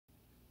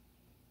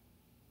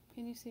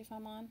Can you see if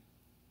I'm on?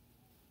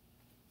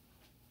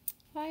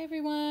 Hi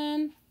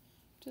everyone.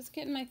 Just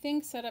getting my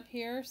thing set up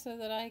here so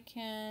that I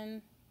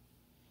can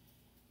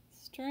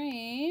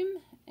stream,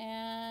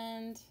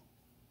 and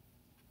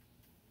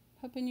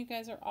hoping you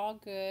guys are all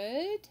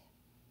good.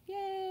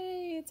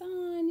 Yay, it's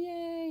on,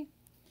 yay.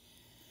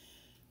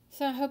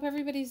 So I hope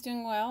everybody's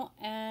doing well,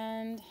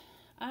 and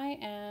I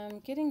am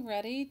getting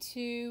ready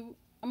to,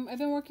 I've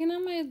been working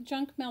on my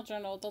junk mail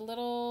journal, the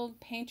little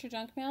paint your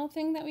junk mail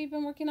thing that we've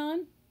been working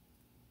on.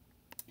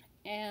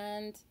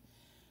 And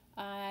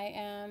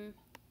I'm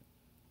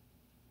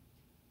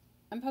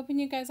hoping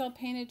you guys all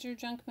painted your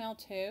junk mail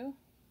too.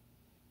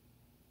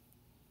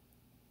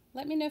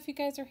 Let me know if you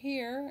guys are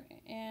here,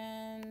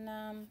 and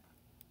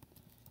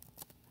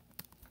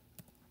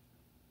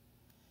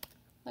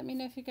let me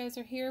know if you guys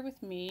are here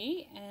with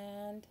me.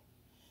 And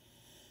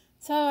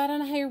so I don't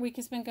know how your week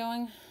has been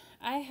going.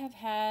 I have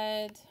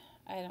had,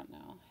 I don't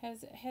know,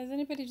 has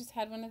anybody just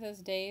had one of those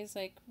days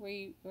like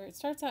where it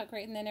starts out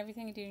great and then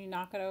everything you do you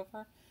knock it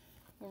over?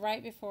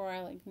 Right before I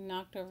like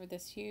knocked over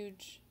this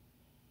huge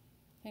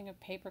thing of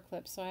paper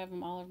clips, so I have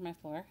them all over my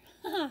floor.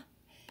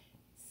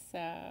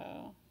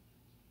 So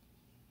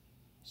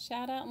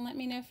shout out and let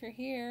me know if you're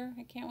here.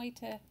 I can't wait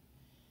to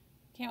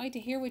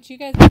hear what you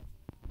guys.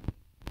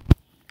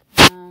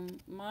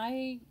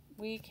 My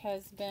week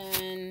has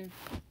been,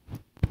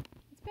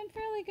 it's been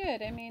fairly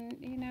good. I mean,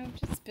 you know,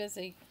 just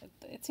busy.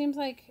 It seems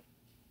like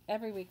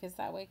every week is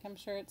that way. I'm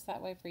sure it's that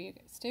way for you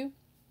guys too.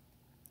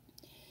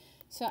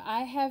 So I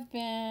have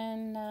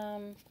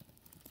been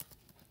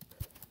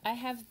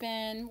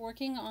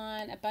working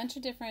on a bunch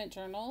of different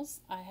journals.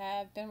 I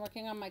have been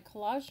working on my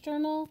collage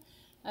journal.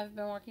 I've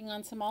been working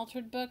on some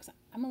altered books.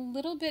 I'm a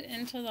little bit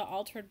into the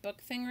altered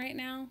book thing right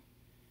now.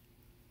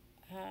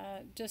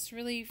 Just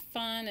really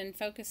fun and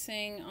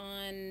focusing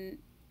on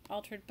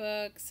altered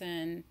books,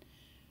 and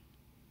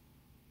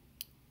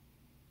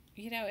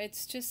you know,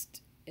 it's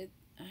just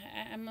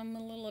I'm a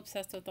little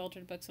obsessed with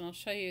altered books, and I'll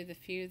show you the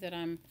few that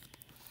I'm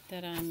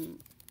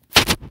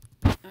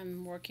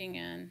working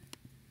in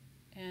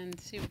and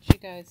see what you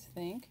guys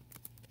think.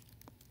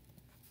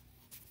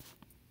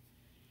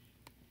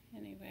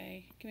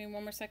 Anyway, give me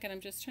one more second.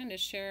 I'm just trying to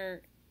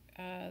share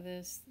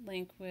this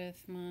link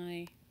with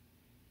a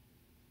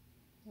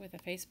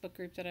Facebook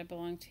group that I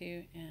belong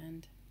to,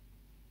 and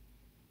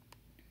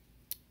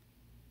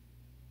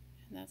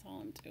that's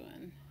all I'm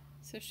doing.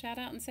 So shout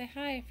out and say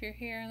hi if you're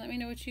here, and let me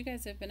know what you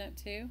guys have been up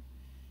to.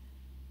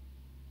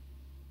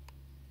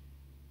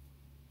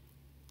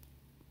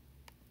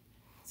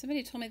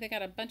 Somebody told me they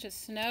got a bunch of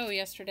snow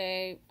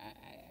yesterday.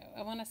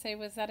 I want to say,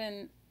 was that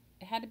it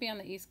had to be on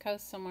the East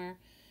Coast somewhere.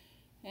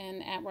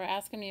 And were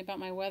asking me about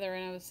my weather,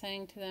 and I was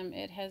saying to them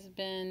it has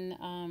been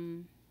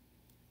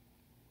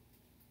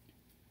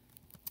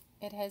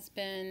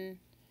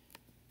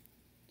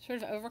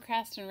sort of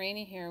overcast and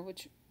rainy here,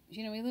 which,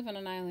 you know, we live on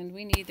an island.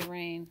 We need the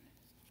rain.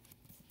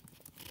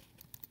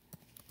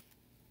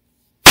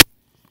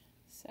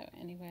 So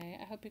anyway,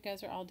 I hope you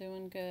guys are all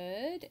doing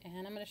good,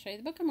 and I'm going to show you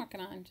the book I'm working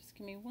on. Just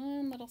give me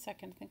one little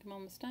second. I think I'm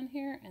almost done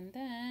here, and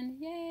then,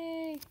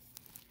 yay!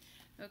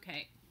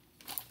 Okay,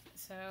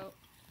 so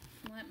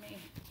let me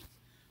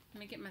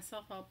get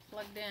myself all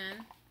plugged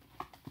in.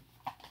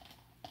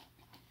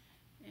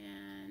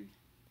 And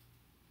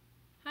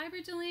hi,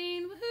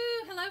 Bridgeline.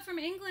 Woohoo! Hello from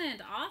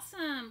England.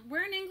 Awesome.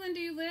 Where in England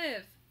do you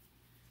live?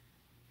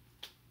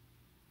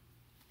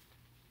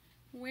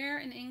 Where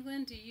in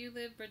England do you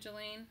live,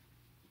 Bridgeline?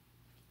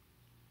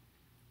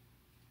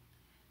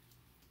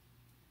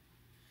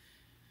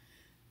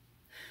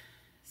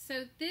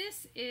 So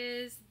this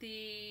is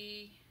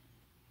the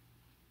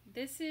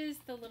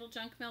little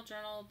junk mail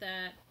journal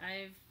that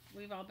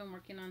we've all been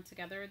working on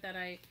together,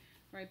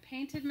 where I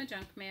painted my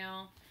junk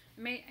mail.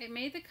 I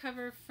made the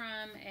cover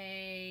from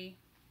a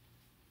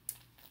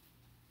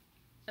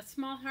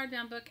small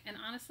hardbound book, and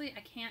honestly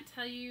I can't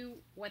tell you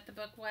what the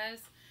book was,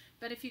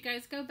 but if you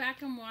guys go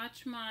back and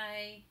watch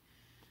my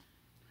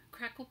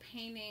crackle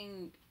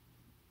painting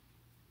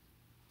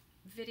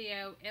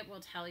video, it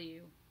will tell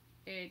you.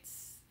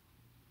 It's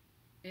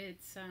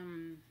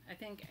I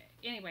think,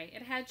 anyway,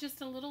 it had just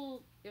the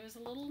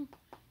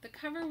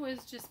cover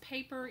was just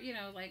paper, you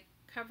know, like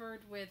covered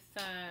with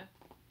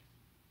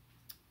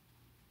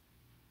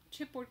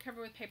chipboard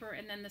cover with paper,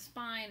 and then the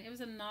spine, it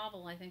was a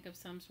novel, I think, of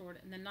some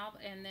sort, and then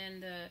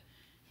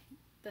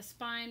the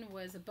spine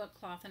was a book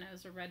cloth, and it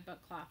was a red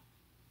book cloth.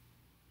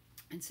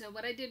 And so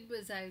what I did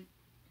was I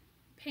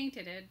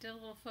painted it, did a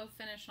little faux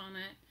finish on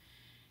it,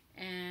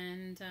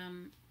 and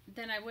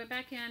then I went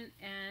back in,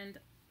 and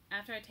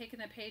after I'd taken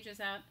the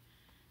pages out,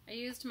 I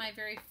used my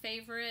very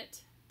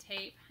favorite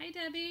tape. Hi,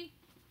 Debbie.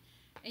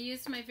 I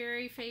used my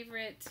very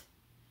favorite,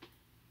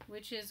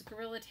 which is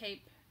Gorilla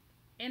Tape.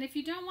 And if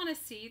you don't want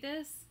to see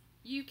this,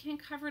 you can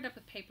cover it up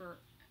with paper.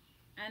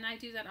 And I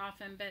do that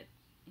often, but,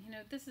 you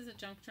know, this is a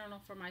junk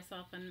journal for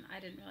myself, and I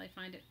didn't really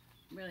find it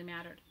really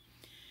mattered.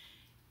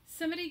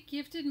 Somebody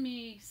gifted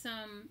me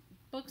some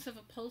books of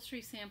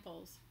upholstery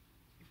samples.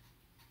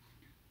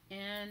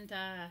 And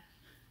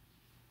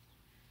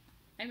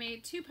I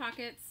made 2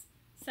 pockets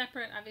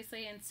separate,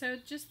 obviously, and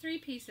sewed just 3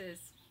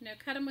 pieces. You know,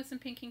 cut them with some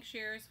pinking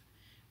shears,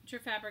 which are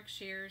fabric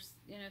shears,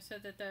 you know, so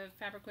that the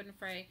fabric wouldn't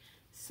fray.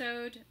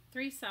 Sewed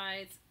 3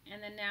 sides,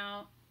 and then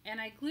now, and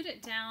I glued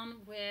it down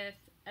with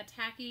a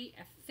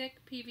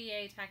thick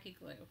PVA tacky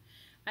glue.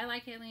 I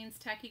like Aleene's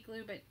tacky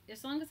glue, but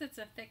as long as it's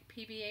a thick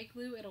PVA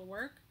glue, it'll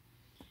work.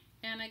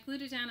 And I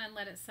glued it down and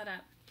let it set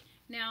up.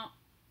 Now,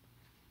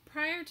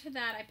 prior to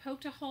that, I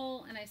poked a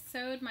hole and I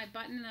sewed my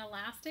button and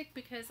elastic,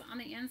 because on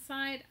the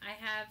inside I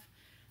have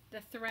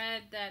the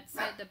thread that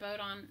sewed the boat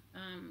on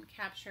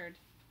captured.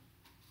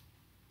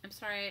 I'm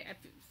sorry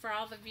for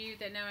all of you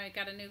that know I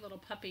got a new little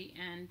puppy,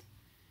 and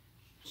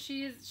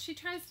she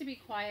tries to be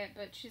quiet,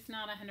 but she's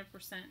not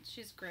 100%.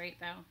 She's great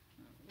though.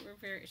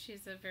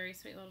 She's a very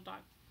sweet little dog.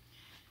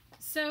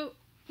 So,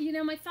 you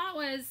know, my thought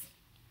was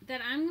that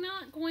I'm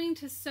not going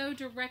to sew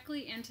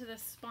directly into the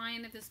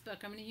spine of this book.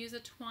 I'm going to use a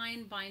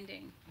twine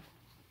binding.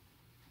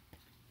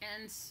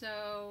 And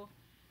so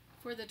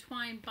for the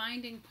twine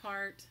binding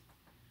part,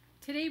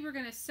 today we're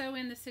going to sew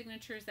in the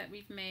signatures that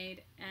we've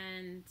made,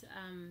 and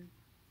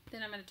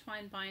then I'm going to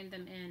twine bind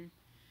them in.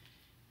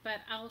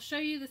 But I'll show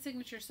you the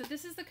signature. So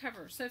this is the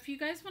cover. So if you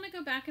guys want to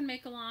go back and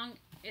make along,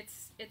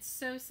 it's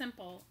so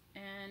simple,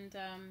 and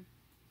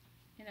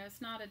you know,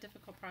 it's not a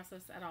difficult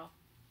process at all.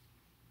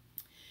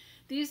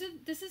 This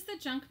is the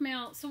junk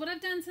mail. So what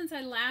I've done since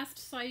I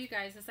last saw you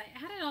guys is I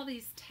added all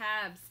these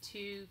tabs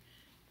to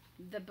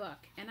the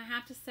book, and I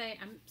have to say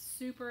I'm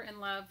super in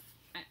love.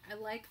 I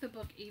like the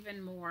book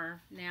even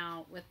more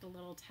now with the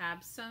little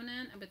tabs sewn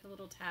in and with the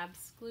little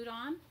tabs glued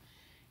on.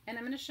 And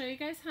I'm going to show you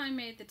guys how I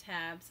made the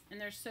tabs, and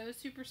they're so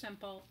super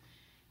simple.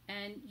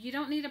 And you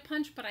don't need a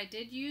punch, but I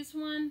did use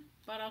one,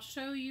 but I'll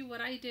show you what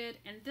I did.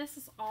 And this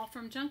is all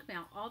from junk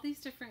mail. All these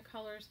different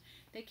colors,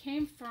 they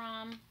came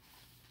from, I'm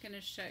going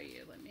to show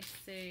you, let me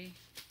see.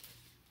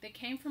 They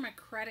came from a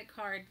credit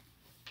card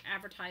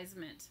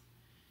advertisement.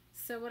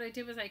 So what I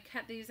did was I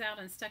cut these out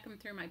and stuck them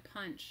through my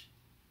punch.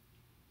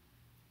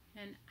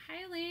 And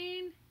hi,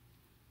 Aline.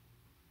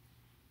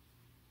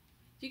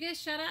 You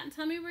guys shout out and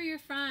tell me where you're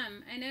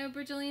from. I know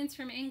Bridgeline's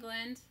from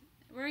England.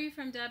 Where are you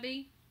from,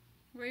 Debbie?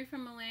 Where are you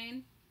from,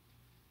 Elaine?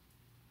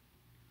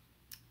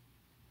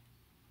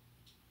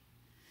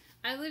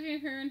 I live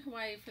here in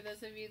Hawaii, for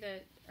those of you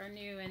that are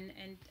new and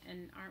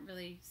aren't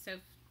really so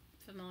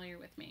familiar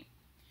with me.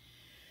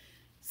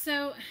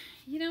 So,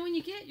 you know, when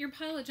you get your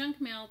pile of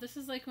junk mail, this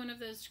is like one of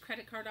those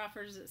credit card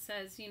offers that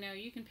says, you know,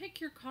 you can pick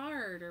your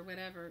card or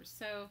whatever.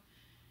 So,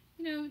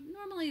 you know,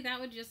 normally that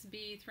would just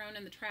be thrown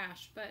in the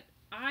trash. But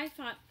I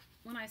thought,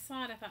 when I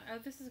saw it, I thought, oh,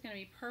 this is going to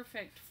be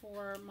perfect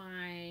for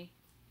my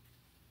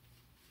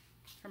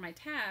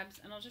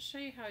tabs. And I'll just show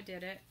you how I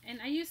did it. And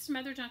I used some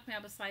other junk mail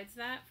besides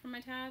that for my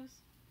tabs.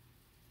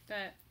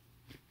 But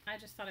I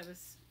just thought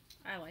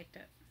I liked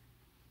it.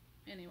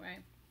 Anyway.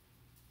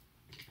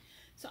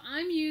 So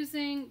I'm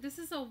using, this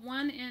is a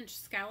 1-inch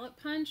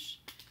scallop punch,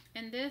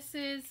 and this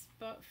is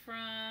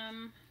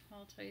from,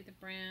 I'll tell you the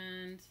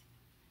brand,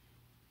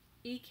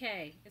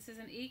 EK. This is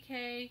an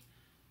EK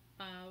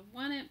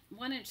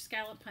 1-inch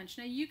scallop punch.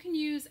 Now you can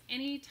use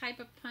any type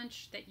of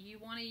punch that you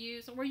want to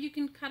use, or you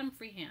can cut them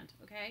freehand,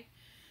 okay?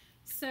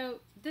 So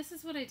this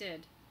is what I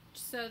did,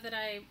 so that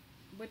I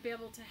would be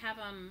able to have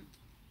them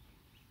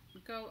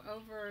go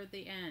over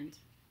the end.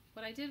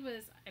 What I did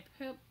was I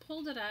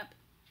pulled it up.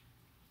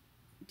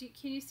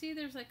 Can you see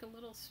there's like a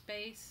little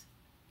space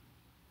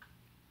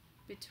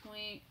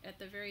between at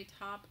the very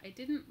top? I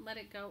didn't let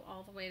it go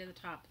all the way to the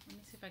top. Let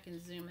me see if I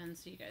can zoom in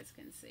so you guys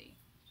can see.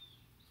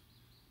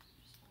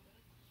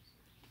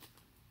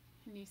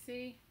 Can you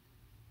see?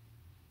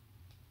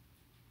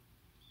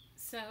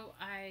 So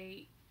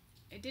I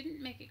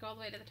didn't make it go all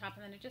the way to the top,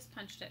 and then I just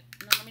punched it.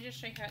 And then let me just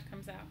show you how it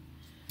comes out.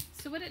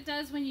 So what it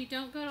does when you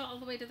don't go all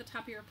the way to the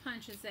top of your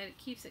punch is that it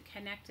keeps it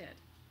connected.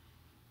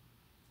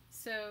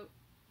 So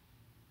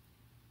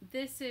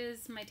this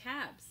is my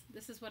tabs.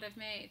 This is what I've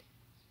made.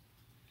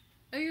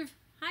 Oh,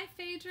 hi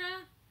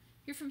Phaedra.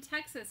 You're from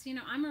Texas. You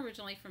know, I'm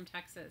originally from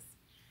Texas.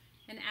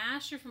 And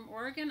Ash, you're from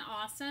Oregon.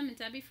 Awesome. And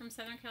Debbie from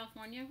Southern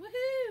California.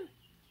 Woohoo!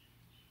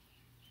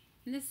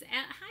 And this,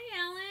 hi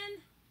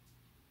Ellen.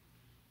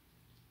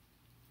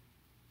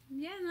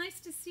 Yeah, nice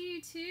to see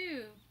you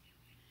too.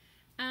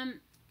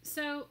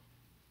 So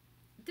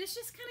this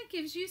just kind of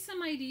gives you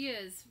some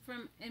ideas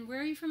from, and where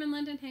are you from in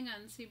London? Hang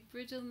on, see,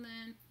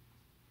 Bridgeline.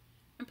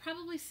 I'm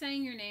probably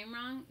saying your name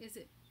wrong. Is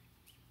it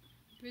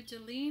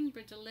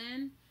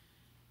Bridgeline?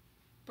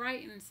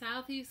 Brighton,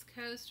 southeast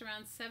coast,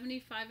 around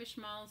 75-ish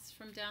miles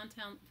from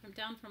downtown,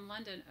 from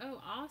London.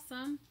 Oh,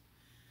 awesome.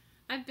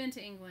 I've been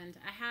to England.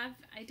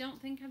 I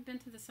don't think I've been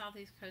to the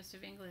southeast coast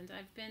of England.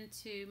 I've been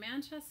to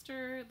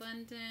Manchester,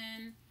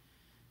 London.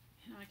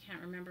 Oh, I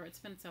can't remember. It's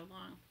been so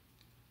long.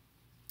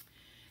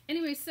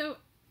 Anyway, so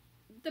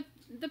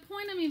the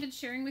point I'm even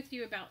sharing with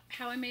you about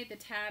how I made the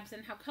tabs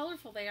and how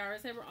colorful they are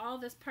is they were all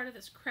this part of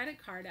this credit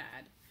card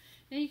ad.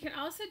 Now you could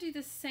also do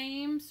the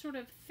same sort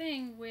of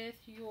thing with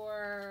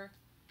your,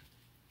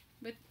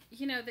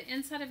 you know, the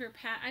inside of your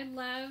pad. I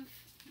love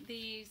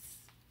these,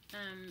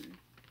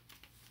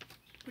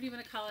 what do you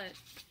want to call it?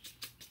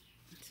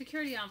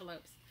 security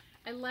envelopes.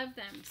 I love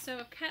them. So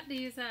I've cut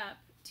these up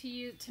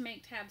to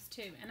make tabs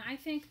too. And I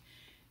think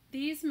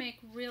these make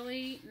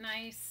really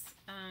nice,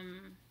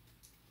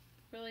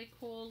 really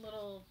cool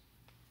little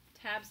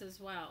tabs as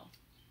well.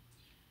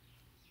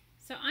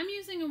 So I'm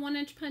using a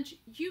 1-inch punch.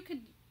 You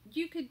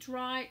could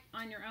draw it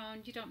on your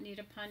own. You don't need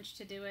a punch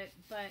to do it,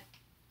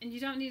 and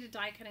you don't need a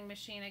die cutting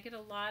machine. I get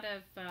a lot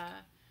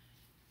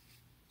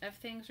of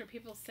things where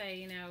people say,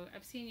 you know,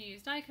 I've seen you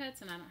use die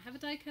cuts and I don't have a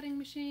die cutting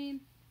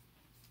machine.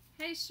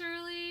 Hey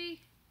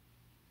Shirley.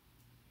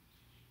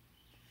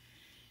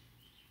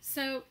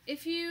 So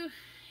if you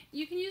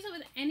can use it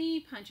with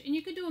any punch, and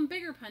you could do them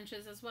bigger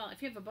punches as well.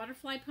 If you have a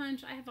butterfly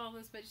punch, I have all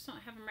those, but I just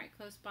don't have them right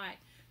close by.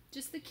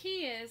 Just the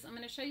key is, I'm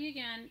going to show you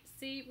again,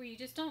 see where you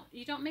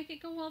don't make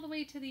it go all the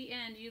way to the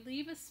end. You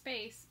leave a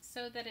space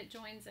so that it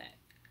joins it,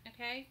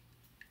 okay?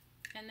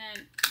 And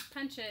then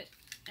punch it,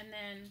 and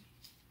then,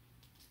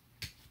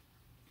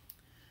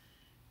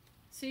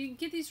 so you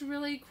get these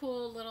really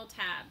cool little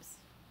tabs.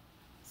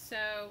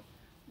 So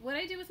what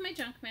I did with my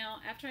junk mail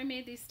after I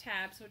made these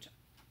tabs, which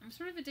I'm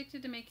sort of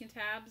addicted to making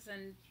tabs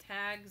and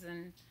tags,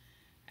 and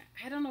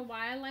I don't know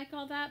why I like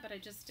all that, but I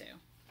just do,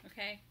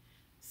 okay?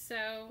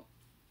 So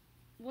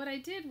what I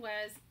did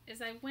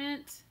is I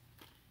went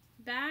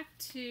back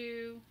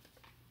to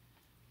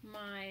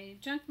my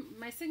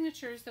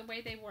signatures the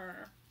way they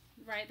were,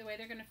 right, the way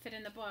they're going to fit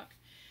in the book.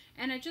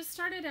 And I just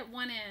started at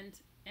one end,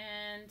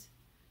 and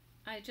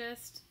I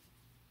just,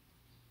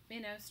 you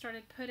know,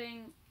 started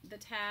putting the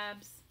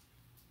tabs.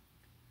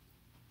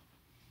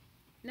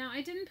 Now,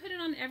 I didn't put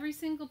it on every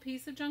single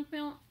piece of junk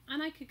mail,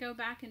 and I could go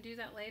back and do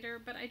that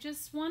later, but I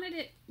just wanted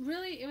it,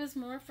 really, it was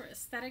more for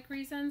aesthetic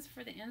reasons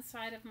for the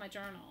inside of my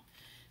journal.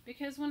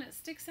 Because when it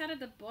sticks out of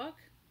the book,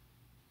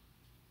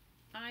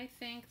 I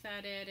think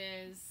that it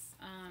is,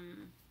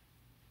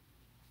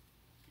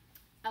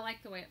 I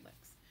like the way it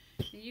looks.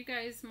 You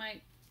guys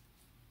might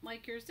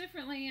like yours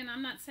differently, and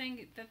I'm not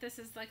saying that this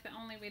is like the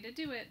only way to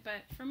do it,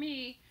 but for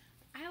me,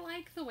 I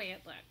like the way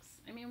it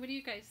looks. I mean, what do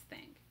you guys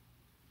think?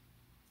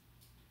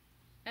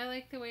 I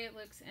like the way it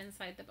looks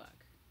inside the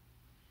book.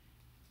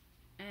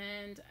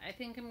 And I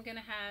think I'm going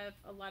to have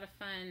a lot of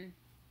fun,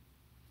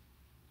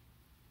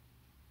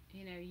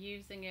 you know,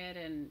 using it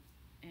and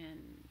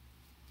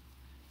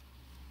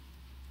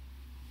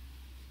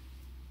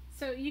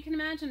so you can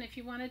imagine if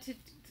you wanted to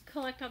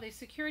collect all these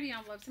security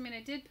envelopes. I mean,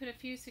 I did put a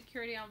few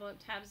security envelope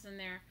tabs in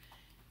there,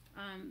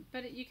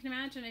 but you can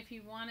imagine if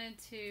you wanted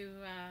to,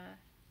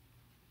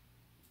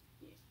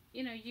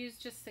 you know, use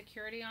just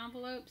security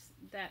envelopes,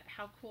 that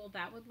how cool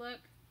that would look.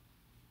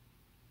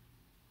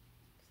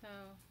 So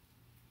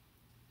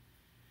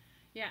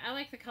yeah, I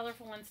like the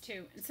colorful ones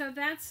too. And so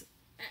that's,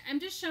 I'm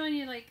just showing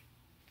you, like,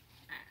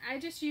 I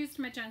just used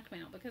my junk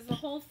mail because the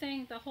whole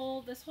thing,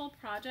 this whole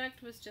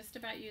project was just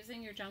about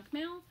using your junk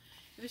mail.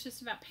 It was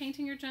just about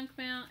painting your junk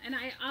mail. And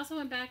I also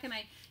went back and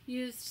I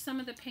used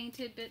some of the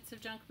painted bits of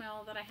junk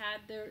mail that I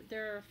had.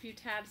 There are a few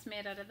tabs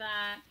made out of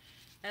that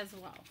as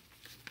well.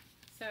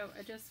 So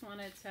I just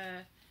wanted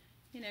to,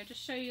 you know,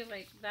 just show you,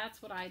 like,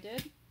 that's what I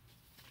did.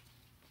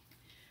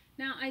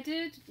 Now I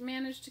did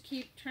manage to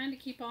trying to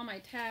keep all my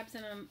tabs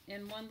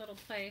in one little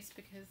place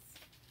because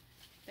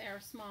they are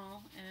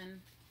small,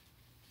 and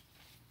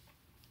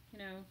you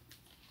know,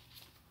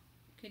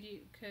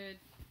 could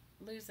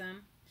lose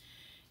them.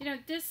 You know,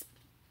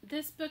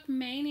 this book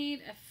may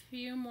need a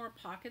few more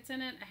pockets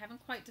in it. I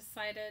haven't quite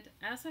decided.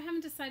 I also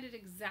haven't decided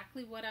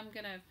exactly what I'm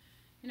gonna,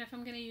 you know, if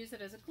I'm gonna use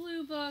it as a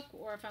glue book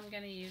or if I'm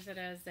gonna use it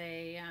as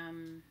a,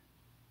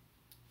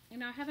 you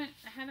know, I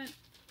haven't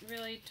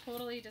really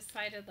totally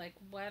decided, like,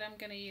 what I'm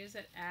gonna use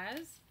it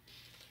as.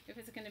 If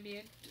it's gonna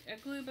be a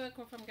glue book,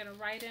 or if I'm gonna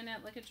write in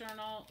it like a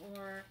journal,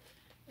 or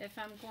if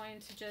I'm going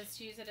to just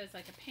use it as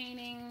like a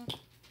painting.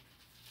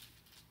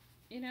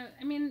 You know,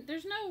 I mean,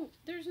 there's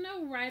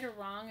no right or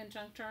wrong in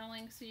junk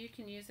journaling, so you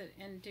can use it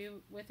and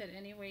do with it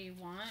any way you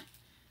want.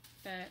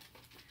 But,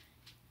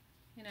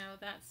 you know,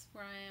 that's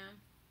where I am.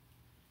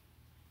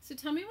 So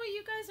tell me what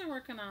you guys are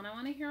working on. I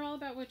want to hear all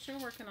about what you're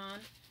working on.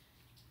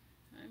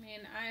 I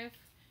mean,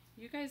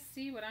 you guys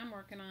see what I'm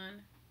working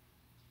on.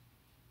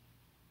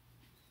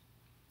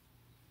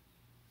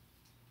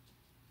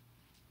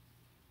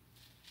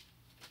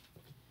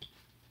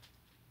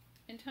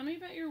 And tell me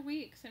about your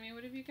weeks. I mean,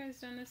 what have you guys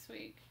done this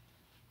week?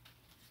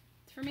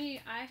 For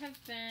me, I have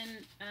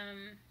been,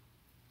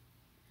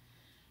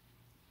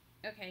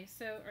 okay,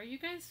 so are you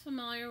guys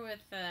familiar with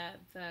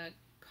the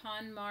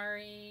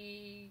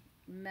KonMari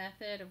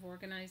method of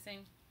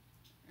organizing?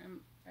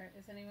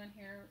 Is anyone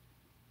here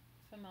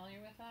familiar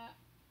with that?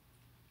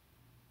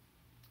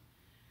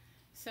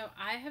 So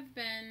I have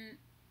been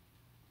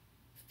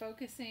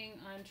focusing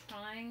on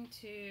trying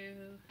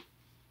to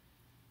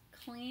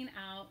clean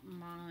out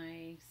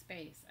my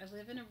space. I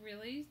live in a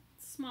really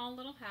small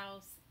little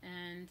house,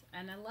 and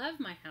I love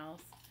my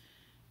house,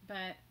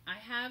 but I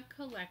have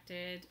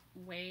collected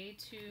way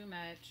too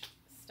much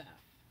stuff.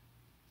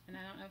 And I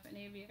don't know if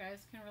any of you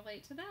guys can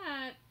relate to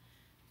that,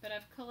 but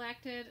I've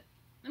collected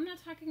I'm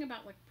not talking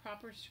about like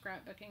proper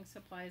scrapbooking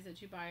supplies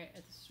that you buy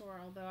at the store,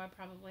 although I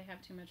probably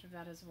have too much of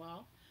that as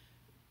well.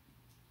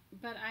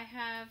 But I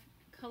have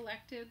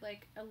collected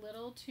like a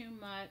little too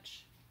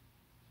much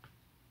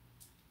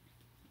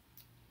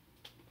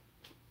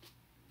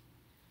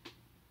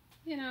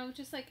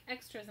just like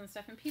extras and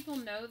stuff. And people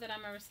know that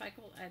I'm a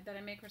that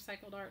I make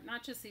recycled art,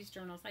 not just these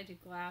journals. I do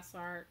glass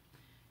art.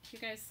 If you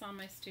guys saw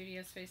my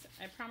studio space,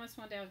 I promise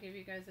one day I'll give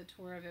you guys a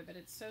tour of it, but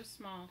it's so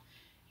small.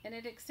 And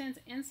it extends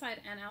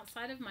inside and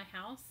outside of my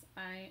house.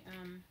 I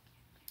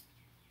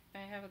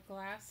have a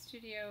glass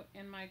studio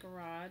in my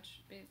garage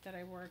that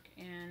I work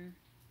in.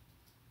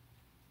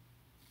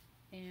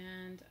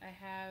 And I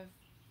have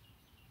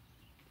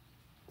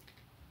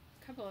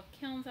a couple of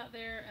kilns out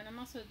there, and I'm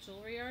also a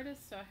jewelry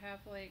artist, so I have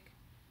like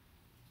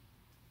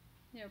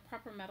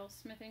proper metal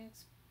smithing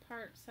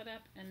part set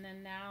up, and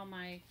then now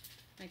my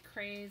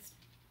crazed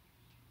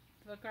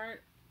book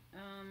art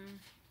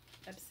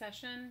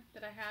obsession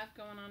that I have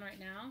going on right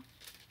now.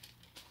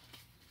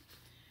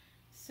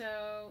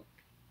 So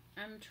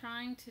I'm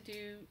trying to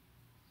do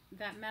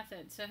that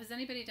method. So has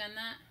anybody done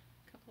that?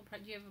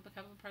 Do you have a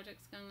couple of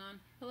projects going on?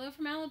 Hello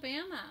from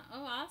Alabama.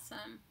 Oh,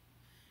 awesome.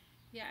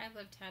 Yeah, I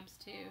love tabs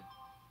too.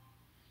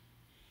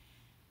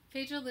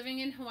 Phaedra, living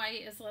in Hawaii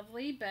is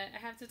lovely, but I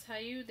have to tell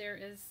you, there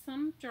is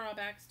some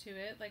drawbacks to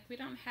it. Like, we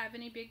don't have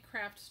any big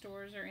craft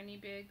stores or any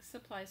big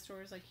supply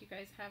stores like you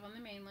guys have on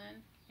the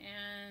mainland.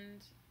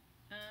 And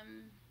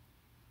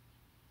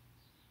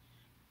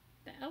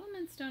the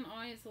elements don't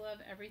always love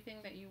everything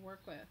that you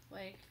work with.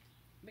 Like,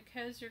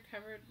 because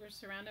we're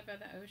surrounded by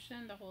the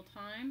ocean the whole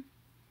time,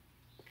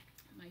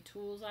 my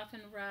tools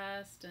often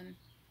rust, and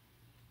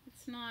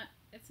it's not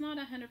 100%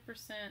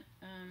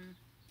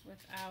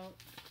 without.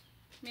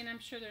 I mean, I'm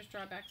sure there's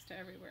drawbacks to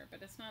everywhere,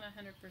 but it's not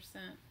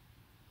 100%.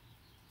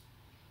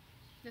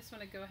 Just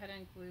want to go ahead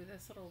and glue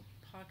this little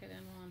pocket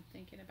in while I'm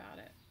thinking about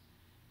it.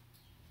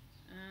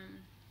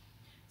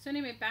 So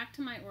anyway, back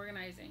to my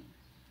organizing.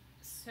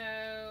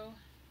 So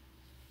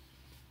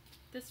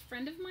this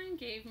friend of mine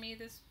gave me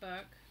this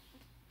book.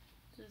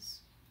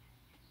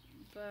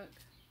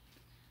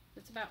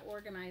 It's about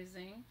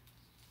organizing,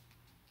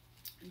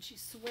 and she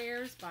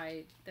swears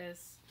by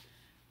this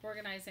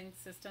organizing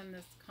system,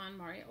 this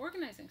KonMari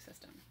organizing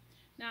system.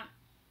 Now,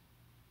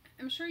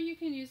 I'm sure you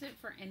can use it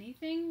for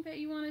anything that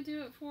you want to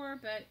do it for,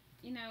 but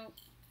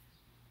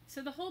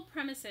so the whole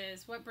premise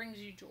is, what brings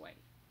you joy?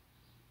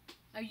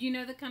 Oh, you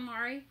know the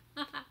KonMari?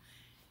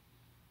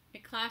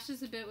 It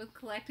clashes a bit with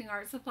collecting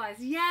art supplies.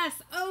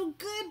 Yes! Oh,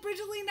 good,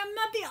 Bridgeline, I'm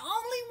not the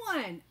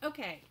only one!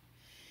 Okay,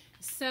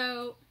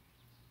 so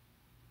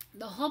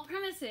the whole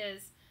premise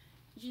is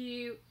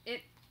you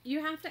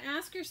have to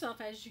ask yourself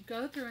as you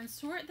go through and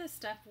sort this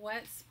stuff,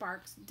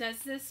 does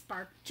this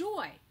spark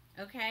joy?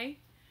 Okay?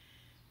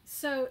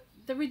 So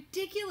the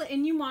ridiculous,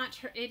 and you watch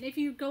her, and if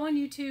you go on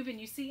YouTube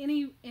and you see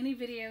any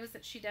videos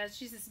that she does,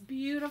 she's this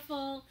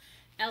beautiful,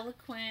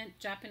 eloquent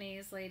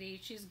Japanese lady.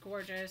 She's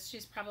gorgeous.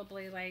 She's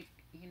probably like,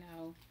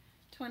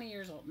 20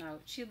 years old. No,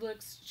 she's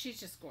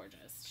just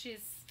gorgeous.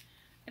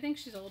 I think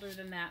she's older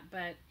than that,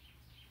 but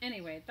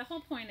anyway, the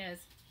whole point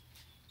is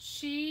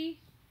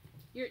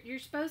you're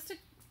supposed to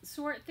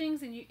sort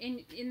things, and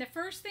the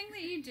first thing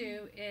that you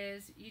do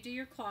is you do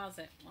your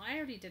closet. Well, I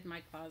already did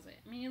my closet.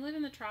 I mean, you live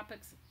in the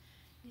tropics,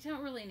 you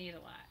don't really need a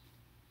lot.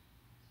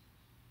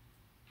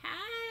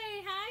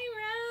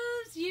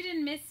 Hi Rose, you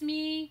didn't miss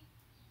me.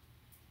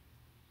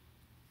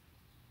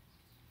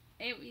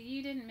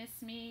 You didn't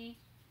miss me.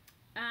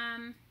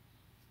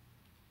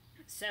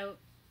 So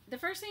the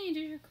first thing you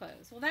do is your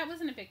clothes. Well, that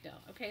wasn't a big deal.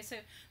 Okay, so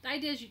the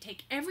idea is you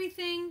take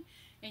everything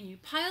and you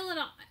pile it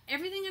all,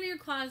 everything into your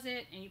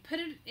closet, and you put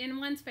it in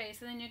one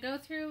space, and then you go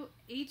through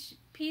each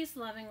piece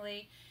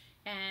lovingly,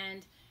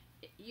 and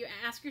you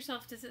ask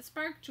yourself, does it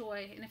spark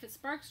joy? And if it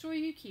sparks joy,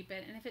 you keep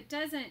it, and if it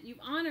doesn't, you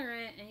honor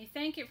it, and you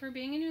thank it for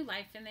being in your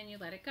life, and then you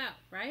let it go,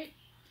 right?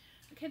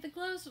 Okay, the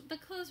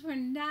clothes were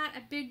not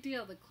a big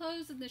deal. The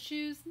clothes and the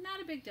shoes,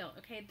 not a big deal.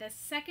 Okay, the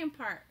second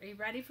part, are you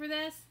ready for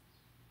this?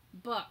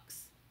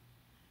 Books.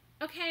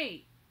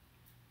 Okay,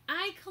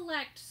 I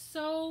collect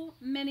so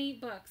many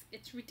books.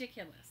 It's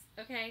ridiculous,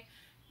 okay?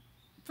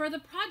 For the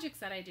projects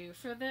that I do,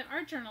 for the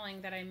art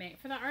journaling that I make,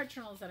 for the art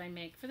journals that I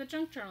make, for the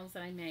junk journals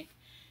that I make.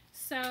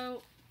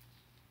 So,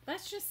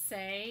 let's just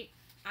say,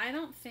 I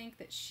don't think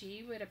that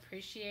she would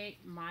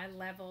appreciate my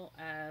level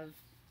of,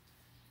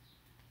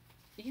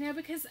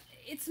 because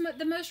it's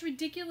the most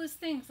ridiculous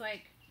things,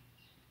 like,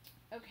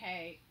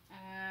 okay,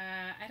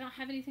 I don't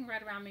have anything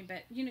right around me,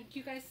 but,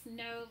 you guys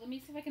know, let me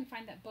see if I can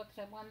find that book,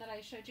 the one that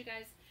I showed you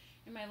guys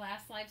in my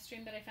last live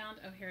stream that I found.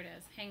 Oh, here it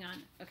is. Hang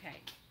on.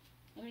 Okay.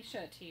 Let me show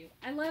it to you.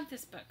 I love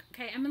this book.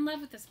 Okay, I'm in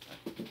love with this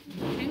book.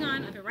 Hang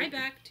on. I'll be right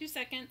back. 2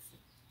 seconds.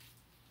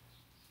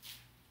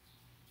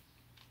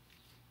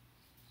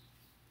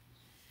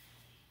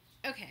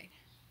 Okay.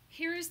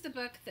 Here's the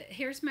book.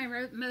 Here's my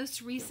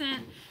most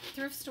recent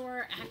thrift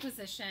store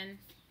acquisition.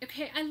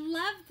 Okay, I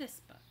love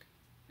this book.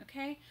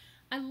 Okay?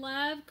 I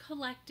love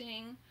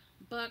collecting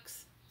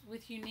books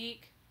with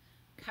unique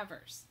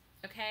covers.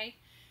 Okay?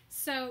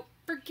 So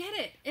forget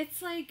it.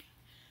 It's like,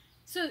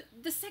 so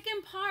the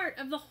second part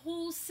of the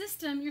whole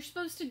system, you're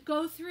supposed to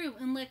go through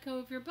and let go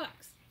of your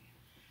books.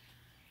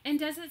 And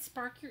does it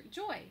spark your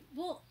joy?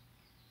 Well,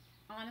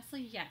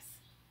 honestly, yes.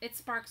 It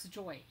sparks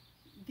joy.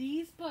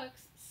 These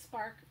books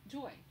spark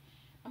joy.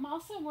 I'm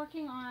also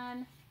working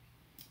on,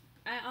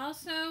 I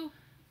also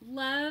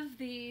love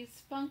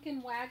these Funk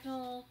and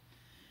Wagnall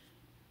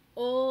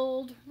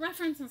old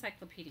reference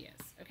encyclopedias.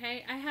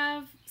 Okay, I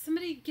have,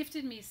 somebody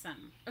gifted me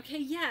some. Okay,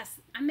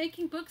 yes, I'm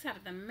making books out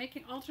of them. I'm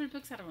making altered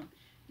books out of them.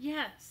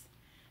 Yes,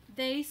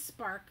 they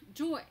spark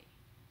joy.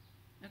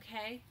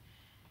 Okay,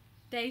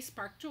 they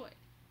spark joy.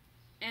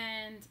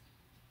 And,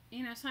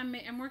 you know, so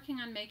I'm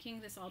working on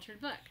making this altered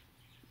book.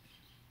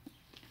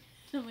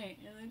 Oh, wait,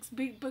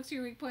 books are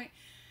your weak point.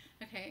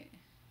 Okay.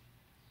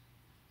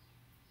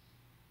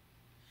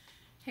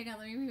 Hang on,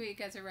 let me read what you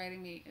guys are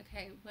writing me.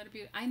 Okay, what a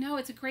beauty. I know,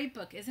 it's a great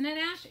book, isn't it,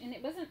 Ash? And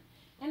it wasn't,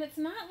 and it's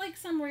not like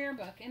some rare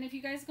book. And if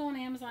you guys go on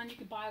Amazon, you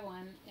could buy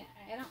one.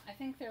 I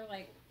think they're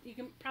like, you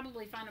can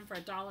probably find them for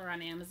 $1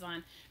 on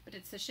Amazon, but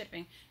it's the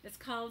shipping. It's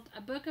called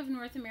A Book of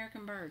North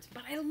American Birds.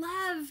 But I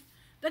love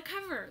the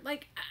cover.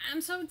 Like,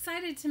 I'm so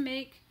excited to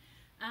make,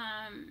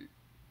 I'm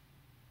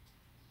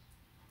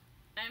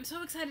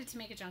so excited to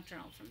make a junk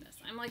journal from this.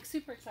 I'm like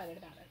super excited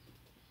about it.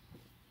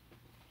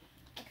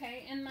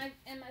 Okay, and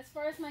as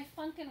far as my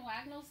Funk and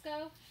Wagnalls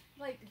go,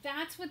 like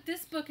that's what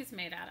this book is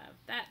made out of.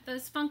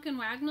 Those Funk and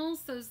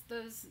Wagnalls, those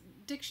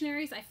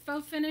dictionaries. I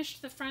faux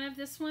finished the front of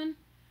this one.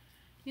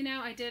 You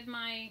know, I did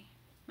my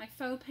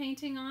faux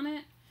painting on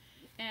it,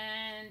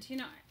 and you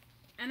know,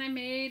 and I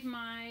made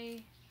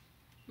my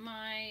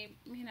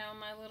you know,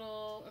 my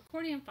little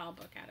accordion file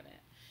book out of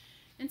it.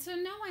 And so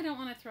no, I don't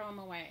want to throw them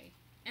away.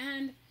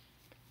 And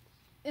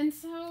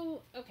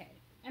so okay,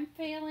 I'm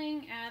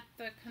failing at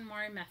the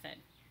KonMari method.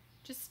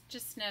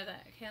 Just know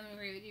that. Okay, let me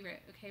read what you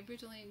wrote. Okay,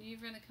 Bridgeline,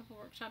 you've run a couple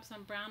workshops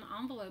on brown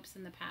envelopes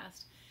in the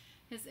past.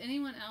 Has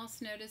anyone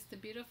else noticed the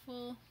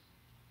beautiful,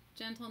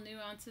 gentle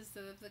nuances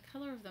of the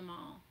color of them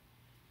all?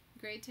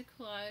 Great to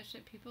collage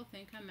that people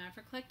think I'm mad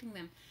for collecting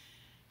them.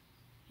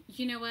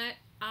 You know what?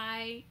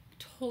 I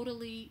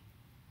totally,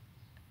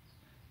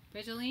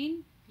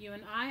 Bridgeline, you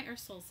and I are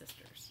soul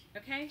sisters.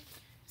 Okay?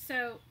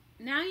 So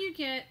now you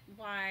get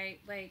why,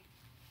 like,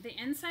 the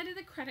inside of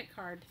the credit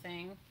card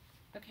thing.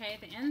 Okay,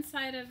 the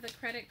inside of the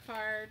credit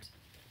card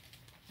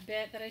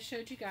bit that I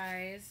showed you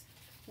guys,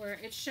 where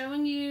it's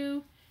showing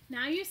you,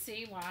 now you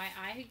see why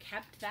I had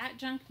kept that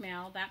junk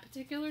mail, that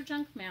particular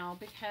junk mail,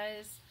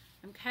 because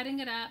I'm cutting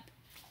it up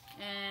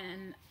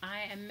and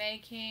I am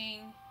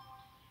making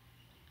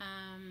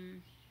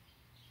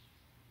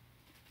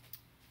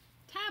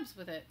tabs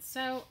with it.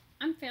 So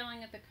I'm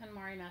failing at the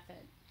KonMari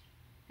method.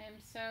 I am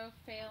so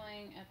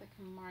failing at the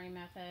KonMari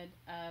method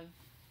of,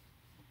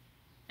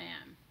 I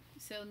am.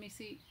 So let me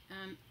see.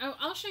 Oh,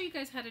 I'll show you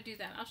guys how to do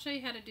that. I'll show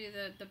you how to do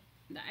the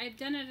I've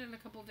done it in a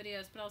couple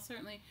videos, but I'll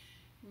certainly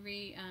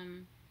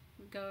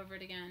go over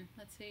it again.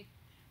 Let's see.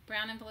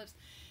 Brown envelopes.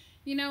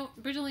 You know,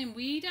 Bridgeline,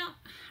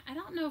 I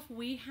don't know if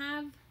we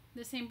have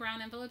the same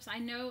brown envelopes. I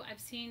know I've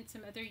seen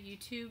some other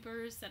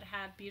YouTubers that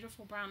have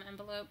beautiful brown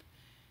envelope.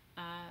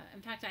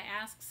 In fact, I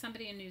asked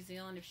somebody in New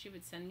Zealand if she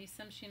would send me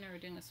some. She and I were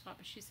doing a swap,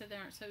 but she said they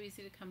aren't so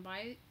easy to come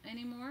by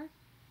anymore.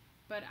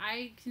 But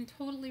I can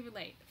totally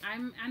relate.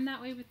 I'm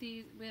that way with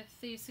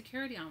the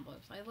security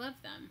envelopes. I love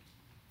them.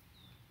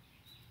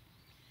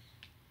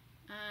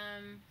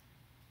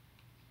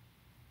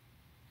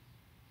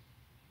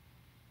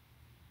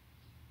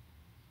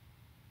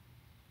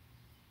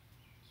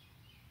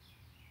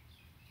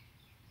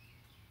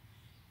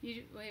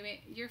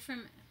 Wait. You're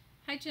from.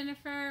 Hi,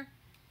 Jennifer.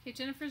 Okay,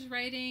 Jennifer's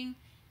writing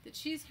that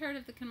she's heard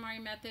of the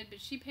KonMari method, but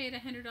she paid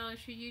 $100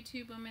 for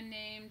YouTube woman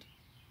named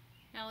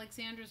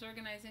Alexandra's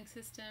organizing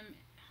system,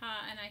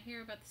 and I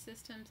hear about the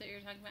systems that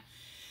you're talking about.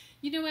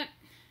 You know what?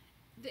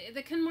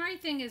 The KonMari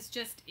thing is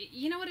just,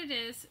 you know what it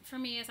is for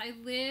me is I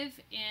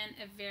live in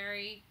a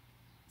very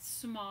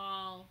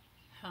small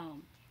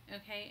home,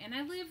 okay? And I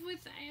have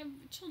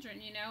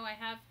children, you know. I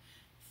have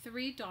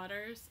 3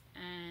 daughters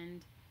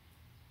and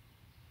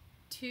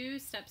 2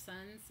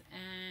 stepsons,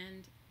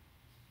 and,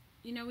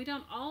 you know,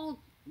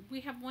 I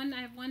have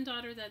one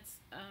daughter that's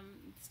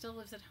still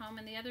lives at home,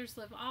 and the others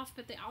live off,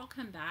 but they all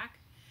come back.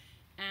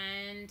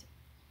 And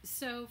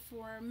so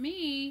for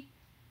me,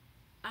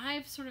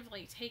 I've sort of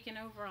like taken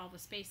over all the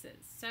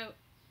spaces. So,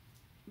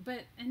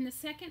 but in the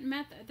second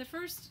method, the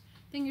first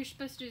thing you're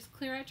supposed to do is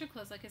clear out your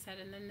clothes, like I said,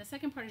 and then the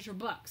second part is your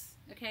books,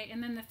 okay?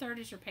 And then the third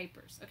is your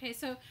papers, okay?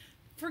 So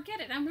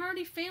forget it. I'm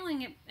already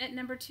failing at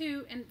number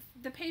 2 and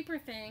the paper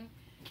thing,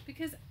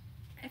 because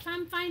if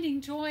I'm finding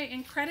joy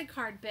in credit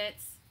card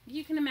bits,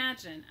 you can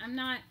imagine. I'm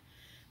not,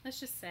 let's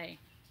just say,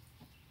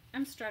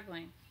 I'm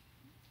struggling.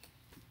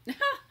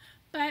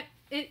 But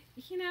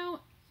you know,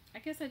 I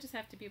guess I just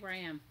have to be where I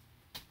am.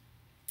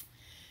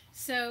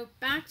 So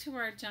back to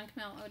our junk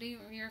mail. Odie,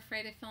 you're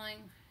afraid of feeling,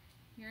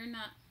 you're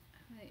not,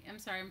 wait, I'm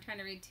sorry, I'm trying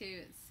to read too.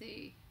 Let's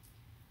see.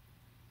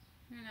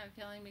 You're not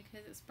feeling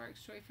because it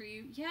sparks joy for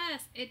you.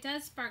 Yes, it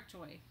does spark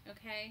joy,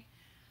 okay?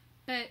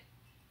 But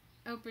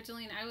Oh,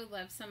 Bridgeline, I would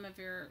love some of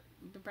your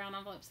brown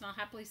envelopes, and I'll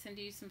happily send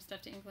you some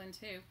stuff to England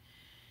too.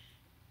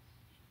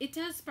 It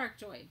does spark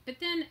joy, but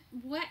then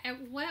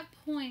at what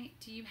point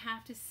do you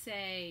have to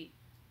say,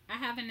 I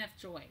have enough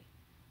joy?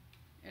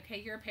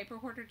 Okay, you're a paper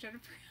hoarder,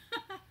 Jennifer.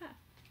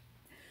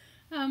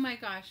 Oh my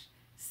gosh.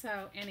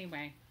 So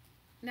anyway,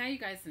 now you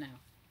guys know.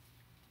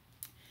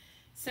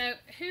 So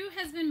who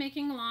has been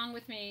making along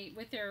with me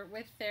with their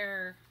with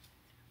their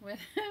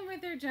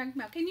junk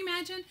mail? Can you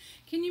imagine?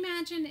 Can you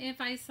imagine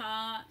if I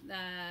saw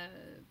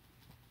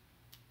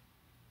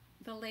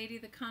the lady,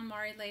 the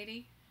KonMari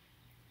lady?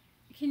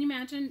 Can you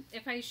imagine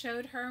if I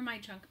showed her my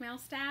junk mail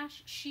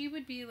stash? She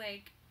would be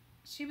like,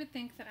 she would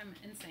think that I'm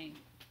insane.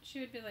 She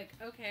would be like,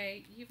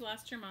 okay, you've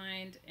lost your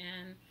mind,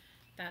 and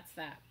that's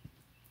that.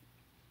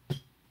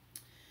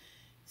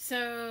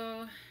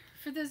 So,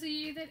 for those of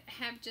you that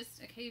have just,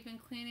 okay, you've been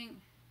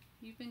cleaning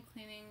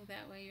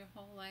that way your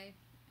whole life.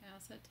 I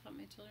also taught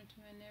my children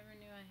to, I never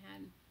knew I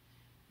had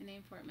a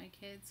name for it. My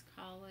kids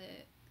call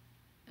it,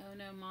 oh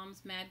no,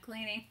 mom's mad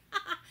cleaning.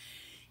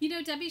 You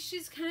know, Debbie,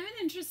 she's kind of an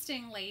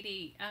interesting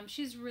lady.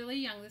 She's really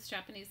young, this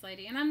Japanese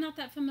lady, and I'm not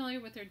that familiar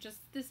with her,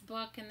 just this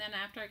book, and then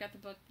after I got the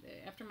book,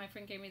 after my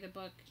friend gave me the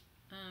book,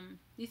 do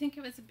you think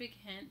it was a big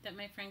hint that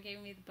my friend gave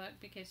me the book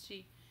because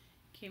she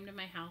came to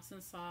my house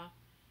and saw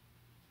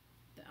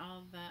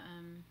all the,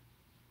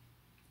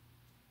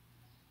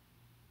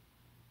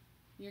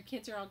 your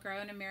kids are all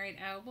grown and married.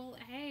 Oh, well,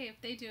 hey,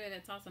 if they do it,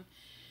 it's awesome.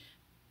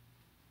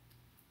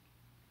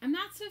 I'm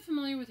not so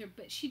familiar with her,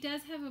 but she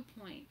does have a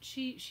point.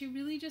 She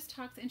really just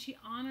talks, and she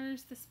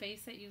honors the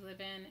space that you live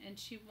in, and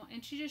she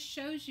just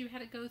shows you how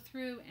to go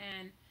through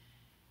and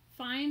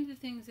find the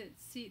things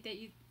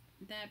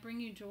that bring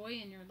you joy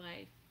in your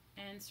life,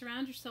 and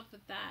surround yourself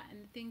with that,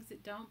 and the things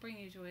that don't bring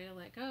you joy to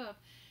let go of.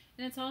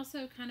 And it's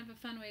also kind of a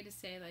fun way to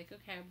say, like,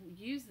 okay, I've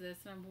used this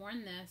and I've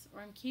worn this,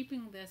 or I'm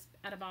keeping this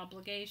out of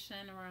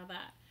obligation, or all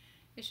that.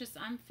 It's just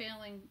I'm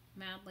failing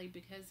madly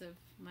because of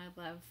my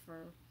love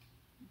for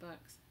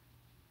books.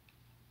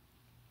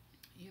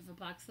 You have a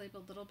box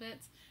labeled Little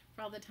Bits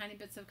for all the tiny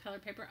bits of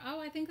colored paper. Oh,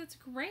 I think that's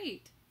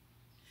great.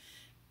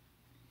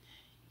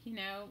 You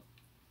know,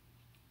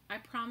 I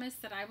promise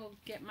that I will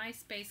get my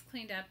space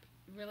cleaned up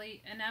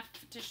really enough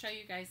to show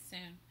you guys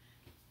soon.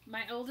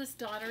 My oldest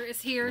daughter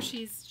is here.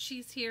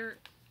 She's here,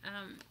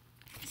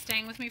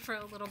 staying with me for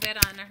a little bit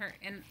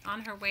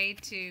on her way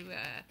to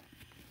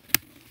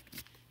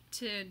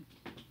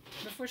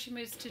before she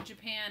moves to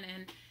Japan,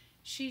 and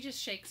she just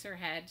shakes her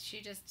head.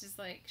 She just is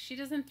like, she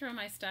doesn't throw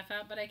my stuff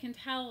out, but I can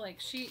tell, like,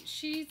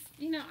 she's,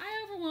 you know,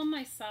 I overwhelm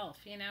myself,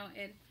 you know,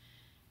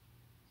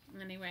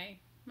 anyway,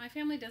 my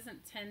family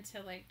doesn't tend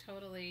to, like,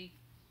 totally,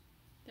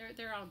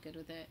 they're all good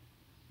with it.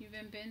 You've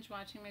been binge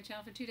watching my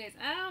channel for 2 days.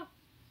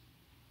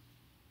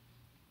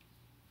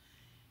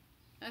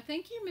 Oh,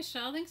 thank you,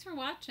 Michelle. Thanks for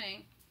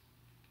watching.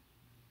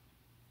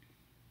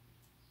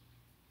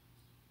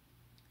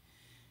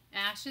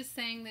 Ash is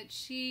saying that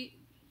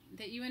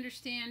you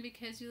understand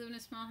because you live in a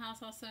small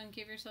house also, and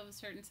give yourself a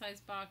certain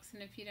size box,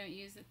 and if you don't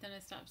use it, then I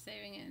stop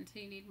saving it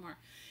until you need more.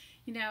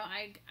 You know,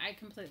 I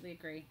completely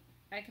agree.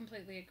 I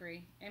completely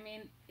agree. I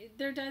mean,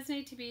 there does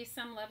need to be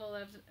some level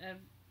of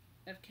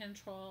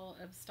control,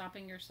 of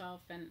stopping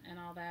yourself and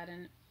all that,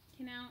 and,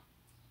 you know,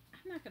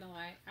 I'm not gonna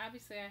lie,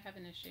 obviously I have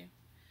an issue.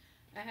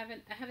 I have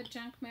a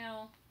junk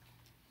mail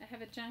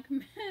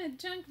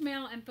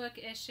and book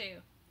issue.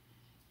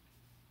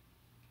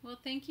 Well,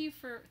 thank you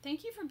for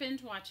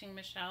binge watching,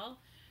 Michelle.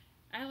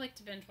 I like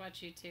to binge watch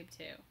YouTube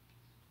too.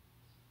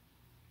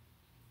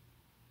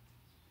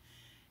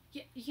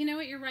 Yeah, you know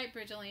what? You're right,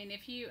 Bridgeline.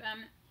 If you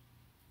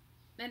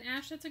and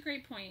Ash, that's a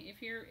great point.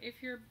 If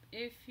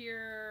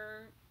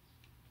your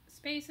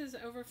space is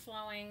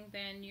overflowing,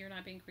 then you're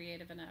not being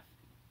creative enough.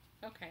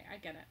 Okay, I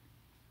get it.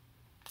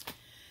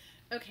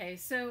 Okay,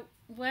 so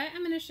what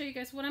I'm going to show you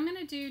guys, what I'm going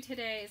to do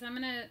today is I'm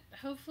going to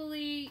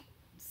hopefully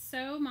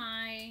sew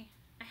my,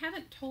 I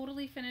haven't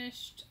totally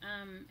finished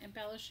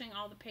embellishing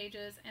all the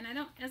pages, and I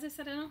don't, as I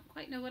said, I don't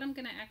quite know what I'm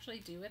going to actually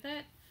do with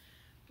it,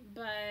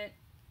 but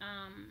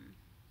I'm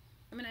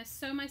going to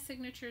sew my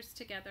signatures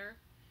together,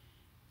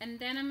 and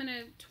then I'm going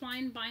to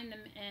twine bind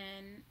them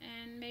in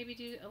and maybe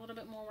do a little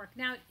bit more work.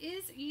 Now, it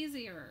is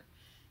easier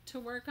to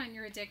work on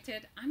your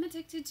addicted. I'm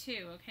addicted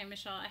too, okay,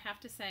 Michelle, I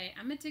have to say,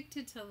 I'm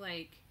addicted to,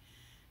 like,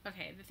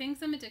 okay, the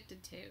things I'm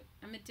addicted to.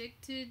 I'm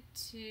addicted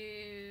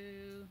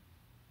to,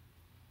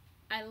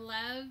 I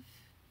love,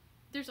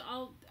 there's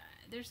all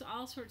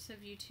sorts of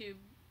YouTube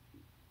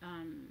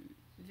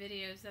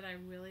videos that I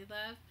really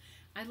love.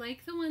 I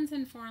like the ones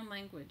in foreign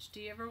language.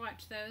 Do you ever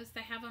watch those? They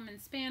have them in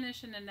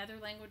Spanish and in other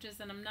languages,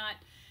 and I'm not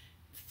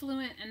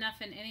fluent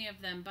enough in any of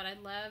them, but I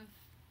love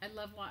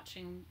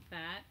watching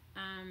that.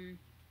 I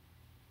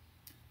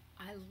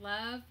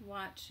love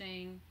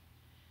watching,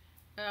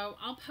 oh,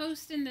 I'll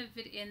post in the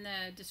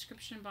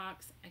description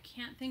box. I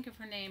can't think of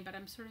her name, but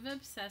I'm sort of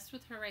obsessed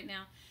with her right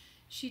now.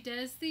 She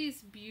does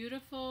these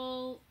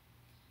beautiful,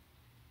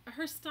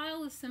 her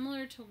style is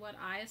similar to what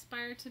I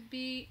aspire to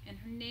be, and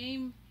her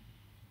name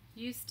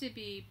used to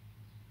be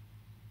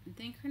I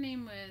think her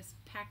name was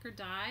Packer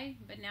Dye,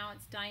 but now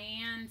it's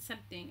Diane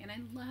something. And I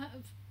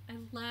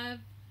love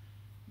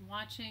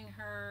watching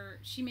her.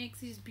 She makes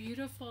these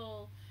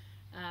beautiful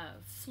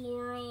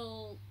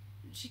floral.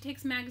 She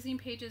takes magazine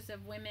pages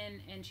of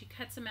women and she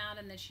cuts them out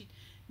and then she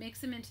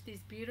makes them into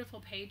these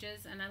beautiful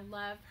pages. And I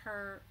love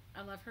her.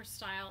 I love her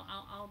style.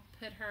 I'll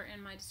put her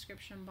in my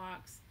description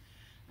box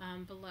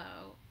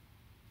below.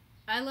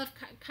 I love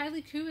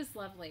Kylie Koo is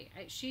lovely.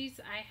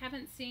 I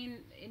haven't seen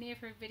any of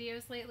her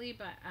videos lately,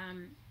 but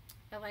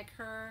I like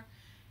her.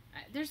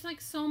 There's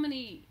like so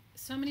many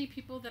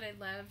people that I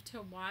love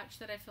to watch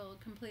that I feel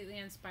completely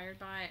inspired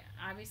by.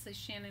 Obviously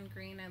Shannon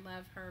Green, I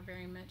love her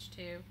very much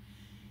too.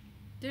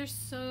 There's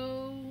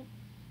so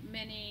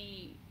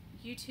many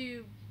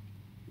YouTube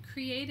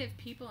creative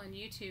people on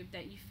YouTube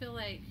that you feel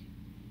like,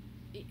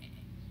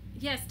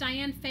 yes,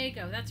 Diane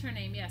Fago, that's her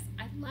name. Yes,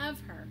 I love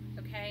her.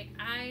 Okay,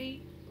 I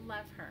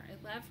love her.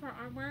 I love her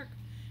artwork.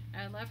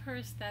 I love her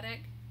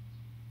aesthetic.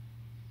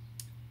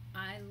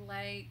 I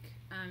like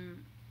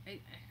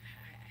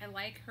I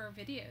like her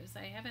videos.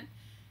 I haven't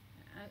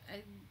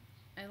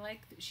I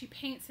like she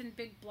paints in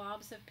big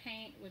blobs of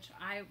paint, which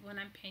when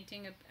I'm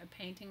painting a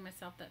painting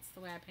myself, that's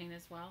the way I paint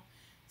as well.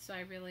 So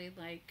I really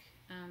like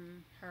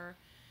her.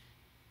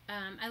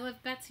 I love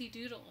Betsy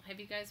Doodle. Have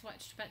you guys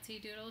watched Betsy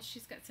Doodle?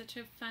 She's got such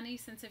a funny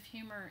sense of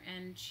humor,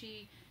 and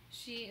she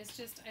is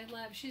just,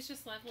 she's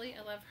just lovely.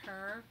 I love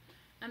her.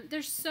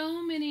 There's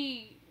so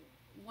many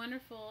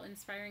wonderful,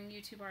 inspiring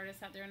YouTube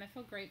artists out there, and I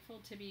feel grateful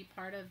to be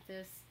part of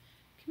this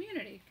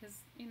community because,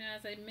 you know,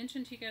 as I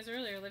mentioned to you guys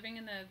earlier, living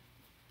in the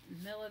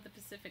middle of the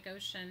Pacific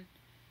Ocean,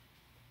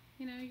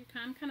 you know,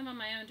 I'm kind of on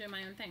my own, doing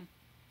my own thing.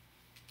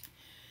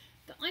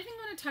 The only thing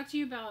I want to talk to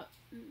you about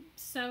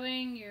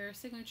sewing your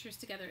signatures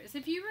together is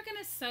if you were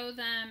going to sew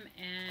them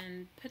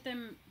and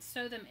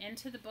sew them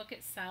into the book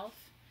itself,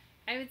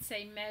 I would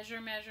say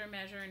measure, measure,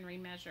 measure, and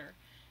remeasure.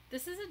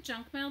 This is a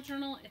junk mail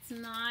journal. It's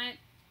not,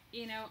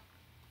 you know,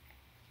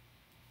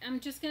 I'm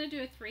just going to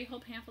do a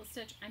 3-hole pamphlet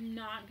stitch. I'm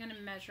not going to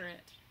measure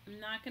it. I'm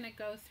not going to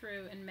go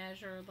through and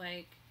measure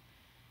like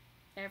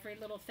every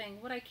little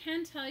thing. What I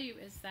can tell you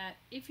is that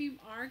if you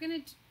are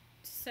going to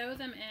sew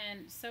them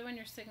in, sew in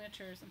your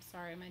signatures. I'm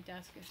sorry, my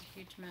desk is a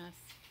huge mess.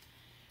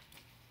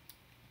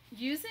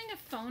 Using a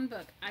phone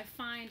book, I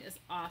find, is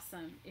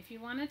awesome. If you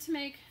wanted to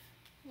make,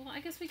 well, I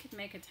guess we could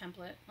make a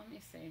template. Let me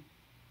see.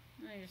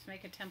 Let me just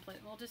make a template.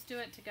 We'll just do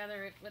it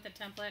together with a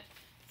template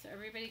so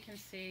everybody can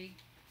see.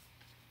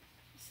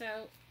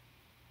 So,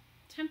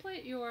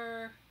 template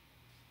your,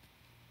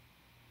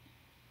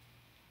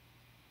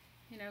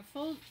 you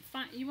know,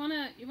 you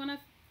wanna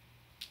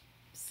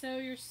sew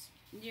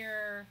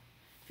your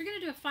if you're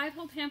going to do a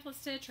 5-hole pamphlet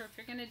stitch, or if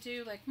you're going to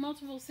do like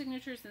multiple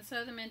signatures and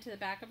sew them into the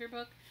back of your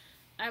book,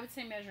 I would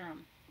say measure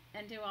them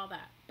and do all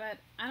that. But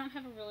I don't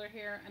have a ruler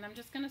here, and I'm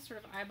just going to sort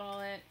of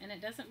eyeball it, and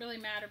it doesn't really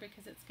matter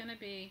because it's going to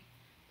be,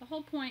 the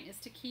whole point is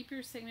to keep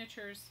your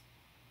signatures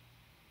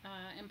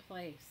in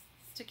place.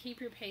 It's to keep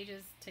your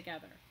pages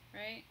together,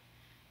 right?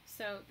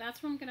 So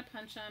that's where I'm going to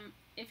punch them.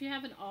 If you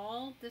have an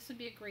awl, this would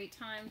be a great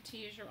time to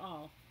use your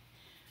awl.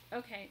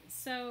 Okay,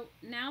 so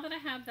now that I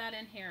have that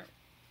in here,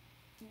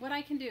 what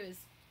I can do is,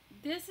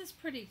 this is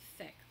pretty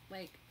thick.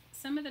 Like,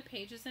 some of the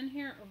pages in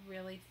here are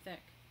really thick.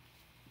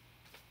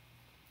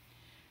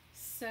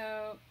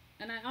 So,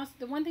 and I also,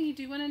 the one thing you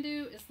do want to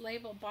do is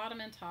label bottom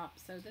and top.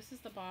 So this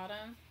is the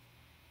bottom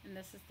and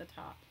this is the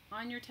top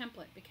on your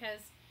template,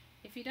 because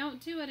if you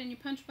don't do it and you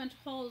punch a bunch of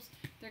holes,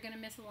 they're going to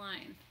miss a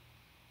line.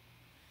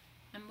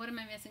 And what am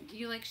I missing?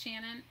 You like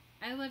Shannon?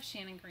 I love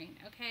Shannon Green,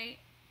 okay?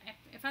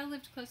 If I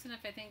lived close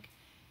enough, I think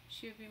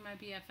she would be my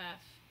BFF.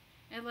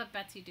 I love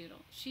Betsy Doodle.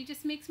 She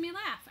just makes me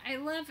laugh. I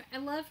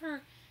love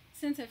her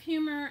sense of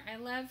humor. I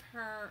love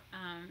her.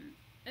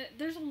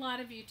 There's a lot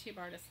of YouTube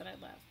artists that I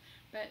love,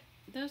 but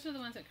those are the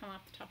ones that come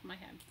off the top of my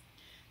head.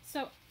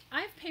 So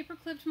I've paper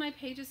clipped my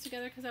pages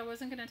together because I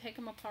wasn't going to take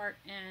them apart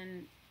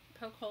and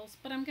poke holes,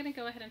 but I'm going to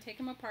go ahead and take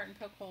them apart and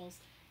poke holes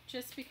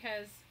just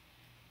because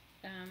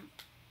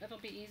it'll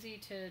be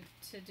easy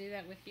to do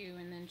that with you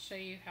and then show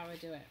you how I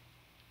do it.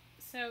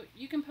 So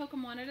you can poke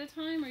them one at a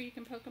time, or you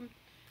can poke them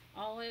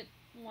all at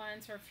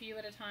once, or a few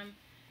at a time.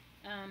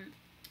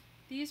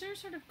 These are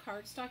sort of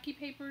cardstocky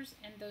papers,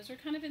 and those are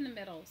kind of in the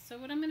middle. So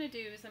what I'm going to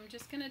do is I'm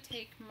just going to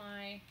take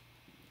my,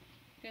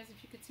 you guys,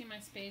 if you could see my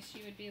space,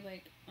 you would be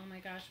like, oh my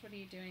gosh, what are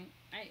you doing?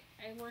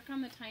 I work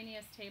on the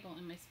tiniest table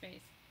in my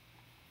space.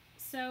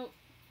 So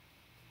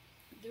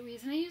the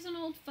reason I use an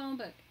old phone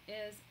book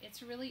is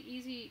it's really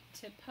easy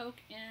to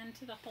poke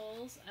into the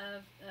holes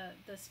of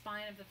the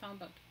spine of the phone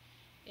book.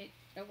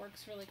 It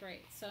works really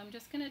great. So I'm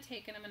just going to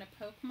take it, I'm going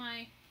to poke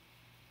my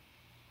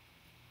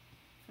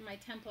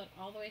template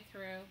all the way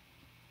through.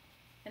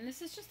 And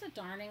this is just a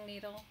darning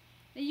needle.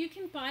 Now you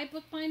can buy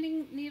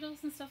bookbinding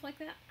needles and stuff like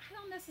that.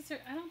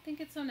 I don't think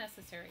it's so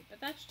necessary,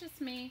 but that's just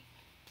me.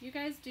 You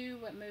guys do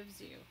what moves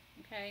you.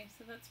 Okay,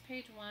 so that's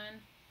page 1.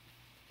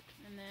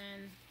 And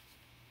then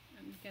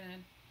I'm gonna,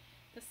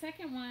 the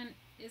second one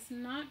is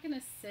not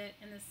gonna sit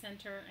in the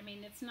center. I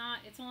mean, it's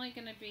only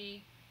gonna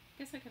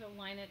guess I could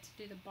align it to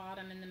do the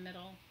bottom in the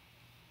middle.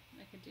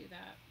 I could do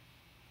that.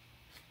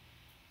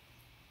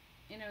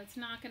 You know, it's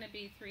not going to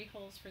be 3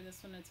 holes for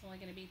this one. It's only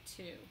going to be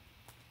 2.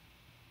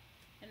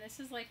 And this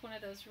is like one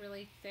of those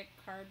really thick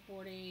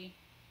cardboardy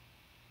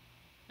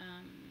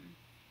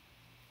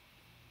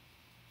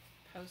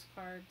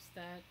postcards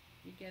that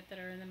you get that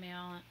are in the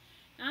mail.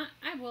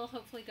 I will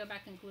hopefully go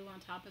back and glue on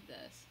top of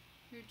this.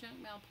 Your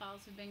junk mail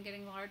piles have been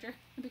getting larger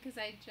because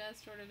I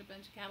just ordered a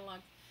bunch of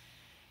catalogs.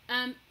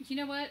 You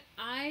know what?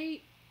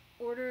 I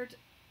ordered,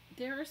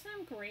 there are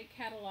some great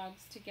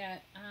catalogs to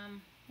get.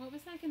 What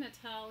was I going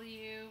to tell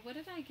you? What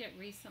did I get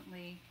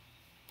recently?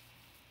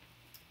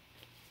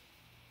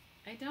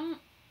 I don't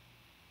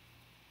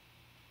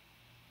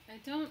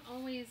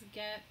always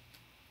get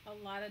a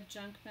lot of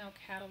junk mail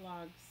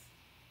catalogs.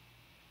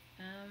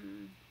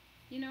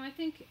 You know, I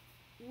think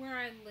where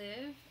I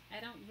live,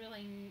 I don't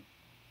really,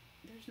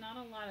 there's not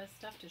a lot of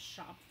stuff to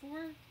shop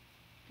for.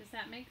 Does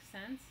that make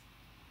sense?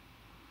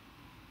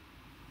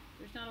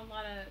 There's not a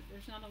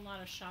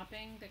lot of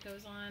shopping that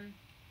goes on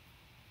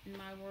in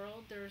my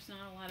world. There's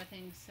not a lot of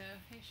things. So,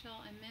 hey,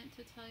 Shell, I meant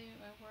to tell you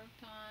I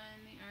worked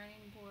on the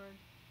ironing board.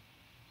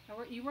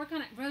 You work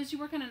on it, Rose. You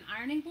work on an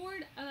ironing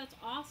board? Oh, that's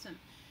awesome.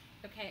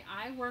 Okay,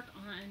 I work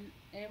on.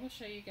 I will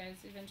show you guys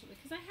eventually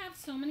because I have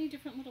so many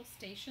different little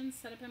stations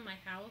set up in my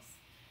house.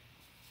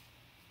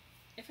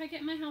 If I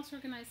get my house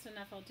organized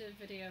enough, I'll do a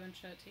video and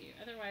show it to you.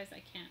 Otherwise,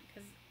 I can't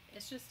because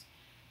it's just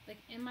like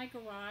in my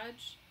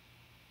garage.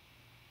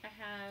 I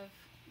have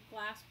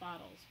glass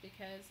bottles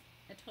because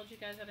I told you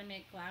guys that I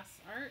make glass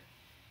art.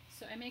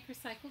 So I make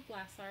recycled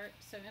glass art.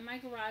 So in my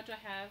garage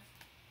I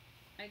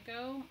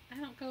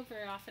don't go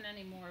very often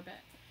anymore,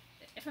 but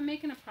if I'm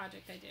making a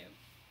project, I do.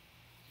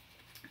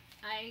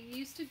 I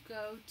used to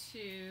go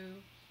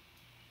to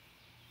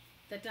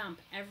the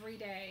dump every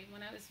day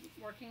when I was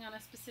working on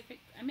a specific,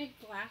 I make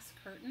glass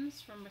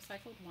curtains from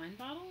recycled wine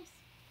bottles.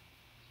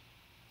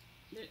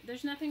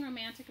 There's nothing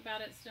romantic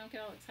about it, so don't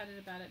get all excited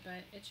about it,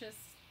 but it's just,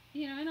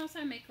 you know, and also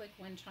I make like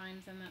wind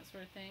chimes and that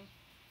sort of thing.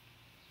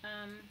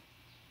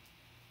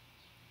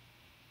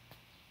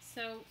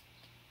 So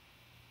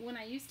when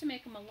I used to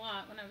make them a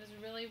lot, when I was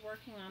really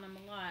working on them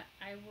a lot,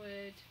 I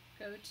would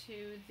go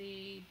to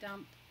the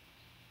dump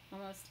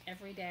almost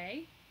every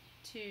day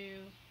to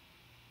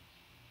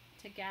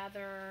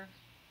gather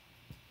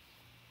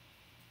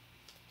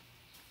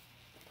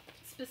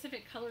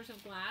specific colors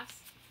of glass,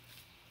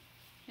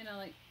 you know,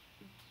 like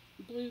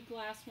blue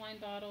glass wine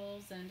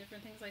bottles and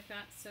different things like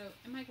that. So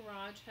in my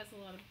garage has a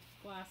lot of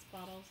glass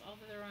bottles,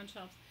 although they're on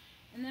shelves.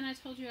 And then I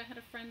told you I had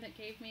a friend that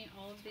gave me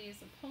all of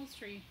these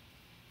upholstery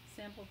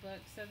sample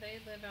books, so they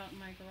live out in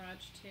my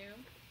garage too.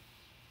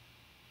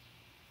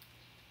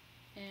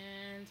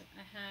 And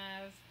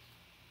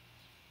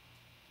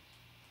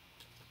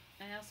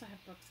I also have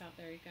books out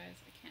there, you guys.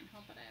 I can't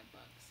help it, I have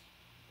books.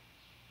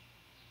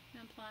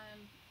 Not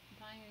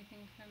buying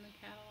anything from the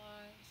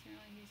catalog,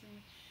 certainly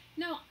using.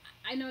 No,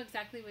 I know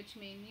exactly what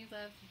you mean. You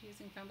love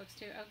using phone books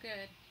too. Oh,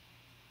 good.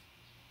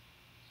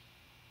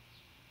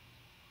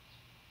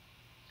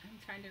 I'm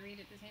trying to read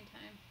at the same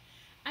time.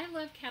 I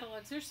love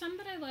catalogs. There's some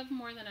that I love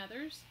more than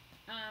others.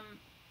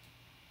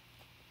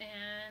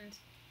 And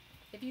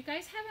if you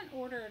guys haven't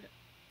ordered,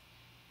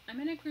 I'm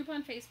in a group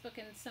on Facebook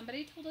and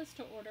somebody told us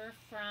to order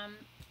from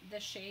the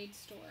Shade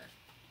Store.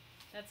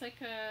 That's like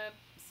a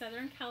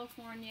Southern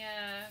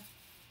California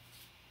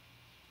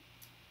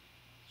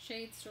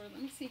Shade Store.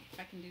 Let me see if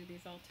I can do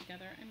these all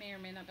together. I may or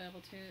may not be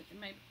able to.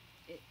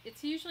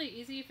 It's usually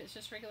easy if it's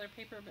just regular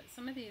paper, but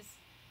some of these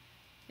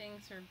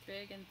things are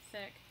big and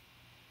thick.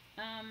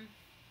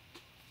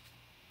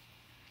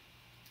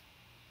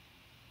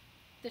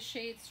 The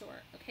Shade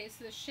Store. Okay,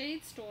 so the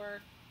Shade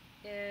Store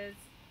is...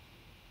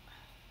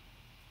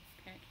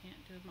 Okay, I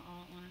can't do them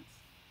all at once.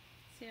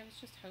 See, I was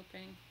just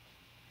hoping.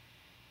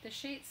 The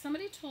Shade...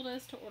 Somebody told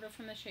us to order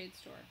from the Shade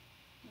Store.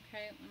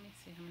 Okay, let me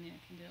see how many I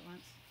can do at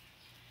once.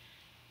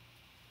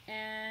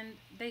 And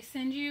they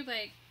send you,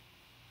 like,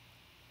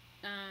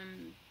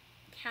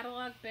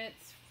 catalog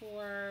bits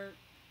for,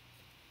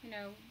 you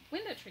know,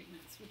 window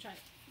treatments, which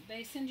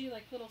they send you,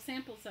 like, little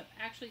samples that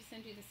actually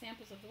send you the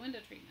samples of the window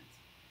treatments,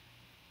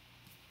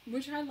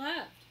 which I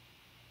loved.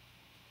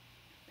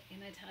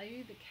 And I tell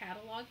you, the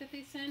catalog that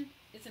they send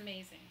is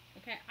amazing.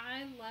 Okay,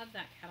 I love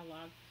that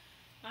catalog.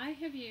 I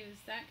have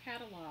used that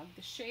catalog,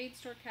 the Shade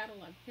Store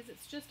catalog, because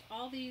it's just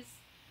all these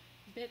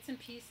bits and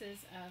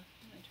pieces of,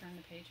 let me turn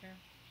the page here.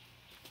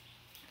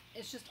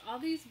 It's just all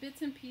these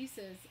bits and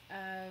pieces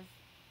of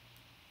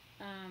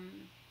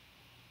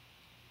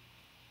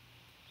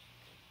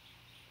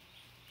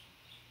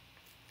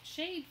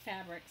shade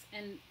fabrics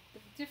and the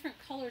different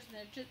colors,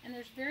 and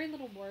there's very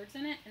little words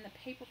in it, and the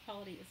paper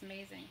quality is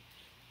amazing.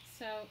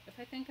 So if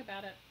I think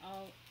about it,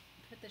 I'll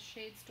put the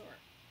Shade Store.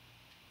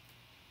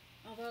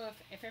 Although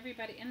if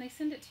everybody, and they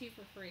send it to you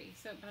for free,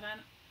 so, but I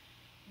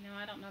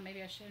don't know,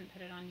 maybe I shouldn't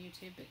put it on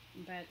YouTube,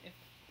 but if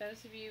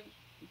those of you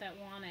that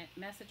want it,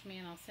 message me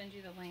and I'll send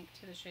you the link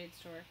to the Shade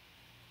Store.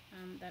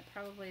 That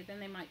probably, then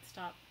they might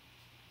stop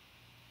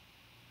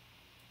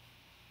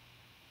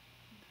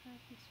How do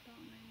you spell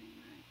my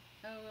name right?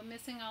 Oh, I'm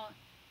missing all.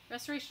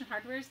 Restoration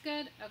Hardware is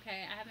good?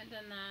 Okay, I haven't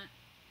done that.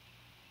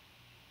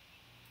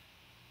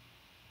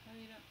 Oh,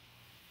 you don't.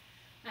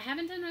 I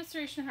haven't done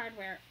Restoration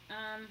Hardware.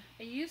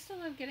 I used to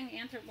love getting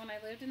when I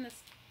lived in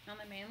this on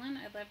the mainland.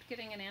 I loved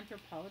getting an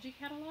anthropology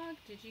catalog.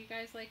 Did you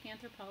guys like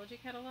anthropology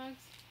catalogs?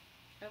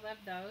 I love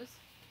those.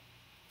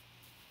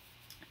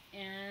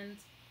 And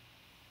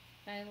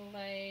I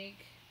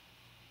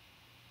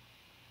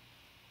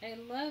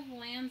love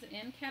Lands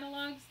End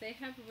catalogs. They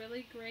have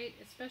really great,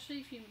 especially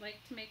if you like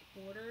to make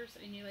borders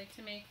and you like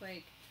to make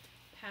like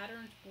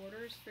patterned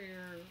borders for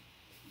your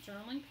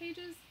journaling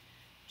pages.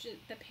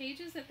 The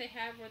pages that they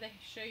have where they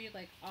show you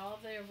like all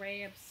the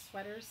array of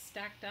sweaters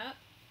stacked up,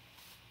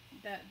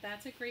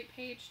 that's a great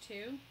page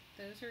too.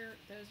 Those are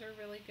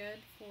really good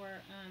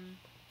for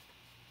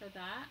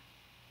that.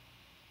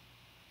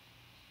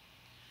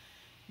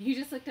 You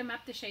just looked them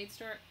up, the Shade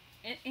Store,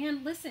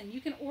 and listen,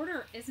 you can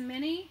order as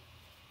many.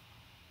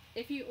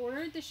 If you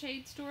ordered the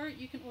Shade Store,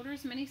 you can order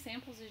as many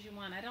samples as you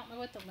want. I don't know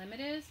what the limit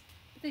is,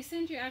 but they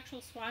send you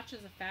actual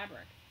swatches of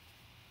fabric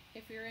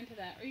if you're into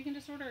that. Or you can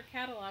just order a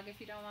catalog if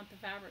you don't want the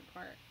fabric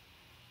part.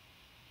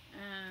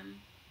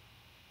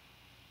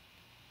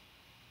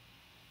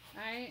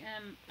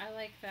 I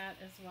like that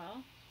as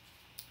well.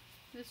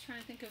 I'm just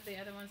trying to think of the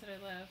other ones that I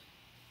love.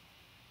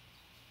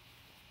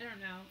 I don't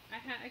know.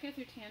 I go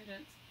through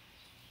tangents.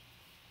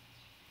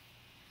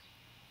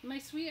 My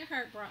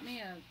sweetheart brought me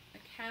a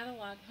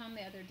catalog home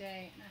the other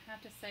day, and I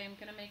have to say I'm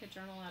going to make a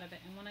journal out of it.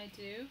 And when I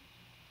do,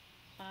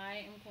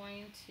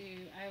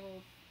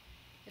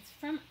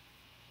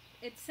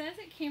 it says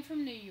it came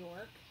from New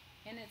York,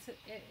 and it's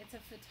a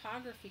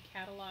photography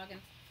catalog,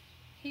 and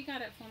he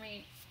got it for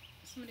me.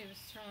 Somebody was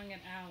throwing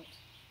it out,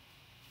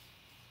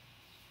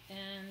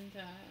 and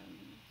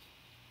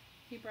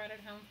he brought it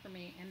home for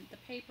me, and the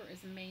paper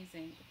is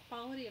amazing. The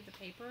quality of the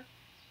paper.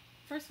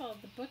 First of all,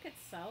 the book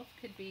itself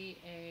could be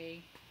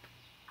a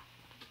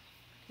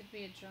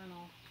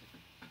journal.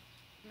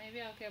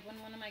 Maybe I'll get when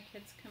one of my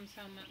kids comes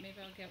home. Maybe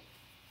I'll get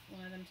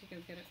one of them to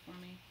go get it for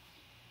me.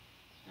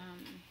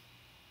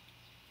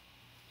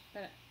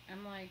 But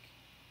I'm like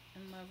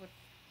in love with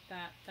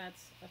that.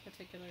 That's a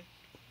particular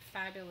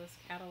fabulous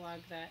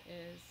catalog that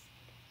is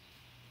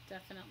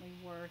definitely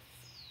worth.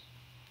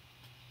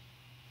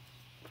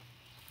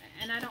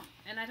 And I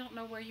don't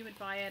know where you would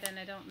buy it, and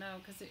I don't know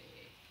because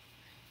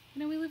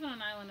we live on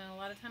an island, and a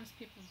lot of times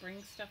people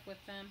bring stuff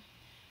with them.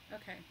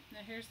 Okay, now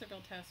here's the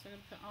real test. I'm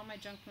going to put all my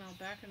junk mail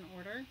back in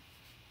order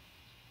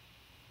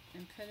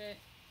and put it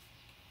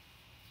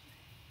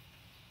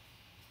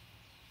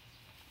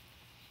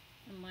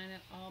and line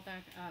it all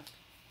back up.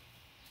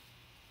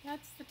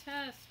 That's the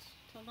test,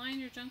 to line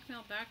your junk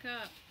mail back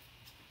up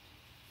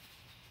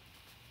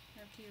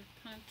after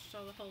you've punched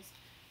all the holes.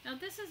 Now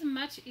this is a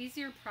much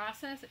easier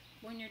process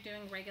when you're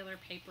doing regular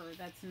paper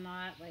that's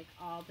not like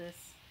all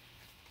this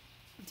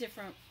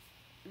different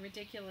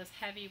ridiculous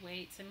heavy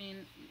weights. I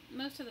mean,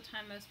 most of the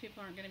time most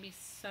people aren't going to be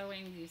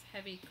sewing these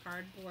heavy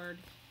cardboard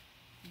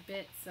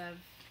bits of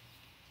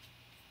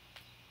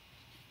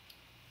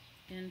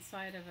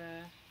inside of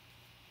a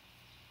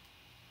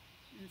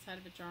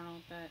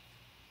journal, but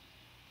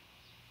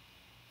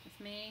with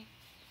me,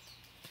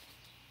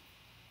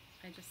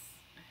 I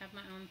have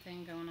my own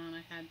thing going on.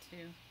 I had to.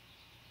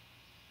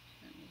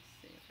 Let me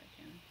see if I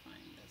can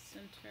find the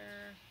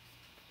center.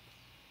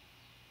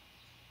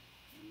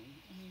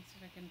 Let me see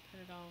if I can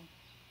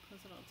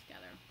close it all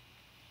together.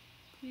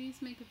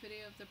 Please make a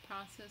video of the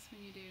process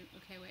when you do.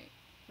 Okay, wait.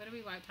 What are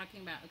we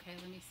talking about? Okay,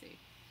 let me see.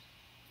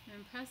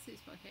 And press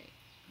these. Okay,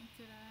 look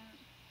it up.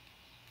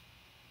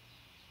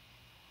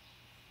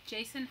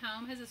 Jason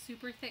Home has a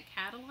super thick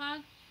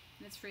catalog,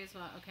 and it's free as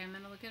well. Okay, I'm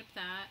gonna look up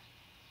that.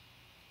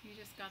 You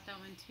just got that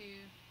one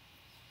too.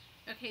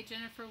 Okay,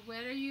 Jennifer,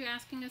 what are you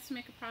asking us to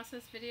make a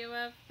process video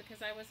of?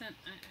 Because I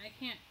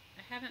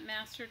haven't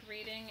mastered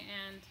reading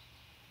and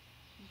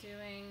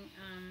doing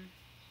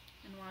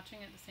and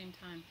watching at the same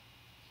time.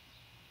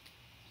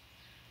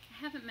 I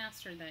haven't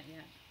mastered that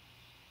yet.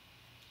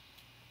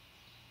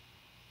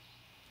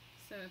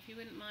 So if you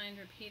wouldn't mind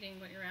repeating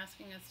what you're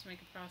asking us to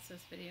make a process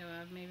video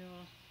of, maybe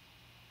we'll...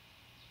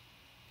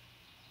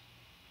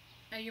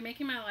 Oh, you're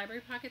making my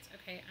library pockets?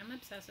 Okay, I'm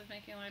obsessed with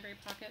making library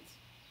pockets.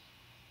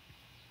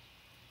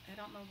 I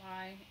don't know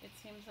why. It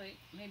seems like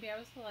maybe I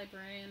was the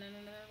librarian in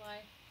another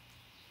life.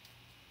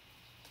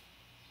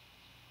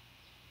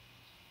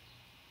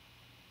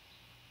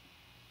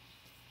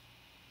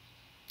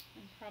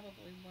 And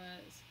probably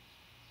was.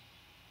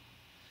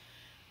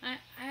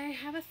 I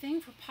have a thing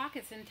for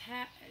pockets and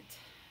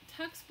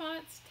tuck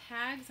spots,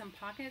 tags, and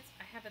pockets.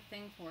 I have a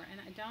thing for, and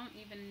I don't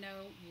even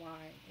know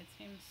why. It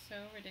seems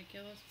so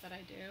ridiculous, but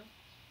I do.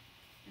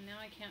 And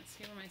now I can't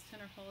see where my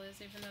center hole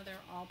is, even though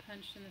they're all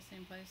punched in the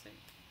same place. The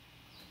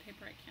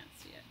paper, I can't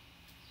see it.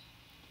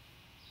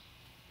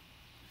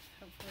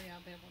 Hopefully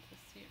I'll be able to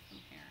see it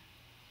from here.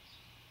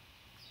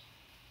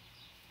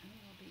 And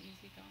it'll be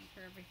easy going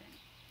through everything.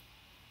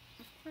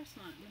 Of course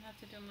not. I'm going to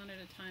have to do them one at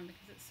a time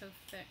because it's so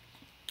thick.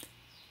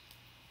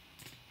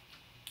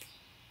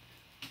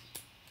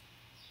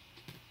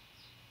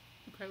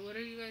 Okay, what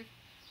are you guys?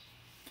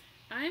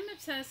 I'm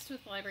obsessed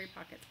with library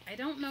pockets. I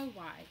don't know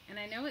why. And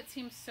I know it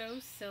seems so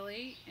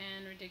silly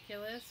and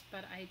ridiculous,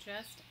 but I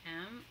just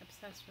am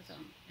obsessed with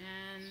them.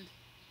 And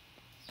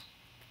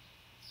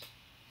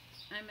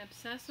I'm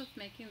obsessed with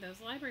making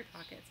those library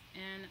pockets.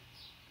 And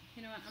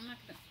you know what? I'm not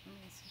going to, let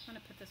me see. I'm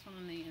going to put this one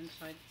on the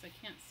inside because I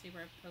can't see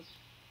where I've poked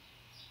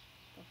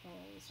the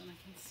holes. And I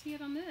can see it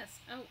on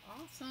this. Oh,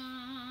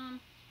 awesome.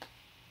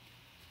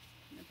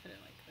 I'm going to put it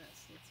like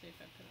this. Let's see if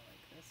I put it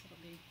like this. It'll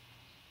be,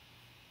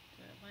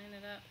 did I line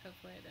it up?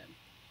 Hopefully I did.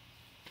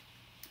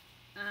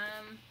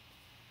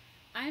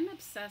 I'm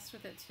obsessed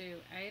with it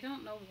too. I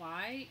don't know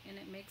why, and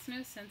it makes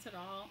no sense at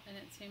all, and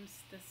it seems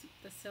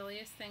the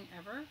silliest thing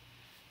ever,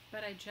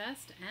 but I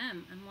just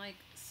am. I'm like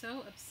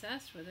so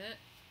obsessed with it.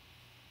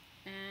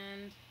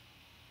 And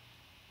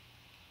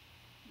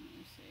let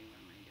me see, what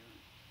am I doing?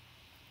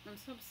 I'm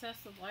so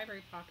obsessed with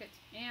library pockets,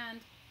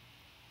 and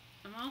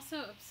I'm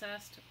also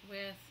obsessed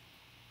with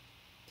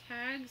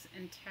tags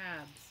and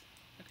tabs.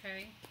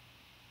 Okay,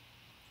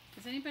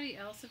 is anybody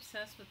else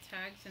obsessed with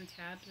tags and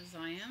tabs as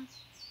I am?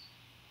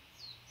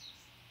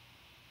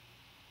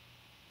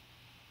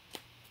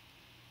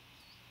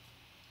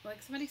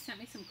 Like, somebody sent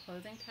me some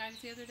clothing tags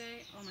the other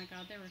day. Oh my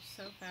god, they were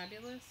so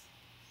fabulous.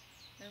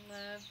 I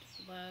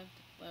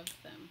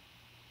loved them.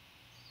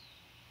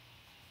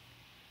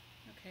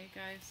 Okay,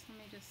 guys, let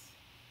me just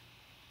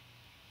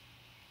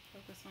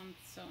focus on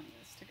sewing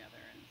this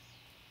together. And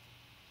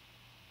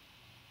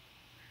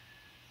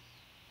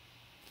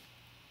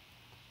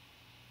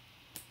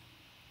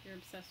you're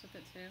obsessed with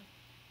it too?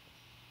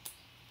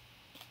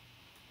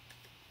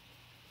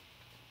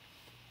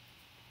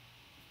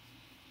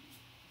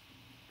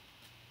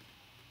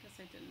 Guess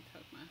I didn't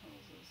poke my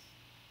holes as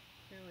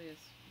clearly as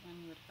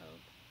one would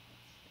hope.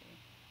 Let's see.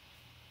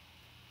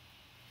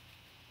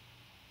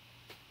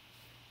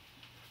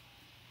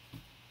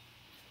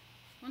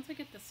 Once I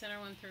get the center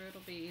one through,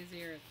 it'll be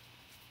easier.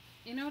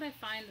 You know what I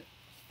find?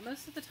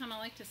 Most of the time I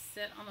like to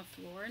sit on the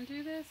floor and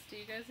do this. Do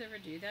you guys ever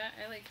do that?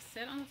 I like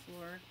sit on the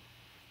floor.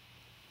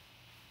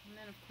 And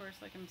then of course,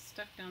 like, I'm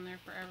stuck down there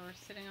forever,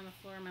 sitting on the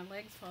floor, and my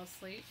legs fall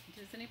asleep.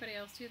 Does anybody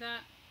else do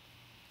that?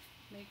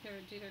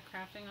 Do their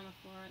crafting on the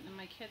floor, and then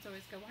my kids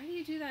always go, "Why do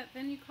you do that?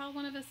 Then you call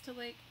one of us to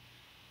like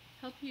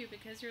help you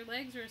because your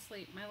legs are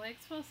asleep." My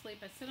legs fall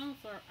asleep. I sit on the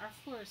floor. Our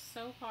floor is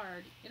so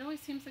hard. It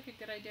always seems like a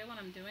good idea when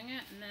I'm doing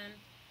it, and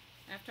then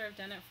after I've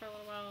done it for a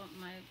little while,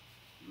 my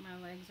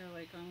legs are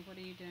like going, "What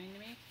are you doing to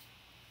me?"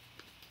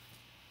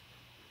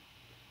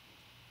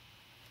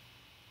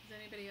 Does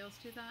anybody else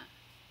do that?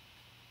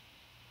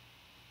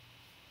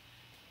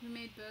 We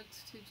made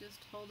books to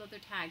just hold other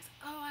tags.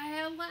 Oh,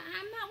 I'm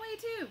that way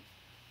too.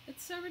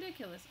 It's so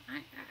ridiculous.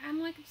 I'm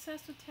like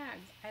obsessed with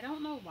tags. I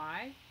don't know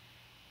why.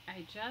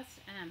 I just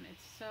am.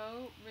 It's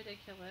so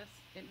ridiculous.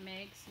 It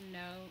makes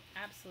no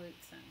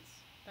absolute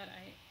sense. But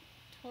I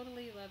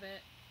totally love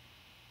it.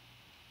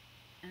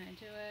 And I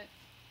do it.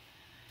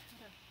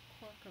 I have a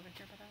cork over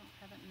here, but I don't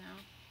have it now.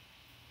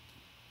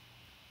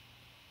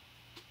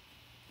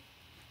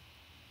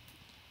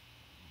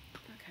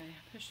 Okay,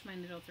 I pushed my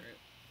needle through.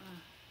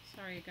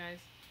 Sorry, you guys.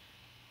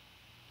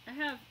 I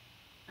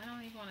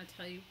don't even want to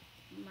tell you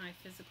my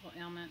physical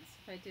ailments.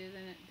 If I do,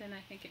 then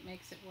I think it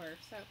makes it worse.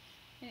 So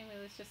anyway,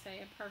 let's just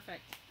say I'm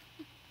perfect.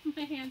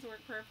 My hands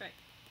work perfect.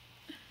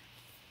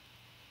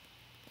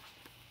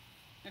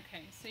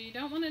 Okay, so you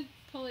don't want to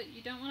pull it.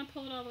 You don't want to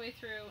pull it all the way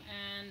through.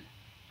 And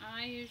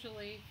I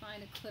usually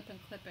find a clip and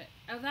clip it.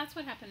 Oh, that's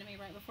what happened to me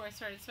right before I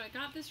started. So I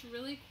got this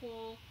really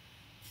cool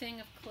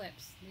thing of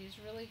clips. These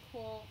really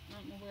cool. I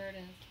don't know where it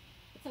is.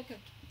 It's like a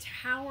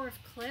tower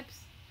of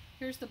clips.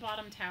 Here's the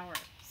bottom tower.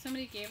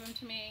 Somebody gave them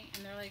to me,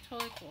 and they're like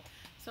totally cool.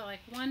 So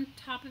like one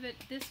top of it,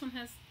 this one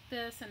has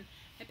this, and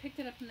I picked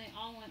it up and they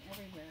all went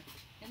everywhere.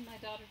 And my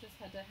daughter just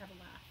had to have a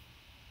laugh.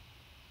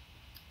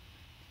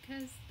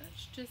 Because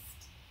that's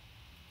just,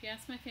 if you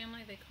ask my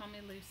family, they call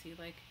me Lucy,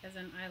 like as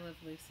in I love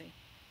Lucy.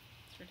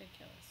 It's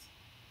ridiculous.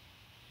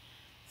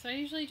 So I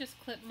usually just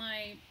clip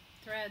my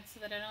thread so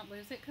that I don't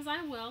lose it, because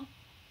I will.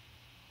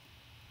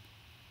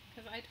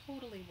 Because I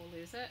totally will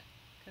lose it,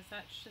 because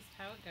that's just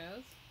how it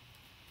goes.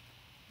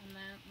 And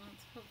then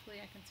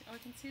hopefully I can see. Oh, I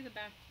can see the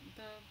back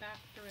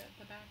through it,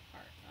 the back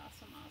part.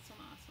 Awesome,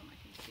 awesome, awesome. I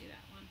can see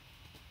that one.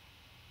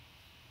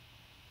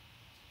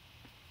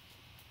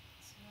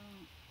 So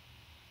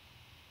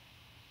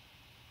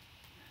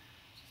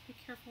just be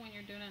careful when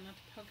you're doing it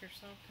not to poke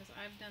yourself, because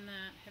I've done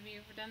that. Have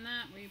you ever done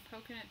that where you're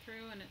poking it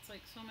through and it's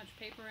like so much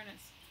paper and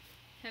it's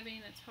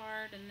heavy and it's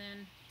hard, and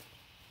then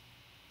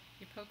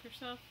you poke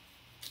yourself?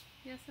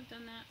 Yes, I've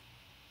done that.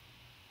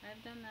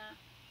 I've done that.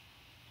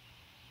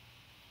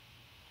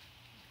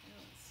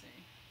 Let's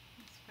see.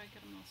 Let's see if I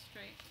get them all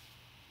straight.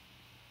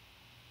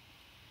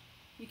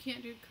 You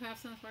can't do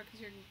crafts on the floor because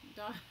your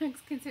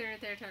dogs consider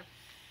it their turf.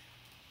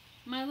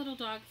 My little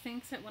dog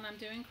thinks that when I'm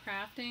doing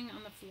crafting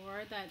on the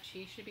floor that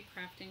she should be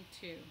crafting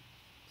too.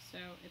 So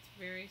it's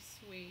very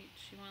sweet.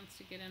 She wants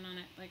to get in on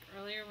it. Like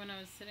earlier when I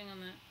was sitting on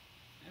the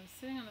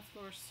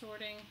floor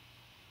sorting.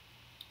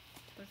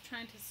 I was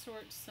trying to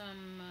sort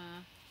some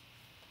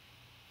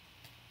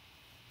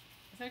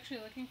was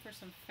actually looking for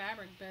some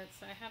fabric bits.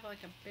 I have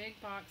like a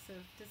big box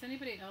of, does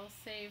anybody else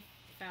save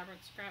fabric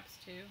scraps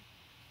too?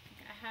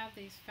 I have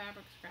these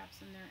fabric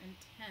scraps and they're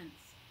intense.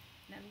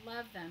 And I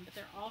love them, but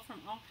they're all from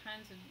all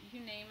kinds of,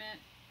 you name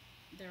it,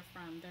 they're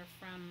from, I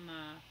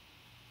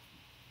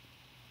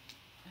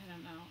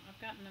don't know. I've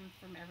gotten them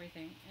from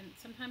everything. And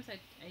sometimes I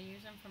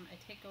use them from,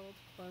 I take old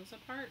clothes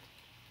apart.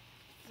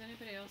 Does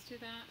anybody else do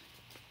that?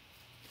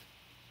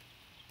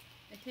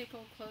 I take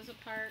old clothes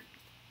apart.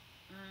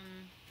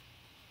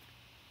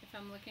 If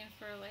I'm looking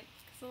for like,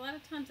 because a lot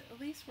of times, at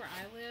least where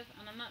I live,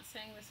 and I'm not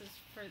saying this is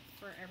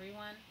for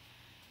everyone,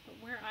 but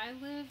where I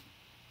live,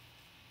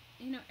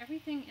 you know,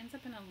 everything ends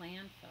up in a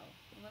landfill.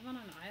 I live on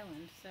an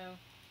island,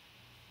 so,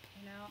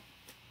 you know,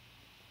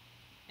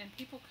 and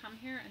people come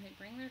here and they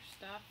bring their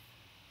stuff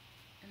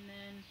and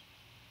then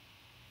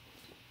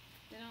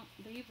they don't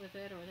leave with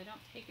it, or they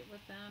don't take it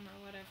with them or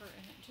whatever,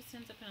 and it just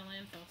ends up in a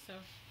landfill. So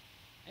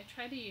I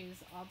try to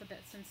use all the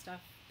bits and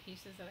stuff,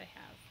 pieces that I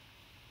have.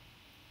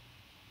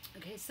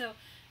 Okay, so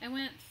I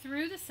went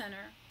through the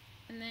center,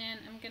 and then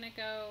I'm gonna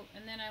go,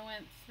 and then I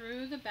went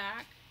through the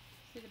back.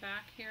 See the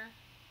back here?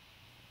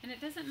 And it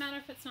doesn't matter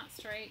if it's not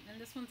straight, and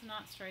this one's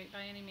not straight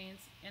by any means,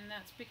 and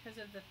that's because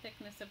of the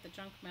thickness of the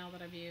junk mail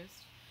that I've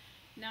used.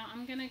 Now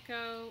I'm gonna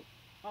go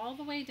all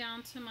the way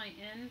down to my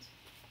end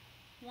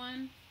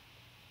one,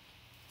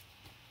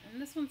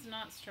 and this one's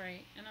not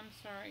straight, and I'm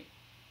sorry.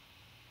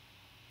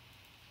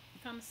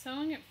 If I'm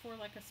sewing it for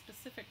like a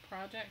specific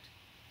project,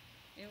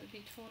 it would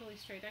be totally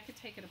straight. I could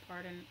take it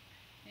apart, and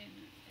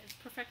as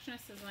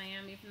perfectionist as I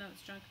am, even though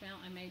it's junk mail,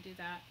 I may do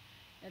that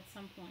at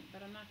some point,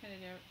 but I'm not going to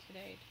do it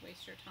today to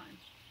waste your time.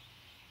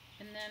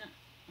 And then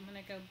I'm going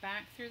to go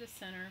back through the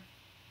center,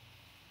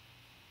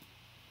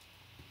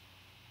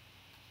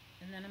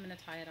 and then I'm going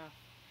to tie it off.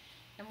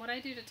 And what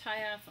I do to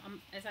tie off,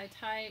 as I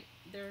tie,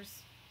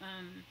 there's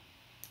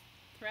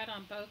thread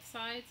on both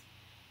sides,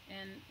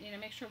 and you know,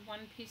 make sure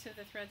one piece of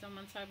the thread's on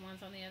one side,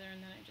 one's on the other, and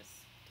then I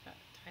just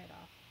tie it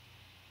off.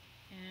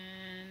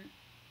 And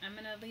I'm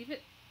going to leave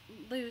it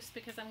loose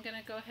because I'm going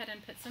to go ahead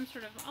and put some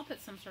sort of, I'll put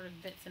some sort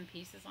of bits and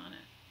pieces on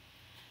it.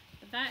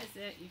 But that is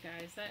it, you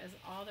guys. That is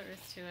all there is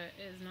to it.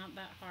 It is not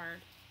that hard.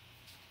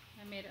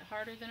 I made it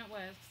harder than it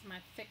was because of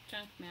my thick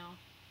junk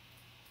mail.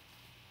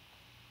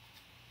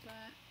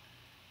 But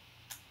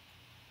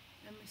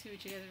let me see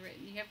what you guys have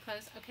written. You have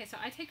clothes? Okay, so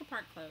I take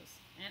apart clothes.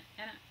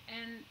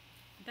 And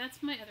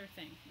that's my other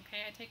thing.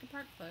 Okay, I take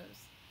apart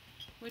clothes,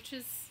 which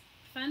is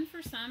fun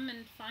for some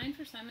and fine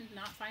for some and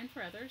not fine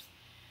for others.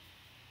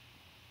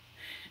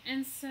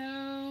 And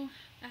so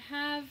I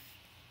have,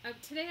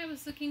 today I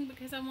was looking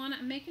because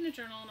I'm making a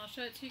journal, and I'll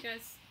show it to you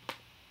guys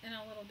in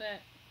a little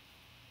bit.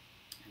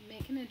 I'm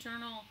making a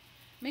journal,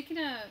 making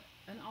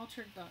an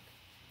altered book.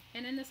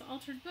 And in this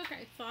altered book,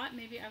 I thought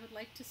maybe I would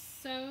like to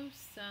sew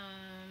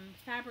some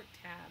fabric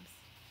tabs.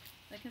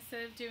 Like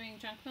instead of doing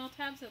junk mail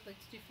tabs, I'd like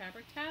to do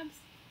fabric tabs.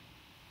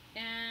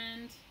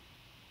 And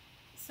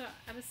so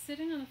I was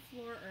sitting on the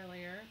floor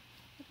earlier.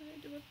 What did I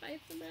do with my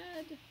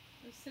thread?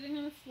 I was sitting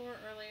on the floor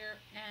earlier,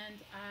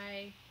 and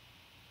I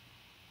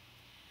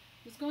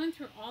was going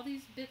through all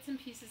these bits and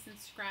pieces and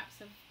scraps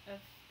of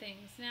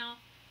things. Now,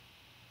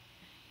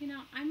 you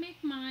know, I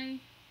make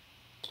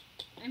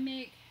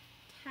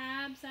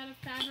tabs out of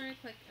fabric.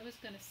 Like I was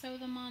going to sew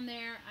them on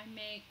there. I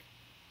make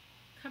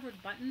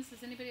covered buttons.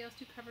 Does anybody else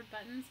do covered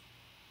buttons?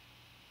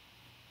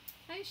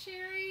 Hi,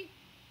 Sherry.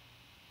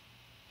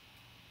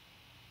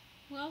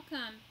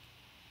 Welcome.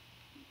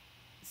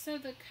 So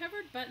the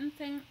covered button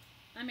thing,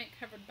 I make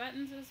covered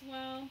buttons as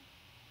well.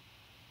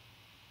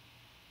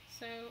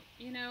 So,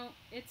 you know,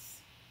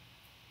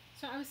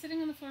 so I was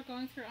sitting on the floor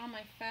going through all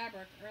my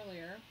fabric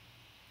earlier,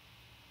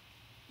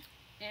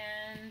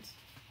 and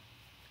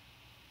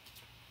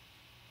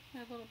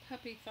my little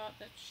puppy thought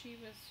that she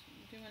was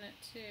doing it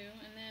too,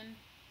 and then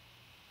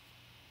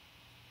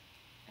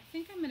I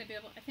think I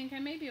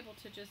may be able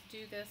to just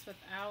do this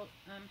without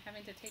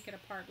having to take it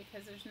apart,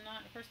 because there's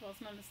not, first of all,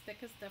 it's not as thick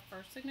as the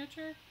first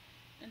signature,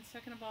 and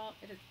second of all,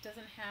 it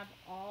doesn't have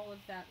all of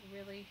that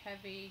really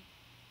heavy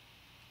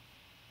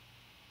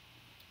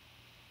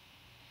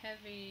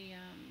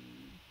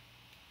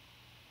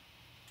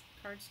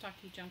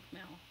cardstocky junk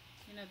mail.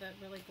 You know, that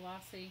really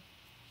glossy,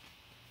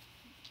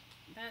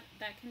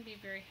 that can be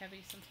very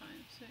heavy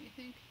sometimes, don't you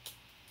think?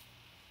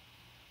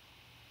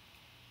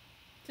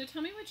 So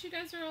tell me what you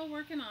guys are all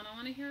working on. I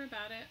want to hear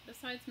about it,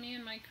 besides me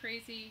and my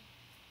crazy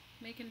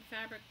making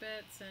fabric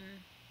bits.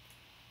 And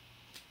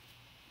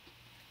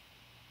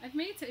I've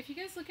made, if you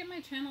guys look at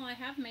my channel, I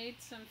have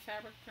made some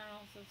fabric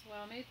journals as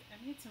well. I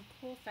made some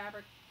cool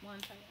fabric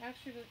ones. I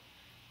actually, the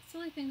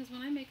silly thing is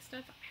when I make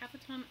stuff, half the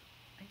time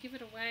I give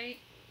it away,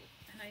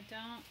 and I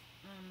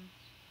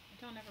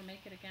don't ever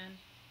make it again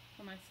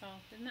for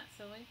myself. Isn't that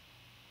silly?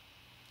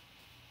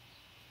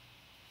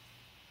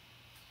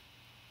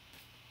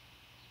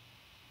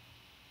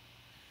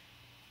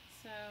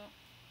 So,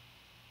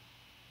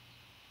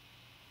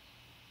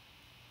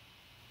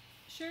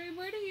 Sherry,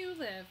 where do you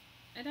live?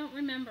 I don't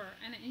remember,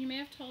 and you may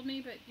have told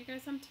me, but you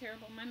guys, I'm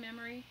terrible. My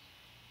memory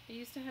I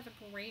used to have a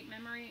great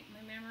memory.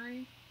 My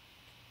memory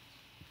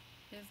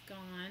is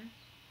gone.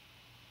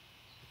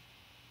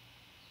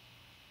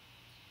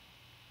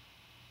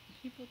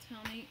 People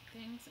tell me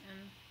things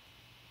and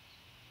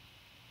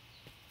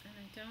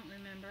I don't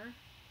remember.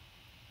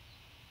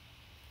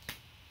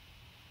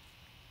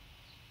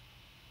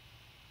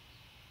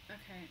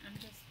 Okay, I'm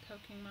just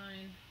poking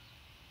mine.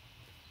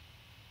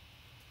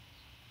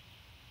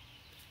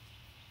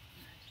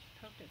 I just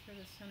poked it through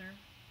the center.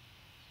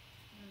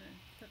 I'm going to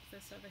flip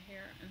this over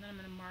here, and then I'm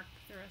going to mark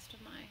the rest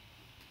of my...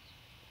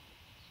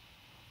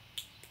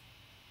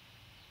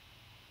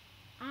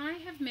 I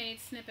have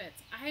made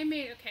snippets.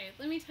 Okay,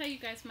 let me tell you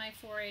guys my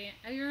foray.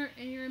 You're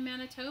in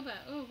Manitoba.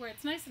 Oh, where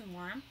it's nice and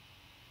warm.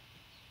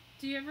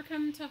 Do you ever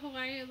come to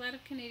Hawaii? A lot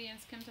of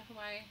Canadians come to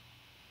Hawaii.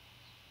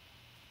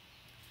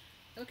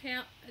 Okay,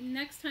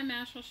 next time,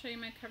 Ash, I'll show you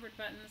my covered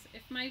buttons.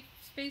 If my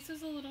space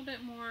is a little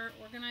bit more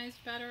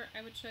organized better,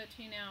 I would show it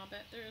to you now,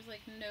 but there's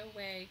like no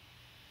way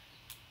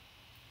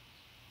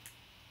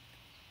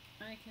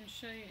I can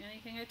show you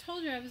anything. I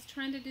told you I was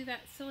trying to do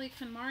that silly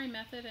KonMari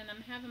method, and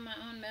I'm having my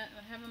own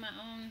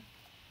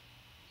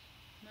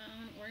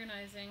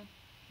organizing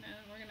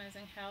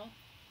hell.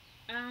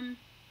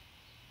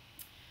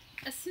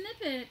 A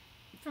snippet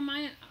from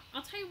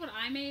I'll tell you what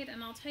I made,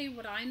 and I'll tell you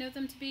what I know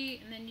them to be,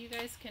 and then you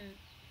guys can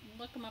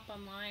look them up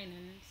online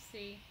and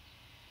see.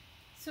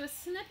 So a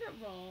snippet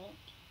roll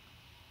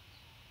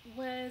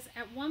was,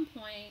 at one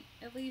point,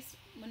 at least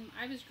when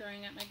I was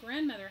growing up, my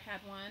grandmother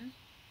had one.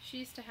 She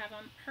used to have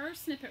them. Her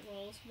snippet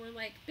rolls were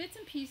like bits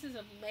and pieces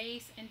of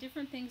lace and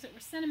different things that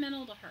were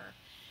sentimental to her.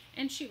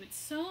 And she would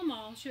sew them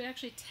all. She would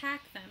actually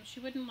tack them.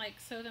 She wouldn't like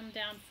sew them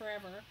down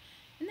forever.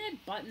 And they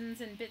had buttons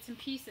and bits and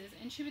pieces.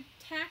 And she would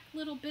tack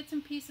little bits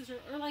and pieces,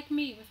 or like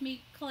me, with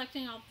me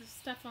collecting all the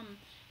stuff on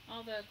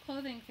all the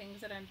clothing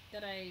things that I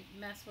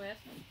mess with,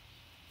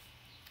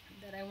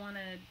 that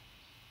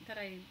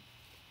I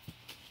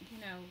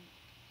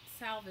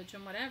salvage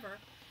and whatever.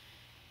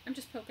 I'm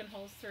just poking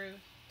holes through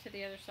to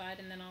the other side,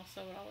 and then I'll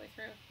sew it all the way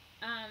through.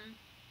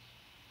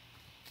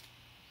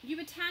 You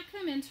would tack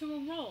them into a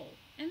roll,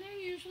 and they're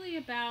usually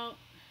about,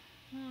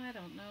 I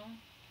don't know,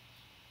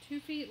 2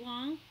 feet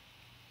long,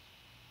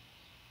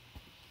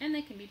 and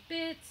they can be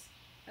bits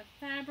of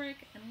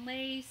fabric and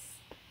lace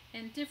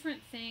and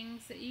different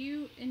things that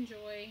you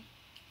enjoy,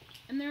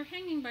 and they're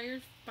hanging by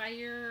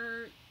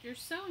your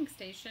sewing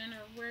station,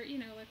 or where,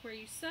 like where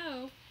you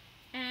sew,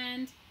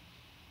 and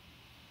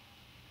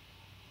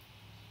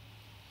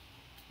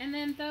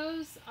then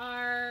those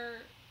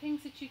are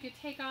things that you could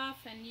take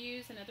off and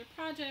use in other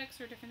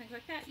projects or different things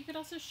like that. You could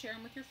also share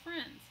them with your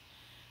friends.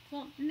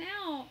 Well,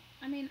 now,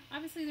 I mean,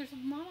 obviously there's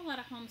not a lot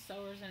of home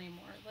sewers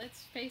anymore.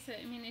 Let's face it.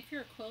 I mean, if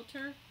you're a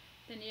quilter,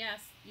 then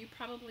yes, you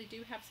probably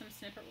do have some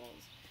snippet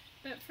rolls.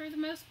 But for the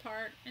most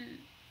part, and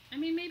I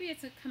mean, maybe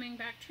it's a coming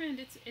back trend,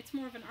 it's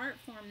more of an art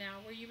form now,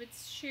 where you would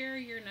share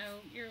your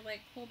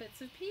like cool bits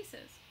of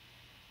pieces.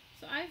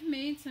 So I've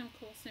made some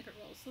cool snippet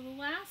rolls. So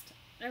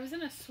I was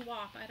in a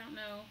swap, I don't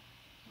know,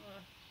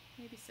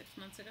 maybe 6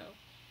 months ago,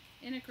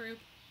 in a group,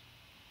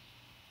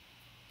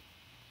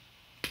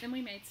 and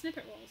we made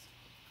snippet rolls.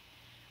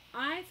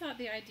 I thought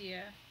the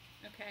idea,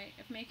 okay,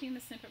 of making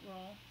the snippet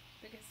roll,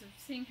 because of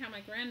seeing how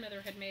my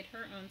grandmother had made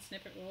her own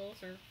snippet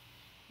rolls, or,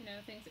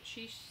 things that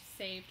she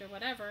saved or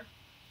whatever,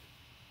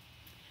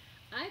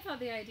 I thought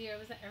the idea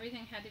was that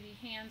everything had to be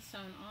hand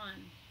sewn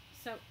on.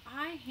 So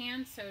I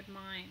hand sewed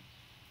mine.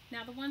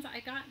 Now, the ones I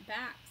got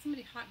back,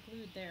 somebody hot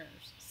glued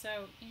theirs.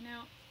 So,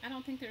 I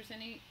don't think there's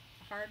any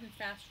hard and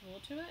fast rule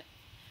to it.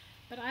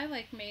 But I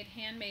made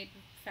handmade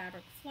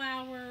fabric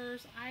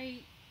flowers.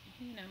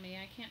 You know me,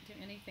 I can't do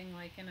anything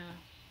like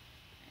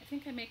I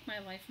think I make my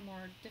life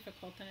more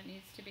difficult than it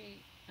needs to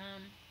be.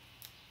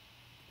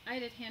 I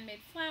did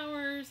handmade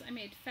flowers. I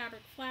made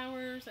fabric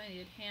flowers. I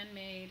did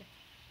handmade,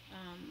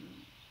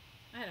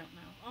 I don't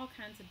know, all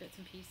kinds of bits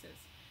and pieces.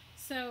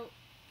 So,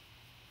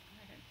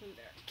 glue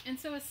there. And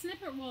so a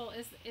snippet roll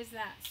is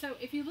that. So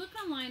if you look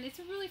online, it's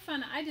a really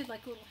fun. I did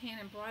like little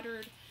hand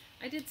embroidered.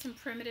 I did some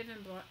primitive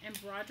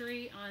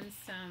embroidery on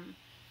some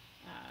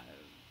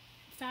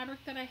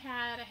fabric that I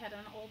had. I had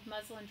an old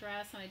muslin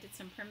dress, and I did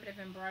some primitive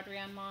embroidery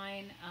on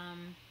mine.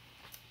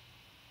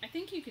 I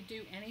think you could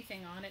do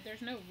anything on it.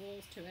 There's no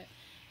rules to it.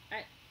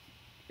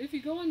 If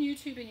you go on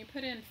YouTube and you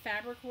put in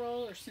fabric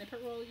roll or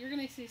snippet roll, you're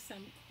going to see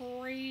some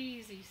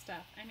crazy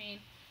stuff. I mean,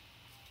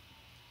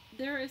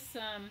 there is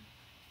some...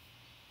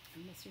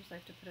 And this usually I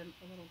have to put a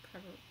little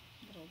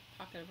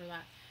pocket over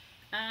that.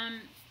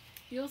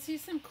 You'll see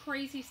some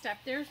crazy stuff.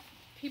 There's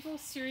people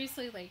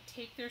seriously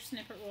take their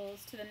snippet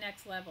rolls to the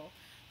next level.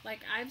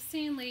 Like, I've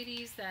seen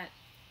ladies that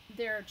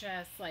they're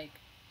just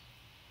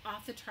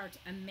off the charts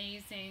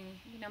amazing.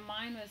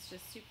 Mine was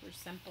just super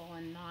simple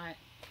and not.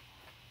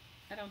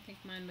 I don't think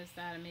mine was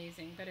that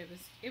amazing, but it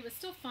was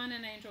still fun,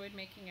 and I enjoyed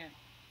making it.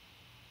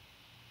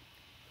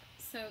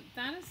 So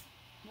that is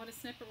what a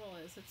snippet roll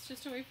is. It's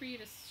just a way for you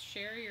to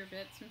share your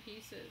bits and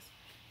pieces.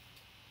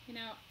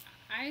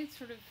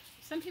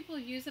 Some people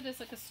use it as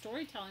a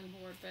storytelling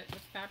board, but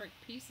with fabric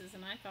pieces,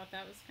 and I thought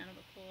that was kind of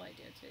a cool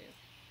idea too.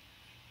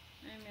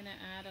 I'm going to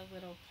add a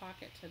little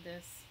pocket to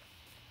this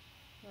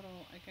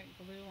little, I got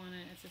glue on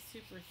it. It's a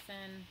super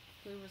thin,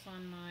 glue was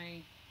on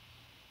my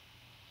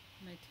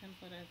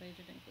template I laid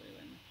it in glue,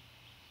 and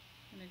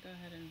I'm going to go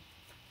ahead and,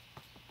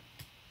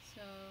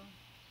 so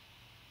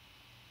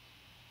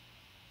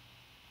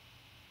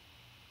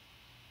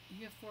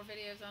you have 4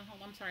 videos on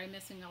hold. I'm sorry, I'm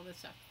missing all this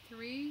stuff.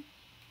 3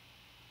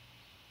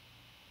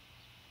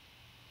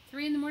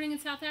 in the morning in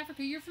South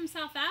Africa. You're from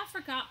South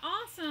Africa.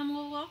 Awesome.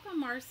 Well, welcome,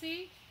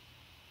 Marcy.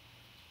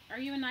 Are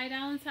you a night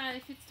owl inside?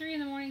 If it's 3 in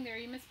the morning there,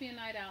 you must be a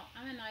night owl.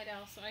 I'm a night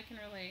owl, so I can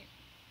relate.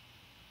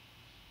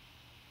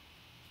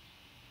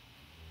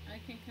 I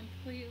can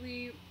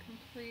completely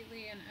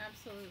and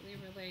absolutely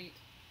relate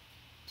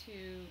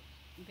to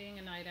being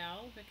a night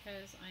owl,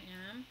 because I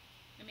am.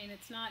 I mean,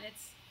 it's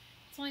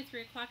only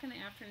 3 o'clock in the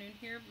afternoon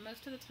here.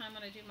 Most of the time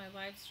when I do my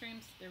live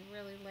streams, they're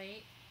really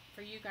late.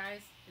 For you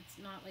guys, it's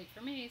not late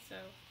for me, so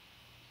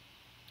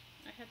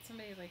I had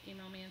somebody like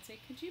email me and say,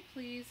 could you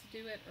please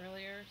do it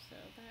earlier? So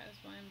that is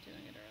why I'm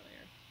doing it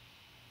earlier.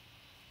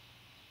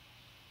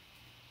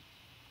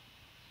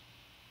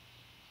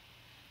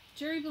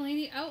 Jerry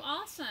Bellini, oh,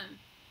 awesome.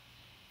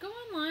 Go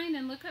online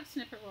and look up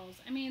snippet rolls.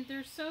 I mean,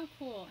 they're so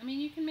cool. I mean,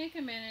 you can make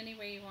them in any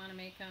way you want to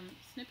make them.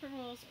 Snippet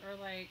rolls are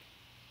like,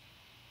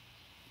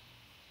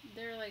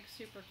 they're like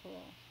super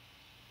cool.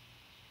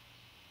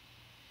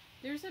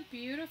 There's a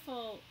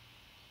beautiful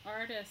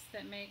artist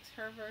that makes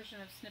her version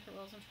of snippet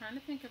rolls. I'm trying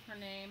to think of her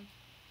name.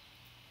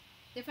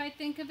 If I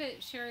think of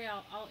it, Sherry,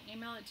 I'll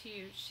email it to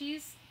you.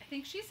 I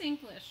think she's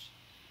English.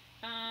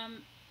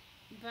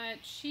 But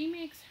she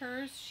makes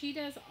hers, she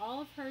does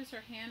all of hers are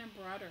hand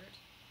embroidered.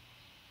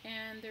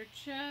 And they're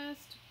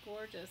just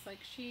gorgeous. Like,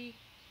 she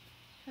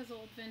has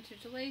old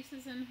vintage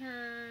laces in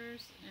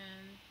hers,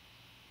 and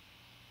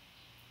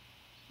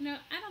you know,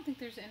 I don't think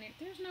there's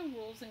no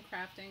rules in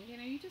crafting. You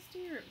know, you just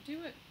do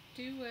what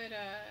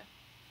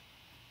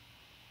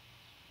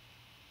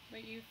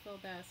you feel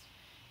best.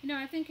 You know,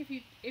 I think if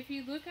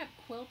you look up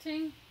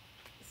quilting,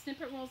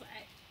 snippet rolls,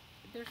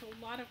 there's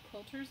a lot of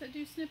quilters that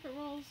do snippet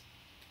rolls,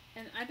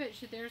 and I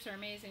bet you theirs are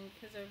amazing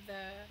because of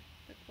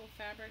the cool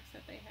fabrics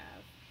that they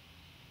have.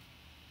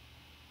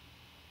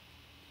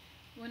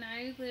 When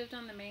I lived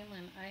on the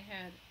mainland, I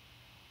had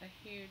a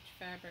huge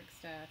fabric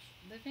stash.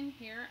 Living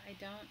here, I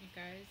don't, you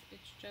guys.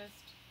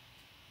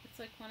 It's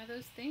like one of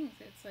those things.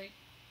 It's like,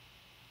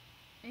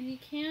 and you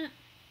can't,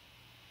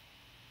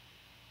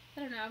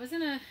 I don't know, I was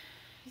in a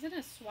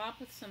swap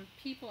with some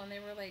people, and they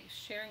were like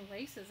sharing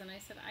laces, and I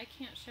said, I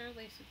can't share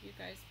lace with you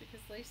guys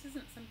because lace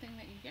isn't something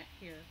that you get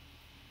here.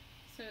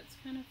 So it's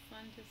kind of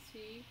fun to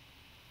see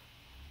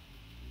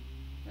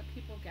what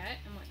people get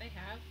and what they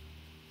have.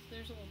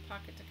 There's a little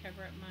pocket to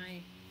cover up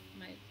my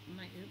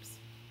oops.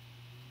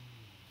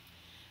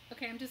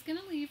 Okay, I'm just going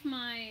to leave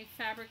my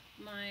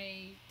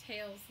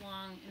tails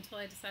long until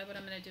I decide what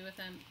I'm going to do with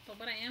them. But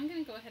what I am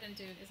going to go ahead and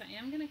do is I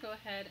am going to go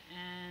ahead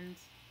and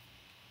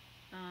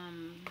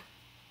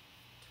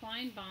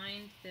twine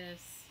bind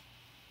this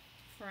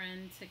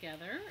friend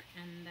together,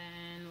 and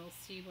then we'll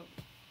see what,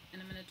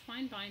 and I'm going to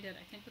twine bind it,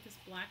 I think, with this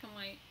black and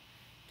white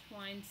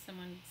twine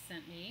someone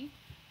sent me.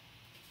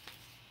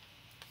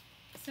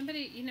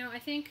 Somebody, you know, I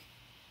think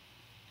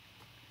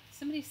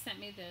somebody sent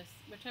me this,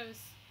 which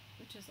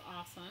is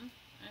awesome.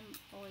 I'm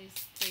always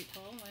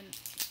grateful when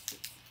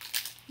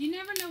you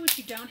never know what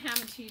you don't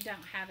have until you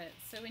don't have it.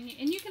 So and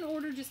you can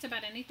order just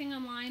about anything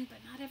online, but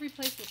not every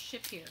place will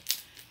ship here.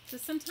 So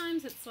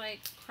sometimes it's like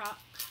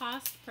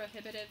cost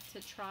prohibitive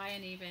to try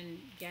and even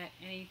get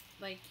any,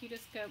 like, you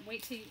just go,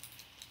 wait till you,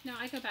 no,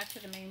 I go back to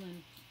the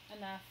mainland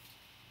enough,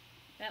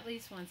 at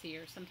least once a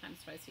year,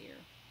 sometimes twice a year,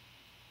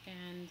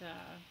 and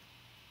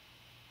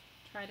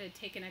try to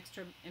take an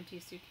extra empty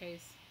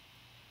suitcase,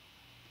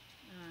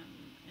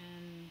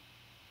 and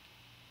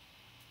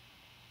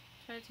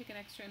try to take an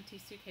extra empty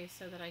suitcase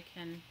so that I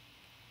can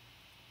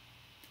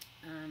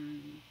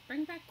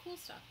bring back cool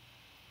stuff.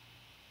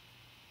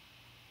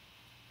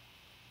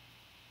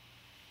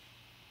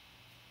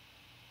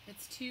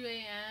 It's 2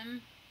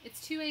 a.m.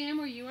 It's 2 a.m.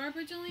 where you are,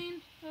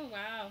 Bridgeline? Oh,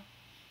 wow.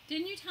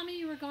 Didn't you tell me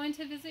you were going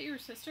to visit your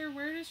sister?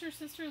 Where does your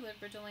sister live,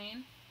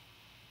 Bridgeline?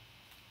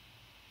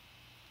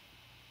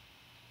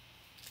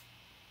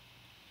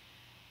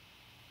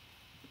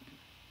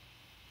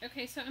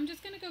 Okay, so I'm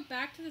just going to go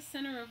back to the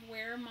center of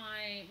where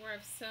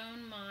I've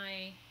sewn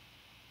my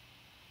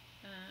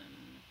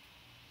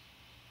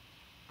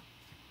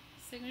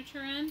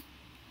signature in,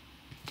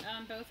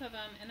 both of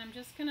them, and I'm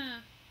just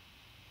gonna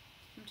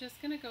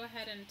go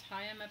ahead and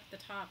tie them up at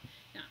the top.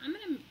 Now I'm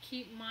gonna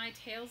keep my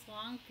tails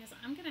long because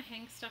I'm gonna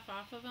hang stuff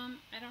off of them.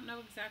 I don't know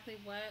exactly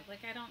what,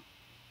 like I don't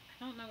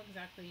know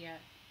exactly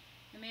yet.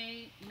 I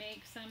may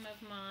make some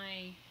of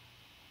my,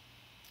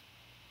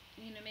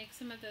 you know, make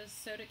some of those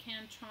soda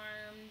can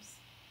charms.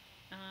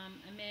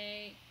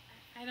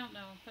 I don't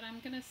know, but I'm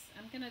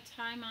gonna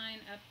tie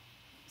mine up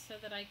so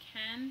that I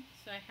can,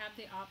 so I have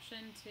the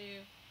option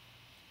to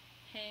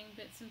hang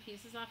bits and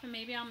pieces off, and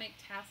maybe I'll make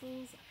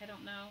tassels. I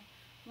don't know.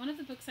 one of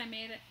the books I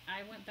made,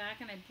 I went back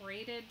and I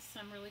braided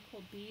some really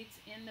cool beads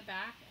in the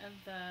back of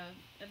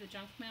the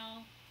junk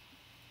mail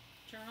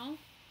journal.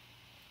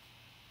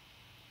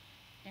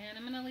 And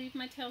I'm gonna leave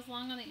my tails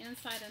long on the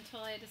inside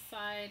until I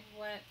decide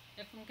what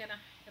if I'm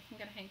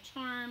gonna hang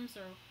charms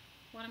or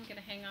what I'm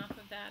gonna hang off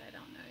of that. I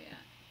don't know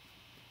yet.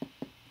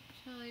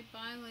 Shelley,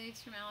 buy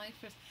lace from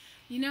AliExpress.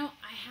 You know,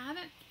 I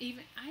haven't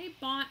even. I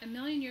bought a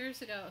million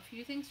years ago a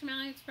few things from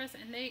AliExpress,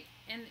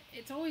 and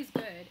it's always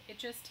good. It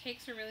just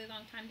takes a really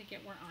long time to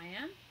get where I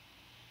am.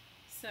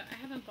 So I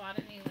haven't bought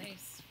any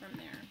lace from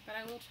there, but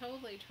I will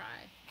totally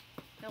try.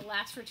 It'll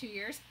last for 2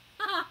 years.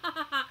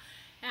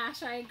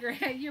 Ash, I agree.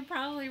 You're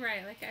probably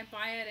right. Like, I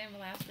buy it and it will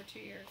last for 2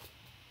 years.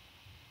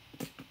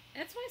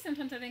 That's why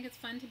sometimes I think it's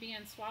fun to be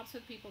in swaps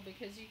with people,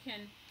 because you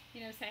can,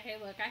 you know, say, hey,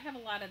 look, I have a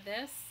lot of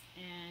this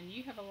and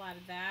you have a lot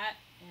of that,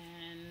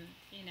 and,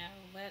 you know,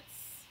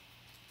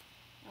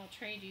 I'll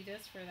trade you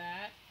this for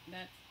that.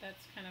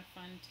 That's kind of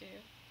fun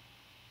too.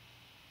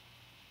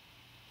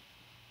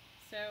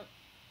 So,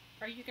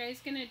 are you guys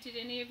did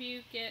any of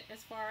you get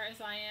as far as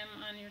I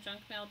am on your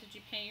junk mail? Did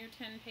you paint your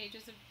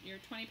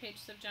 20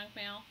 pages of junk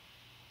mail?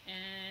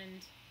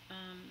 And,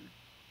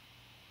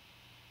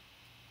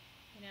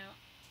 you know,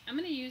 I'm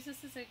going to use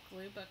this as a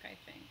glue book, I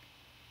think.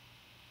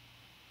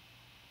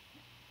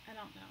 I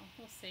don't know.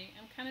 We'll see.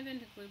 I'm kind of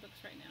into glue books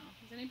right now.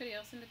 Is anybody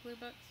else into glue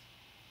books?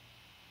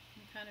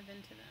 I'm kind of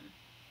into them.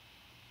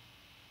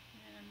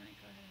 And I'm going to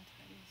go ahead and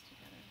tie these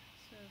together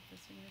so the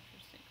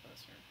signatures stay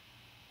closer.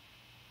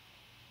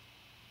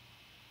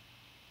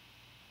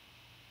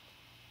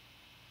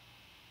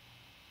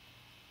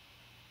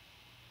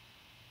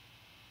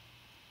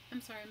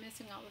 I'm sorry, I'm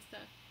missing all the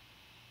stuff.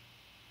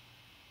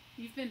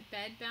 You've been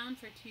bedbound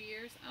for 2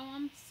 years? Oh,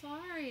 I'm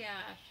sorry,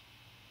 Ash.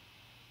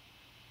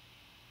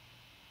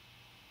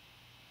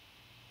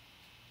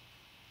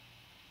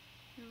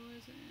 It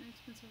was an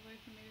inexpensive way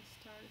for me to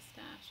start a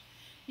stash.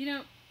 You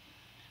know,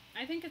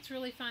 I think it's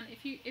really fun.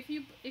 If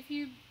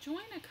you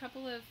join a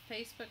couple of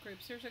Facebook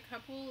groups, there's a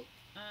couple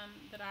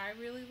that I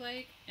really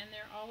like, and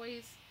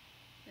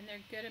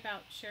they're good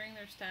about sharing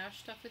their stash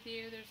stuff with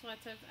you. There's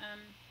lots of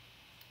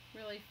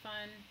really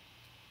fun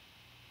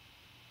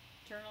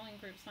journaling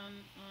groups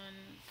on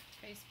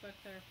Facebook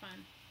that are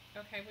fun.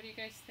 Okay, what do you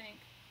guys think?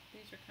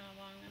 These are kind of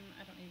long, and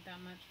I don't need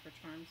that much for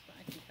charms, but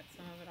I can cut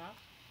some of it off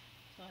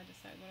until I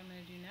decide what I'm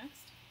going to do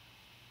next.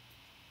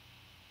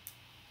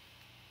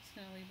 Just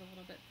going to leave a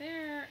little bit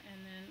there, and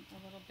then a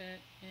little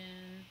bit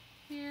in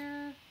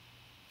here.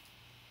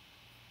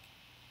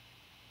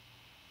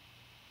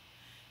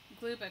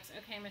 Glue books.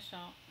 Okay,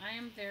 Michelle, I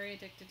am very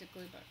addicted to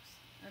glue books.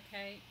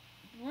 Okay,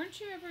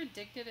 weren't you ever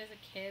addicted as a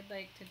kid,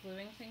 like, to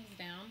gluing things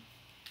down?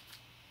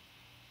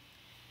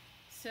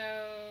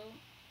 So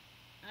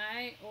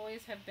I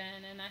always have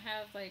been, and I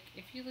have, like,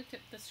 if you looked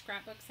at the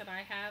scrapbooks that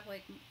I have,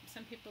 like,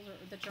 some people's, or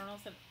the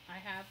journals that I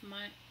have,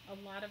 a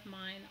lot of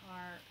mine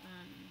are,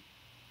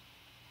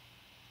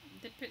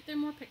 they're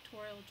more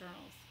pictorial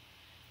journals.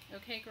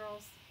 Okay,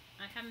 girls,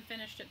 I haven't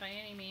finished it by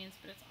any means,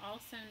 but it's all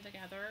sewn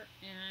together,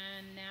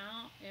 and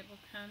now it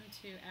will come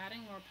to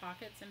adding more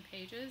pockets and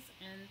pages,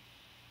 and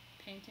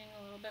painting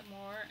a little bit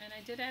more, and I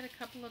did add a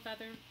couple of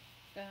other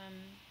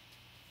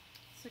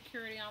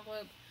security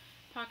envelope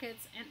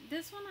pockets, and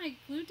this one I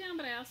glued down,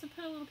 but I also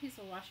put a little piece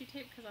of washi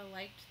tape because I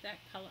liked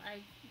that color. I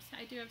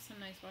do have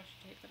some nice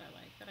washi tape that I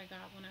like, that I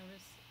got when I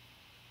was,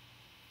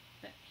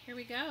 but here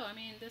we go. I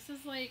mean, this is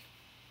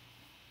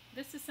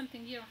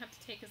something you don't have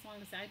to take as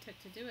long as I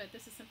took to do it.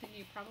 This is something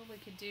you probably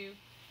could do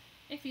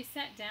if you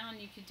sat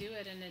down. You could do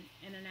it in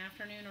an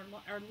afternoon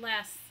or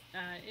less.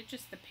 It's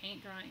just the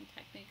paint drying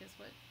technique is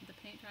what the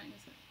paint drying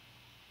is.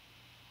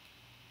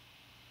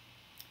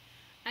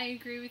 I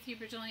agree with you,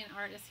 Brazilian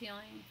art is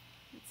healing.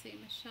 Let's see,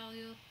 Michelle,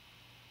 you.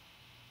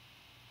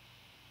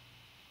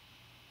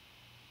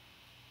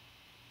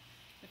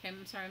 Okay,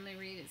 I'm sorry, I'm going to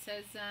read. It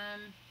says,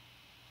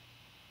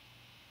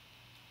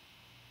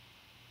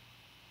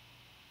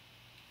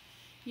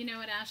 you know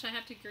what, Ash, I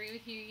have to agree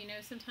with you. You know,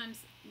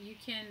 sometimes you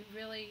can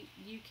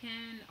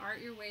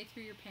art your way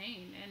through your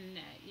pain, and,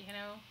 you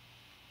know,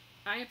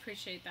 I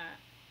appreciate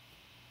that.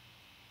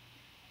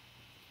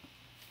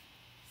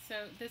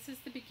 So this is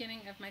the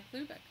beginning of my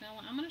glue book. Now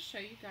I'm going to show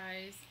you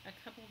guys a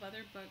couple of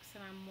other books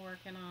that I'm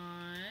working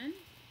on.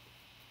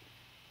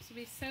 So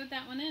we sewed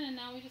that one in, and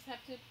now we just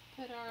have to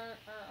put our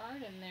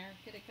art in there,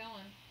 get it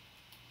going.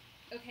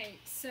 Okay,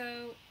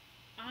 so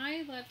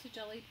I love to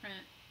jelly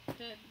print.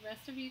 The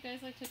rest of you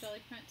guys like to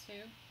jelly print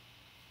too?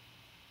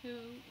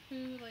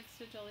 Who likes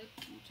to jelly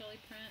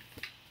print?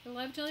 I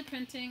love jelly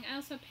printing. I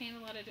also paint a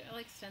lot of, I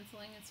like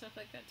stenciling and stuff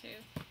like that too.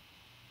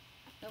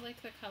 I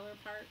like the color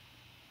part.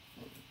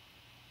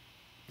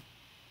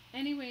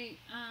 Anyway,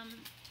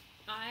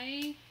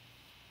 I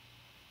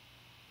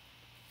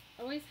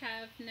always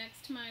have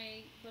next to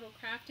my little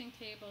crafting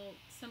table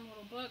some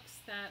little books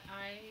that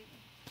I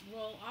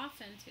roll off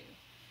into.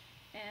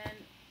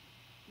 And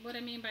what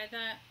I mean by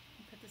that,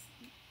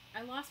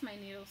 I lost my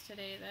needles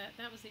today.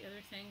 That was the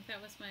other thing.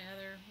 That was my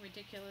other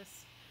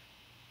ridiculous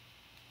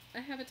I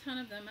have a ton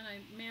of them, and I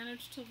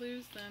managed to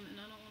lose them, and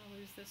I don't want to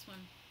lose this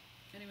one.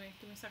 Anyway,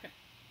 give me a second.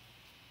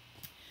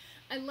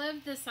 I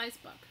love this size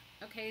book.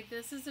 Okay,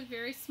 this is a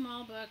very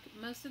small book.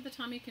 Most of the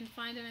time you can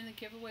find them in the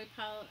giveaway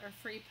pile or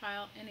free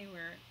pile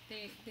anywhere.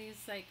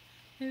 These like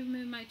Who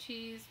Moved My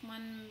Cheese,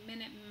 1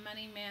 Minute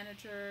Money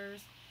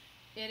Managers.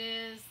 It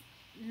is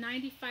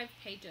 95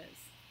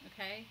 pages,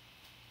 okay?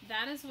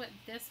 That is what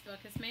this book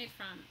is made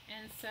from.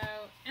 And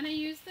so, and I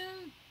use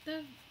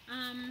the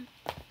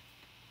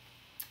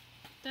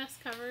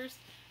dust covers.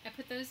 I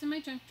put those in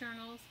my junk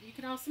journals. You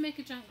could also make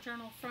a junk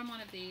journal from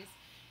one of these.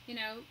 You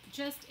know,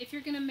 just if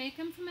you're going to make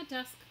them from a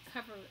dust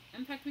cover,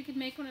 in fact, we could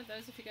make one of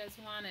those if you guys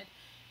wanted.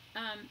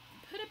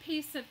 Put a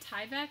piece of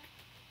Tyvek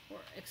or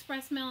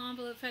express mail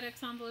envelope,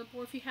 FedEx envelope,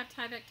 or if you have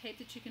Tyvek tape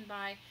that you can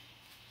buy.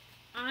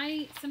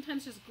 I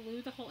sometimes just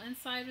glue the whole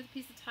inside with a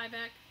piece of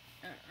Tyvek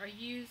or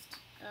used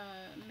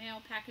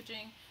mail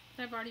packaging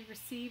that I've already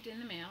received in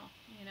the mail,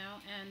 you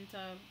know, and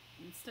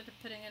instead of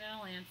putting it in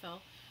a landfill.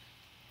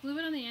 Glue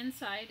it on the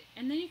inside,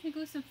 and then you can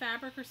glue some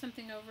fabric or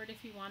something over it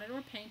if you wanted,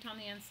 or paint on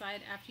the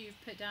inside after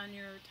you've put down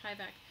your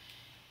Tyvek.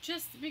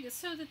 Just because,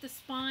 so that the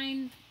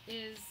spine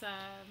is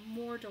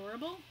more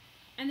durable,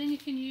 and then you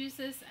can use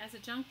this as a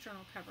junk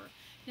journal cover.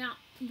 Now,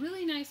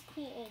 really nice,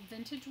 cool old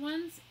vintage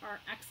ones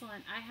are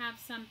excellent. I have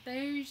some,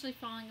 they're usually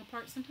falling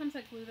apart. Sometimes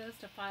I glue those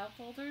to file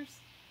folders,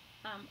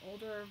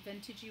 older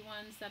vintagey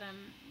ones that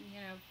I'm, you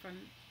know,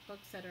 from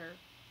books that are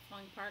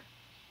falling apart.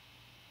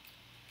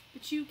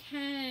 But you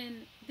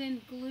can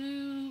then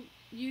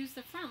use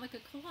the front like a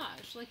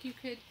collage. Like you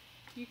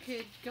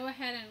could go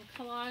ahead and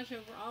collage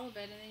over all of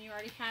it, and then you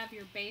already have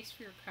your base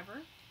for your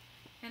cover.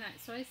 And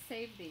so I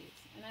saved these,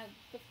 and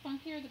the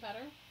funkier the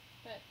better.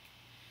 But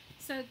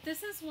so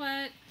this is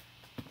what,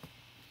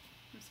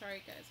 I'm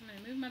sorry guys, I'm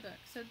going to move my book.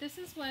 So this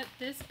is what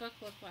this book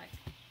looked like.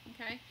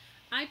 Okay,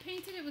 I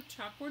painted it with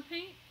chalkboard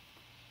paint.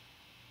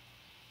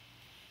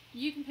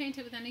 You can paint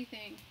it with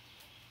anything.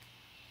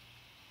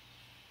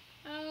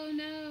 Oh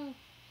no,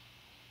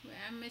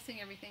 I'm missing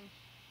everything.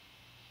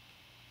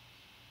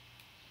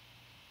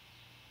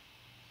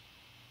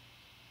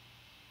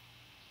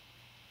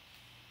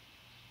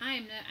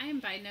 I am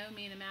by no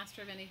means a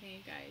master of anything,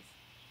 you guys.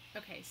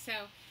 Okay, so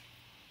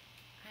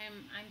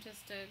I'm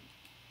just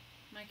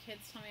my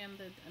kids tell me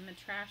I'm a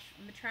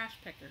trash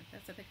picker.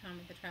 That's what they call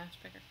me, the trash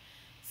picker.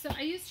 So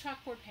I use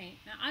chalkboard paint.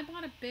 Now I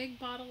bought a big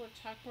bottle of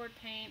chalkboard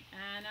paint,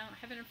 and I don't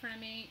have it in front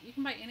of me. You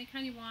can buy any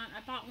kind you want.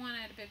 I bought one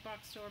at a big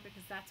box store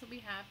because that's what we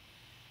have.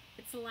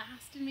 It's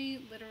lasted me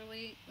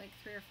literally like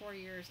 3 or 4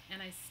 years,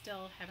 and I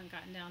still haven't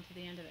gotten down to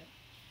the end of it.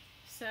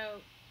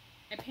 So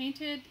I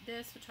painted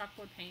this with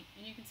chalkboard paint,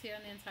 and you can see it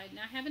on the inside.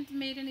 Now I haven't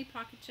made any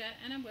pockets yet,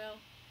 and I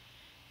will.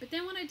 But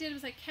then what I did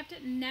was I kept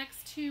it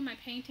next to my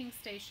painting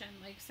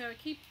station. Like, so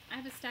I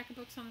have a stack of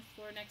books on the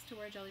floor next to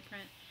where I jelly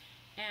print,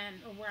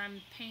 or where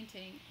I'm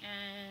painting.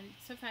 And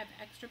so if I have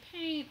extra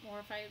paint, or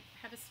if I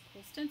have a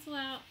cool stencil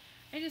out,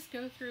 I just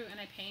go through and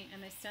I paint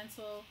and I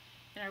stencil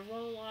and I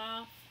roll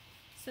off.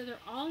 So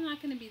they're all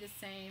not going to be the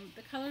same.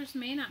 The colors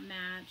may not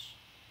match.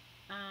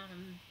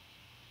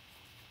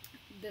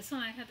 This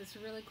one, I had this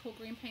really cool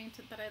green paint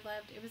that I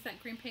loved. It was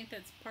that green paint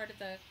that's part of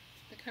the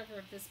cover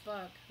of this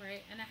book,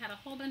 right? And I had a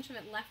whole bunch of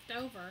it left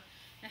over.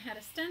 I had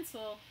a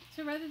stencil,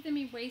 so rather than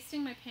me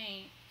wasting my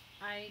paint,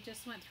 I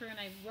just went through and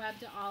I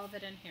rubbed all of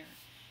it in here.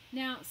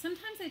 Now,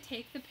 sometimes I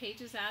take the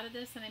pages out of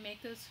this and I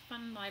make those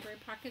fun library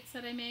pockets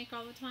that I make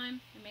all the time.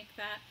 I make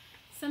that.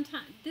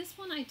 Sometimes, this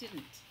one I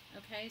didn't,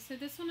 okay? So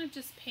this one I've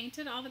just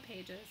painted all the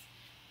pages,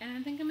 and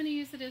I think I'm going to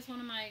use it as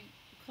one of my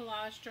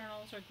collage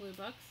journals or glue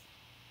books.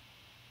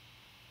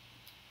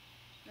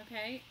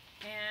 Okay,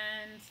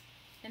 and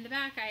in the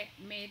back I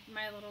made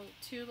my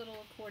two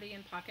little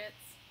accordion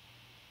pockets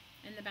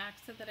in the back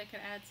so that I could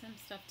add some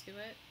stuff to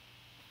it.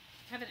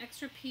 I have an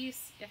extra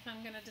piece if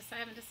I'm going to decide. I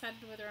haven't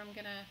decided whether I'm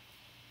going to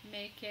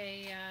make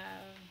a,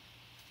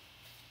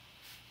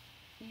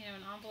 you know,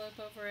 an envelope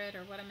over it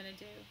or what I'm going to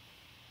do.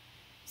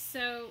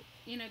 So,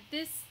 you know,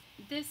 this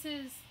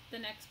is the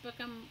next book.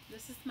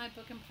 This is my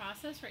book in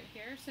process right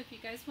here. So if you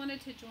guys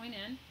wanted to join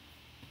in,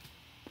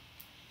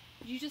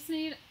 you just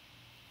need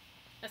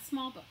a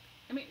small book.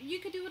 I mean, you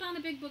could do it on a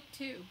big book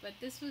too, but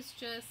this was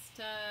just,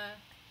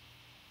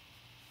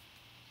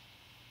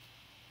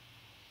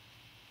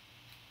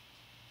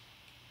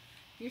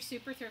 you're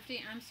super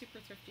thrifty. I'm super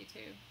thrifty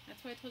too.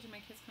 That's why I told you my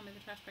kids call me the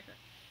trash picker.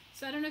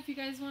 So I don't know if you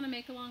guys want to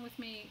make along with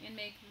me and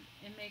make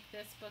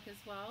this book as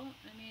well.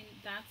 I mean,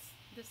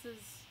 this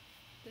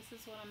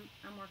is what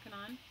I'm working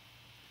on.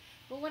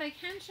 But what I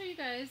can show you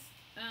guys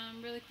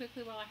really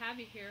quickly while I have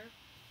you here,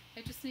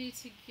 I just need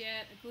to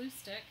get a glue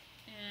stick,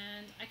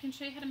 and I can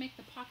show you how to make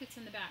the pockets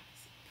in the back.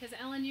 Because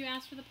Ellen, you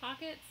asked for the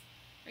pockets.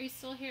 Are you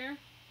still here?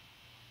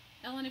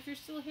 Ellen, if you're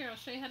still here, I'll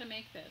show you how to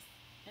make this.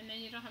 And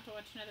then you don't have to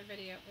watch another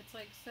video. It's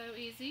like so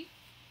easy.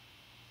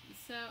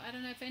 So I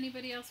don't know if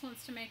anybody else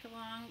wants to make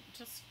along.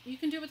 Just, you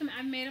can do it with them.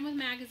 I've made them with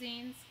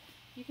magazines.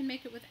 You can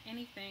make it with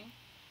anything.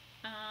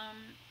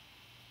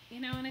 You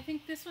know, and I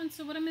think this one,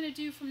 so what I'm going to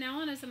do from now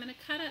on is I'm going to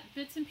cut up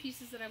bits and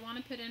pieces that I want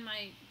to put in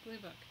my glue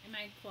book, in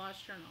my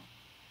collage journal.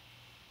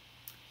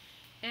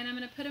 And I'm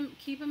going to put them,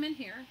 keep them in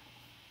here.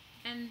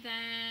 And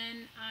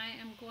then I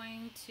am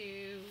going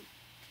to,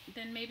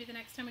 then maybe the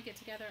next time we get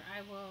together,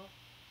 I will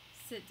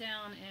sit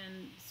down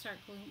and start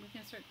gluing, we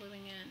can start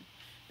gluing in.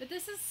 But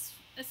this is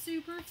a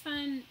super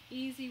fun,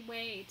 easy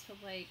way to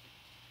like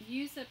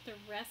use up the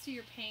rest of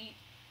your paint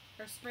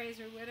or sprays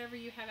or whatever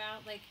you have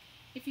out. Like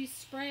if you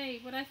spray,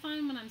 what I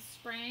find when I'm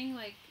spraying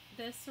like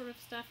this sort of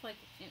stuff, like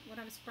when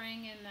I'm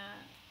spraying in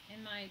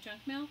my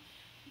junk mail,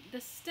 the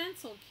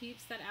stencil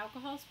keeps that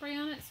alcohol spray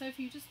on it. So if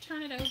you just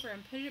turn it over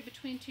and put it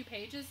between two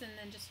pages and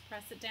then just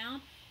press it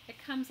down, it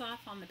comes off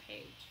on the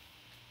page.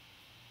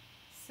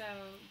 So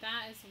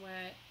that's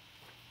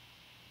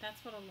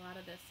what a lot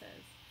of this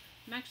is.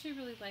 I'm actually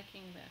really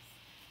liking this.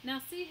 Now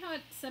see how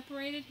it's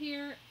separated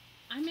here?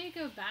 I may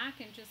go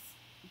back and just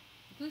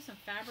glue some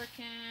fabric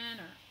in,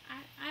 or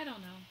I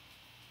don't know.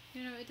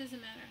 You know, it doesn't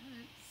matter.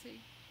 Let's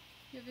see.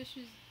 You have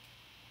issues?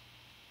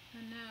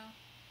 Oh no.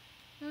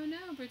 Oh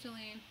no,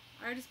 Bridgeline.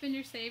 Art has been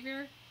your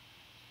savior?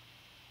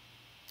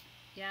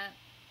 Yeah.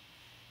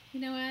 You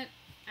know what?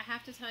 I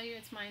have to tell you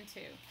it's mine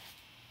too.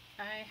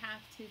 I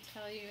have to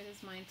tell you it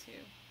is mine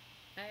too.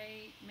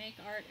 I make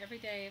art every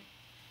day.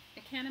 I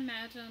can't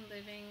imagine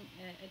living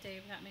a day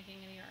without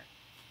making any art.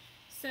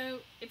 So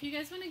if you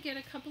guys want to get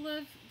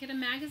a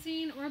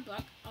magazine or a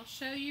book, I'll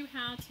show you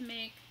how to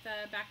make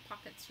the back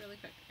pockets really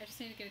quick. I just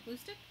need to get a glue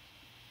stick.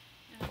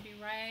 And I'll be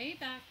right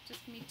back.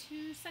 Just give me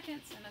 2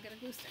 seconds and I'll get a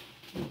glue stick.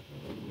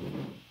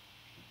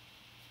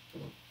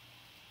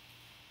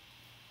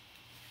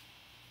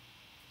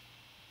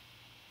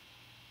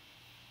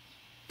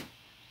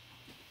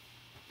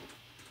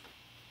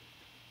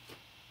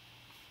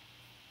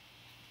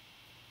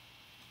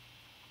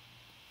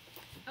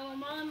 Oh,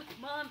 and while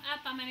I'm up,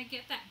 I'm going to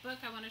get that book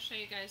I want to show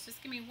you guys.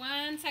 Just give me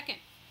 1 second.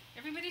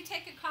 Everybody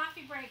take a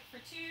coffee break for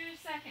 2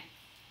 seconds.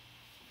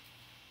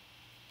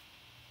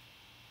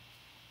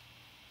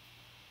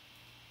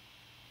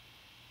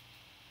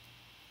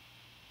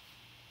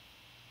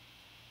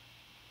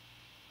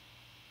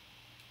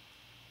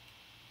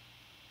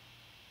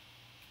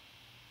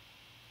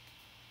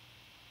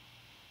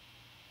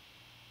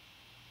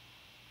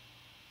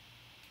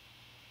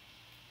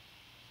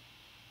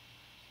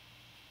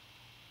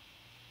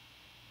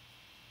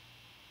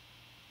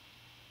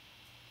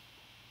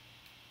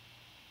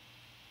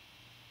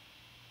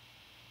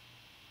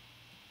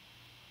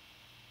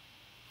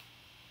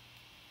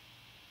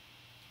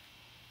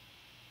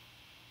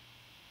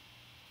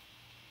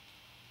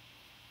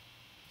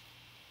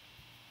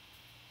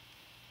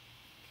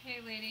 Okay,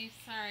 ladies,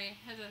 sorry.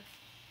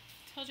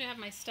 Told you I have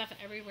my stuff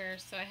everywhere,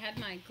 so I had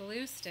my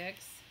glue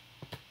sticks,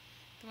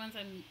 the ones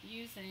I'm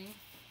using,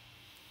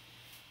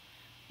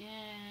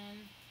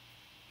 in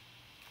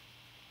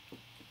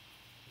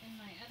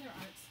my other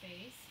art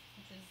space,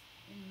 which is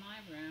in my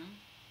room.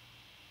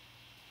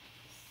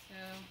 So,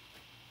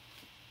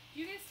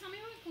 you guys tell me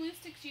what glue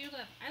sticks you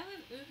love. I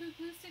love Oohoo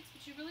glue sticks,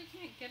 but you really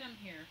can't get them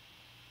here.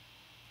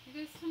 You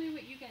guys tell me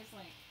what you guys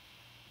like.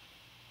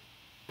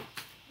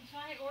 So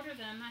I order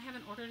them. I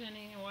haven't ordered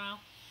any in a while,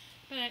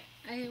 but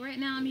right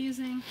now I'm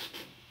using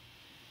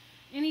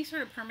any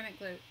sort of permanent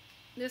glue.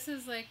 This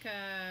is like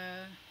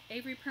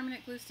Avery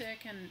permanent glue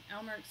stick and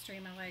Elmer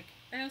Extreme.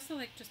 I also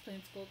like just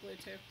plain school glue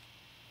too.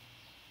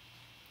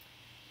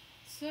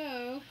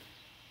 So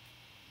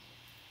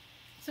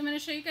I'm going to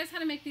show you guys how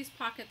to make these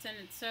pockets, and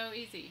it's so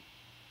easy.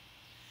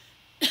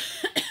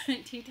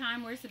 Tea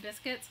time. Where's the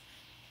biscuits?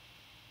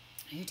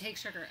 You take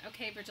sugar.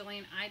 Okay,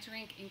 Virgiline, I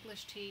drink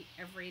English tea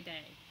every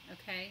day.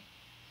 Okay?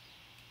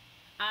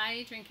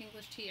 I drink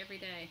English tea every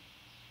day.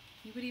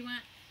 What do you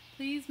want?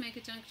 Please make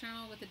a junk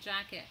journal with a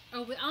jacket.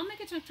 Oh, I'll make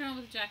a junk journal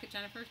with a jacket,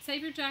 Jennifer.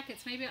 Save your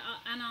jackets. Maybe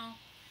I'll.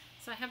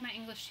 So I have my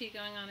English tea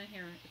going on in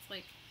here. It's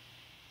like,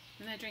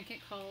 and I drink it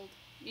cold.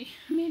 I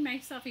made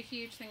myself a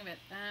huge thing of it.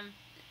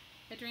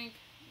 I drink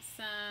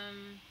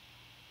some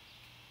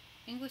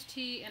English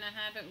tea, and I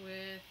have it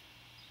with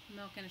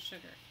milk and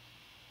sugar.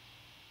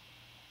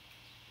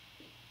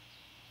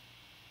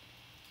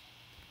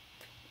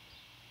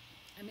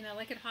 I mean, I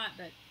like it hot,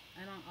 but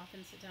I don't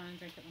often sit down and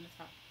drink it when it's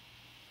hot.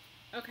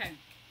 Okay.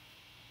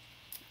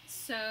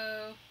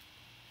 So,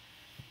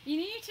 you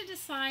need to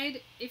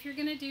decide if you're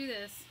going to do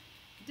this.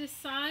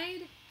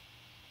 Decide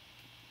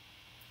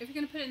if you're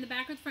going to put it in the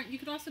back or the front. You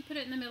could also put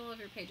it in the middle of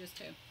your pages,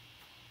 too.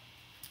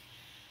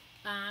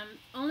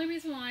 Only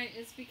reason why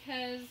is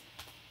because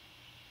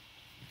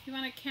you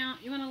want to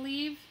count, you want to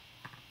leave.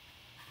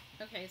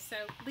 Okay,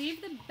 so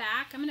leave the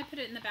back. I'm going to put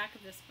it in the back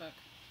of this book,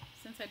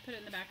 since I put it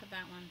in the back of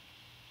that one.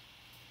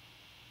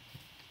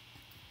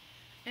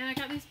 And I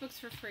got these books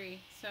for free,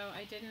 so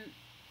I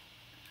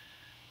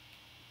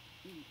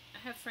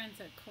have friends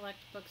that collect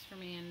books for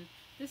me, and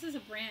this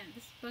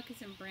book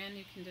is in brand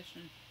new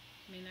condition.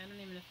 I mean, I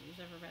don't even know if it was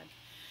ever read.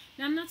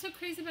 Now, I'm not so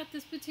crazy about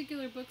this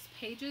particular book's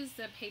pages.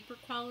 The paper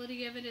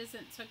quality of it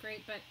isn't so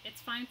great, but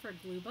it's fine for a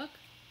glue book.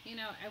 You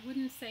know, I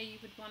wouldn't say you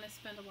would want to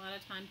spend a lot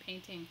of time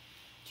painting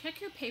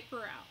check your paper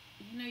out.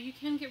 You know, you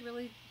can get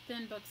really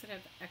thin books that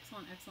have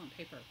excellent, excellent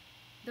paper.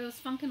 Those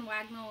Funk and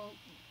Wagnall,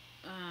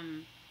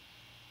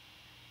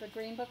 the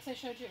green books I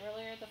showed you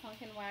earlier, the Funk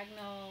and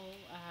Wagnall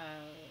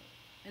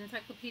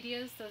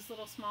encyclopedias, those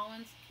little small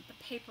ones,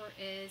 the paper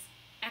is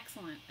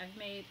excellent. I've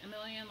made a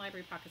million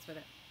library pockets with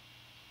it.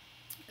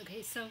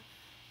 Okay, so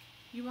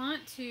you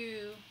want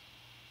to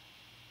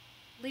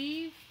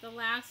leave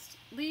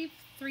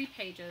 3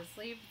 pages.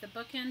 Leave the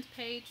bookend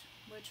page,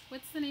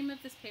 what's the name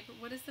of this paper?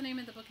 What is the name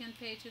of the bookend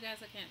page, you guys?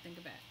 I can't think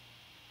of it.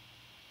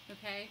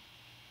 Okay?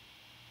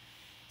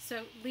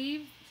 So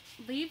leave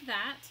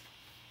that.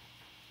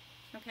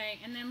 Okay,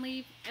 and then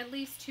leave at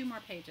least 2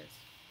 more pages.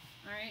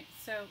 Alright,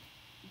 so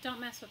don't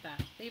mess with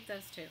that. Leave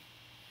those 2.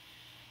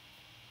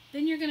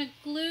 Then you're going to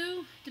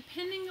glue,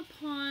 depending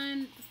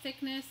upon the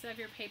thickness of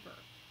your paper.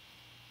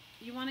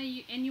 You want to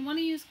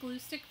use glue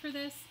stick for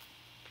this,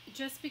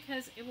 just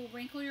because it will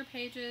wrinkle your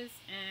pages,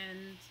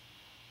 and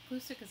glue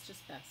stick is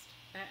just best.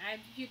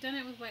 You've done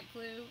it with wet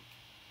glue,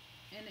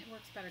 and it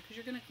works better because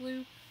you're going to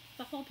glue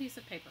the whole piece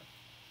of paper.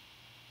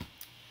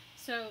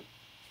 So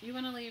you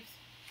want to leave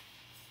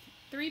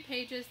 3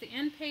 pages, the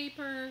end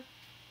paper,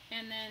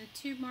 and then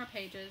 2 more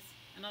pages,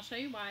 and I'll show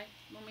you why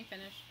when we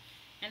finish.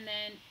 And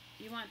then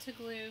you want to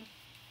glue,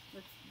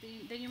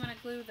 then you want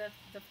to glue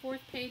the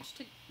 4th page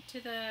to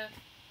the,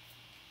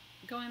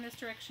 going this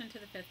direction to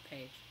the 5th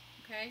page,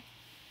 okay?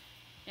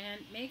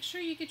 And make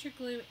sure you get your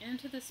glue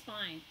into the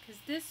spine,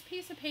 because this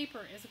piece of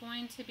paper is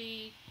going to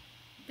be,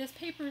 this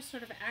paper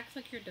sort of acts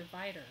like your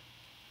divider,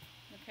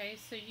 okay?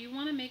 So you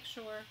want to make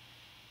sure,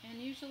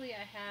 and usually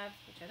I have,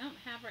 which I don't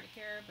have right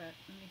here, but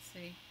let me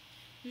see.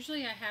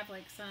 Usually I have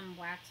like some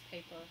wax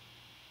paper,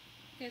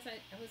 because I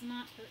was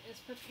not as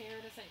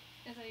prepared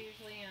as I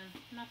usually am.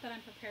 Not that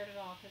I'm prepared at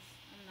all, because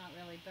I'm not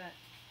really, but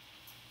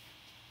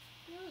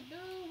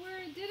no, where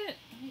I did it.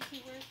 Let me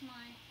see, where's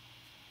my,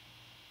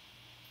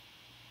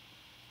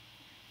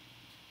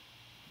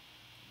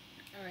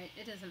 alright,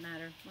 it doesn't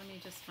matter. Let me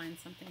just find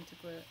something to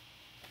glue it.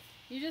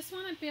 You just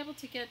want to be able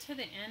to get to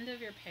the end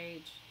of your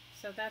page.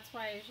 So that's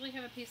why I usually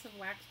have a piece of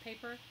wax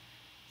paper,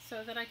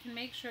 so that I can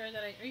make sure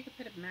that or you could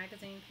put a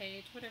magazine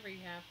page, whatever you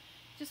have.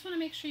 Just want to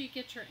make sure you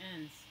get your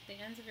ends, the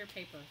ends of your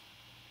paper.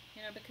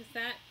 You know, because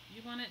that,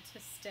 you want it to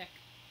stick,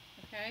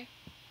 okay?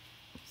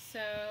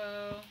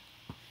 So,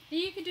 now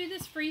you could do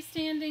this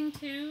freestanding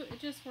too. It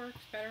just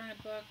works better in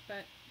a book,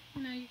 but,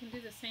 you know, you can do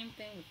the same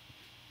thing with,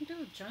 you can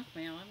do it with junk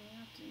mail. I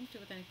mean, you can do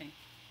it with anything.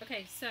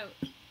 Okay, so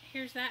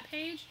here's that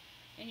page,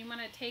 and you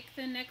want to take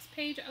the next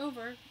page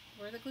over,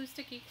 where the glue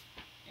sticky,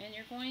 and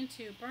you're going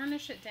to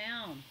burnish it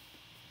down.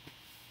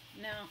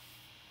 Now,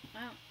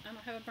 I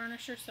don't have a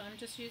burnisher, so I'm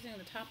just using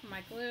the top of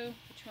my glue,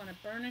 but you want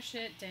to burnish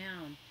it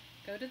down.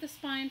 Go to the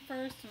spine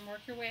first and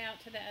work your way out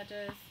to the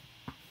edges.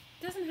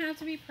 It doesn't have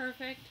to be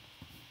perfect.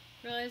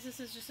 Realize this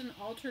is just an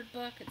altered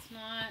book. It's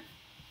not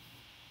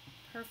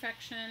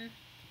perfection,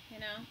 you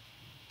know.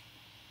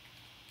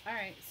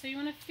 Alright, so you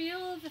want to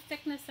feel the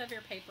thickness of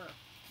your paper.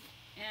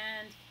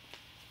 And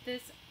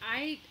this,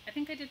 I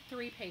think I did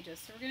 3 pages,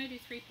 so we're going to do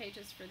 3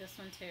 pages for this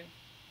one too.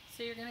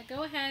 So you're going to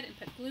go ahead and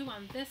put glue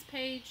on this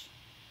page.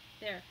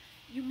 There.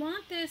 You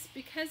want this,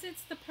 because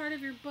it's the part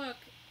of your book,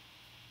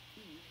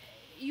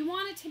 you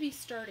want it to be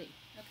sturdy,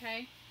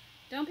 okay?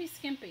 Don't be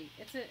skimpy.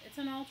 It's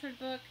an altered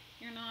book.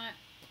 You're not,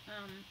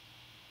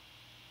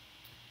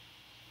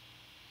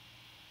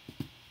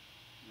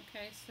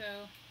 okay,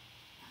 so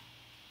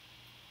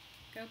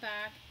go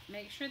back.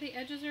 Make sure the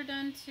edges are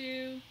done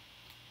too.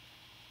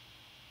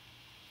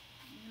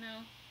 You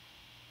know,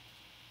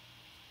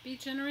 be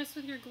generous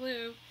with your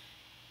glue,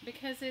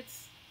 because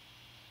it's,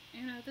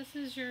 you know, this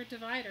is your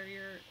divider.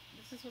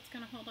 This is what's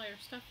going to hold all your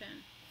stuff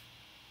in.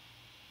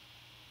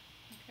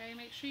 Okay,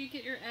 make sure you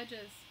get your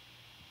edges.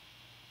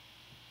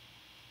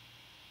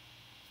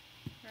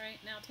 Alright,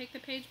 now take the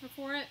page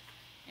before it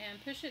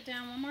and push it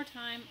down one more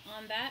time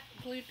on that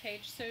glued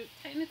page. So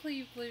technically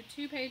you've glued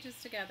 2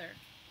 pages together.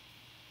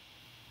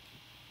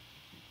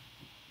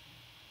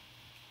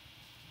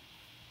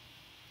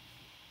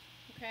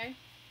 Okay,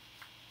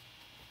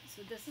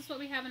 so this is what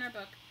we have in our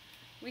book.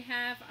 We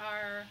have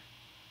our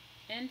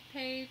end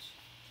page,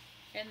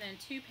 and then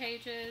 2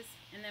 pages,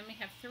 and then we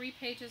have 3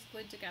 pages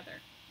glued together.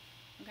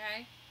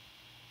 Okay?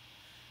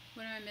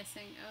 What am I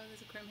missing? Oh,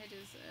 there's a chrome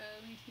pages.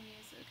 Oh, we can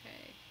use,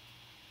 okay.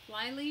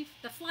 Flyleaf?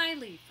 The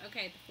flyleaf.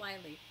 Okay, the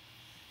flyleaf.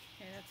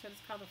 Okay, that's what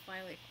it's called, the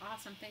flyleaf.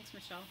 Awesome. Thanks,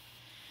 Michelle.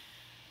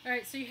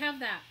 Alright, so you have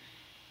that.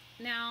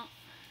 Now,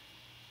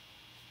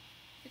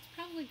 it's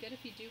probably good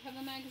if you do have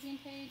a magazine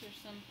page or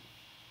some,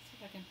 let's see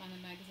if I can find a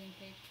magazine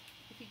page.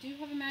 If you do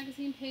have a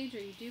magazine page,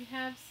 or you do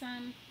have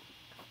something,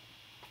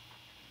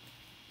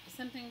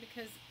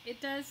 because it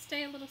does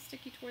stay a little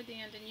sticky toward the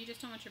end, and you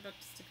just don't want your book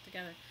to stick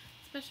together,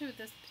 especially with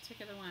this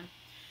particular one.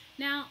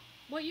 Now,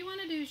 what you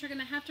want to do is you're going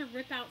to have to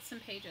rip out some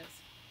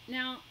pages.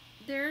 Now,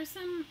 there's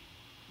a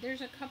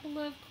couple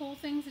of cool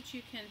things that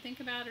you can think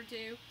about or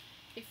do.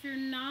 If you're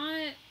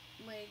not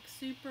like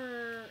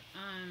super,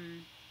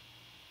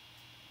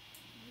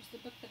 where's the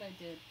book that I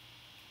did?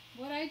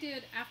 what I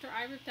did after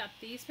I ripped out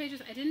these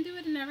pages, I didn't do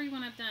it in every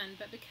one I've done,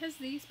 but because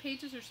these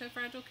pages are so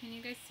fragile, can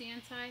you guys see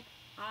inside?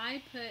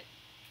 I put,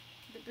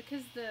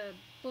 because the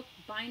book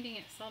binding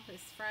itself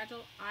is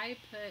fragile, I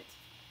put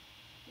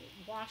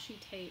washi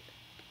tape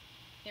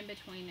in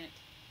between it.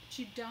 But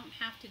you don't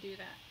have to do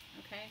that,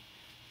 okay?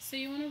 So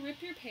you want to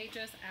rip your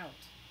pages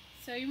out.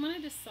 So you want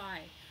to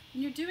decide.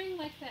 When you're doing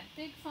like that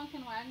big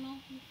Funkin' Wagnall,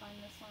 let me find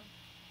this one.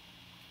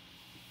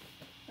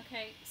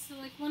 Okay, so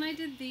like when I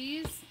did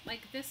these,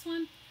 like this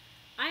one,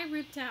 I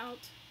ripped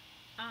out,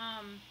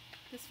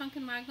 this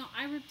Funkin' Wagnall,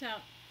 I ripped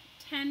out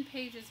 10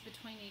 pages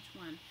between each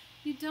one.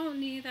 You don't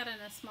need that in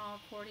a small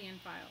accordion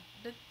file.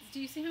 But do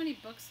you see how many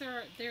books there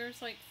are?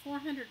 There's like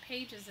 400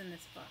 pages in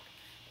this book.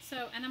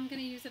 So, and I'm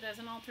going to use it as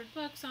an altered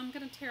book, so I'm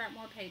going to tear out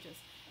more pages.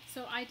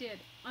 So I did.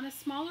 On a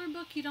smaller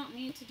book, you don't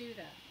need to do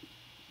that.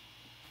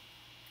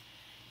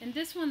 In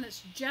this one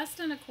that's just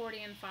an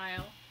accordion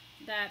file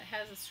that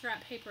has a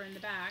scrap paper in the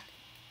back,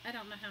 I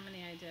don't know how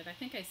many I did. I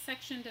think I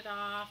sectioned it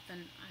off,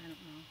 and I don't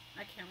know.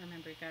 I can't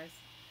remember, you guys.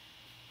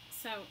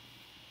 So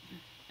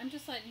I'm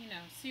just letting you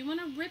know. So you want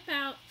to rip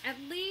out at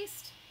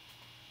least,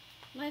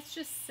 let's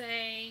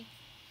say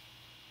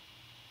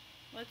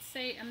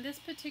on this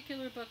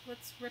particular book,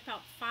 let's rip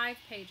out 5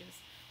 pages.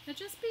 Now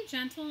just be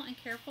gentle and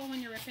careful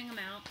when you're ripping them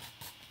out.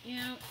 You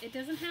know, it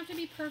doesn't have to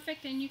be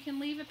perfect, and you can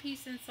leave a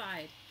piece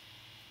inside.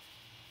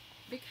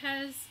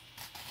 Because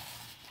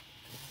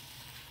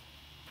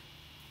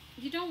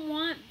you don't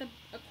want the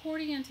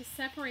accordion to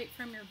separate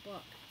from your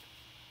book.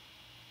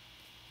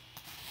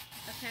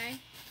 Okay?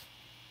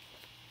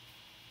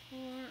 4,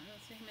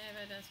 let's see, maybe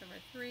I done over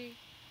 3,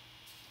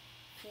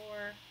 4.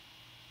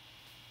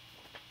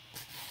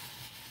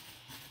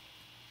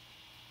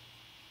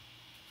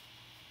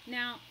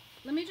 Now,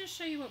 let me just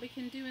show you what we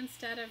can do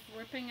instead of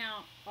ripping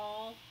out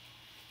all.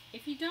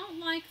 If you don't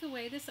like the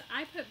way this,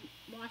 I put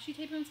washi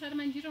tape inside of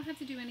mine, you don't have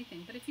to do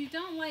anything. But if you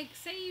don't like,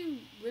 say you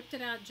ripped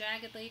it out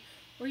jaggedly,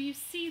 or you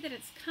see that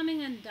it's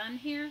coming undone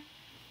here,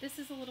 this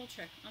is a little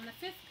trick. On the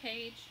 5th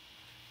page,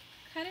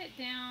 cut it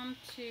down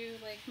to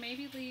like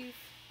maybe leave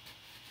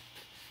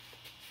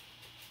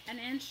an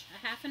inch,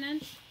 a half an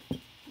inch,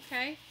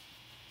 okay?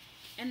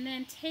 And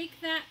then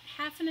take that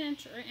half an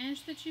inch or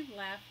inch that you've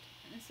left,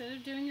 instead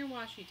of doing your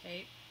washi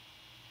tape,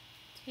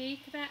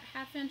 take that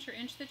half inch or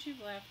inch that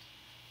you've left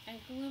and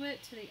glue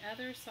it to the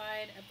other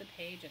side of the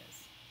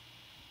pages.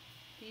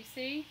 Do you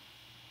see?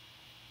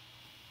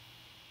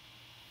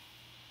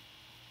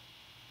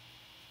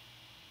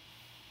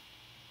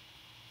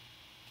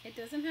 It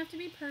doesn't have to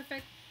be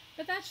perfect,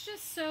 but that's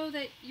just so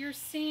that your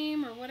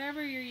seam or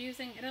whatever you're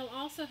using, it'll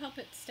also help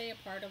it stay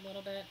apart a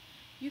little bit.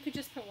 You could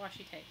just put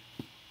washi tape.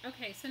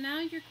 Okay, so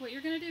now what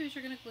you're going to do is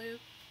you're going to glue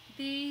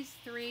these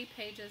 3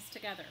 pages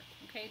together.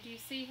 Okay, do you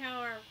see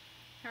how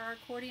our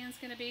accordion's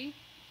going to be?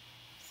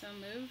 So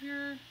move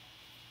your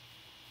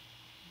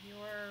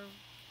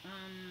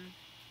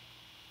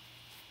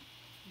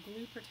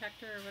glue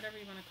protector or whatever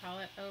you want to call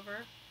it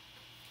over.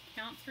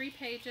 Count 3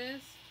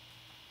 pages.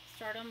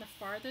 Start on the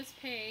farthest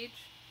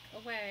page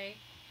away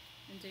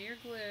and do your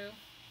glue.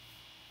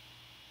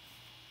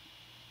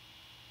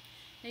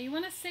 Now you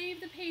want to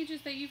save the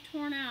pages that you've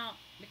torn out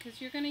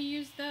because you're going to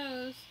use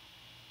those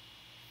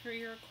for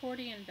your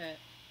accordion bit.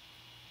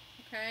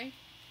 Okay?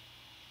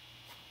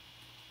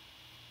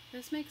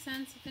 This makes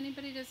sense. If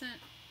anybody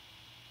doesn't,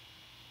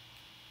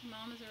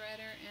 Mom is a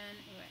writer, and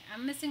anyway,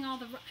 I'm missing all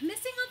the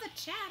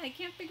chat. I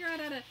can't figure out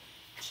how to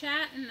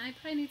chat, and I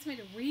probably need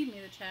somebody to read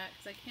me the chat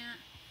because I can't.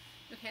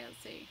 Okay,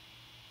 let's see.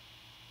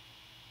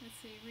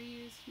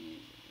 Reuse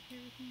music.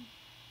 Everything.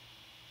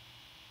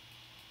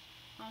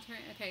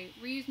 Alternate. Okay,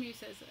 reuse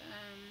music says.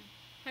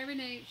 Hi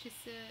Renee. She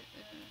said.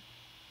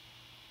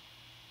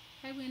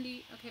 Hi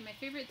Wendy. Okay, my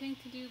favorite thing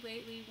to do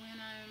lately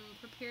when I'm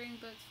preparing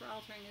books for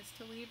altering is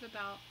to leave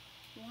about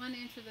 1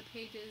 inch of the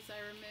pages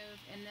I remove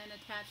and then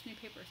attach new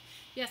papers.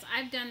 Yes,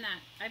 I've done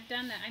that.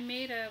 I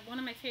made one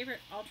of my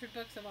favorite altered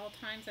books of all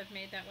times. I've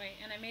made that way,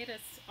 and I made a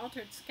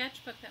altered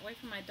sketchbook that way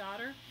for my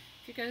daughter.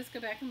 If you guys go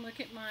back and look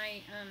at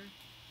my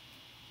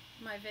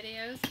my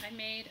videos, I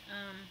made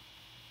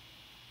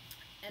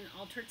an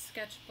altered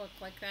sketchbook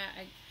like that.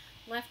 I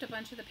left a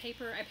bunch of the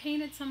paper. I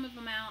painted some of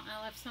them out.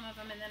 I left some of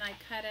them, and then I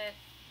cut it.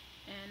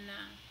 And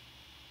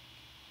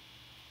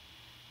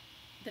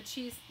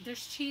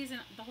there's cheese in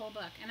the whole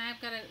book, and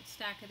I've got a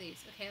stack of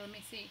these. Okay, let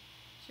me see.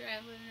 Sure,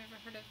 I've never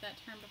heard of that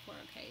term before.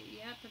 Okay,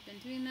 yep, I've been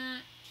doing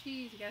that.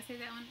 Cheese, you gotta say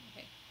that one.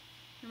 Okay,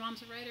 your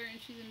mom's a writer,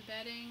 and she's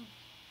embedding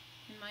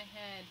in my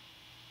head.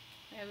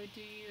 I would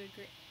do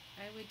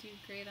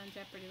great on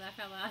Jeopardy. Laugh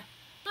out loud.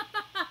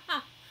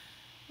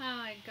 Oh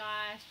my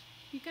gosh,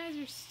 you guys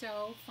are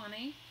so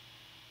funny.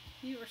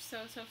 You are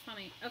so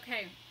funny.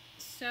 Okay,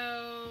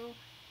 so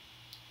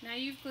now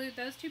you've glued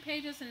those 2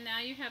 pages, and now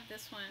you have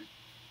this one.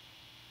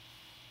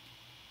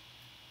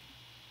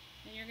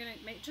 And you're gonna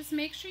just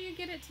make sure you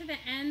get it to the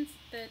ends,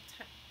 the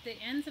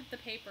ends of the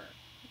paper,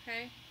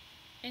 okay?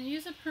 And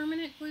use a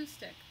permanent glue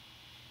stick.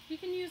 You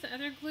can use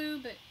other glue,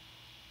 but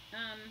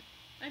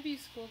I've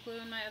used school glue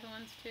in my other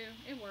ones too.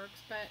 It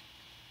works, but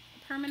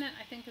a permanent,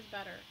 I think, is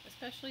better,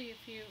 especially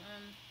if you,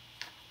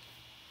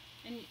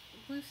 and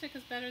glue stick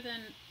is better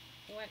than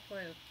wet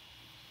glue.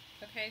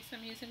 Okay, so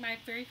I'm using my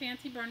very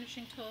fancy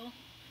burnishing tool,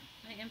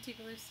 my empty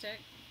glue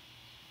stick.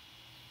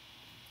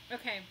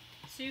 Okay,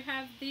 so you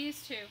have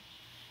these two.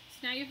 So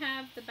now you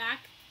have the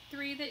back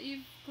 3 that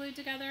you've glued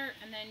together,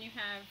 and then you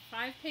have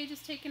 5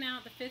 pages taken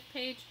out. The 5th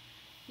page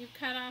you've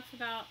cut off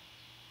about,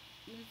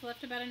 you've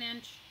left about 1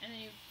 inch, and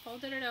then you've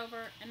folded it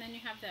over, and then you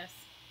have this,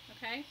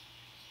 okay?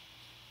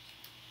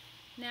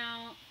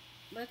 Now,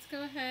 let's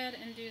go ahead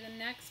and do the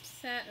next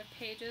set of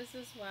pages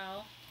as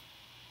well.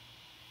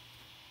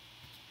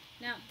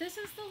 Now, this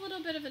is the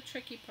little bit of a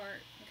tricky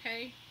part,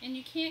 okay? And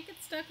you can't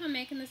get stuck on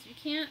making this. You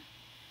can't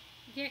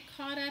get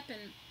caught up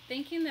in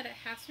thinking that it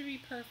has to be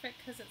perfect,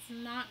 because it's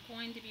not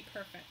going to be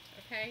perfect,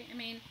 okay? I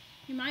mean,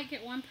 you might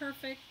get one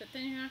perfect, but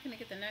then you're not going to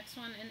get the next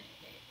one, and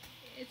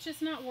it's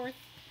just not worth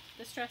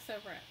the stress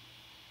over it.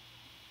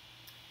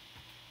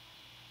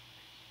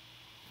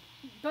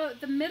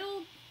 But the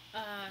middle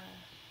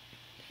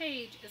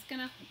page is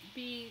going to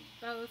be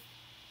both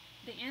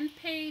the end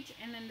page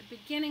and then the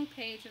beginning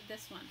page of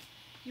this one.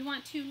 You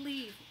want to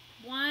leave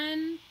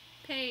one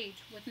page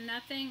with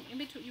nothing in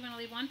between. You want to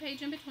leave one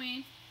page in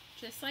between,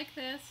 just like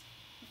this,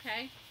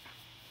 okay?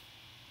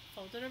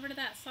 Fold it over to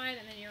that side,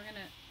 and then you're going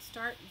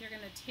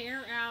to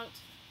tear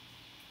out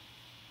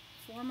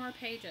 4 more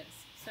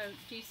pages. So,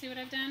 do you see what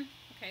I've done?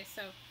 Okay,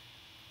 so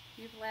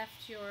you've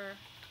left your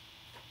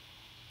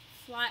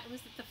fly,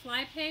 was it the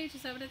fly page?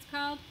 Is that what it's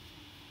called?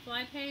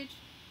 Fly page?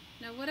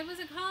 No, what was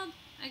it called?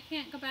 I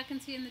can't go back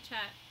and see in the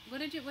chat.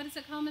 What is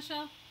it called,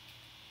 Michelle?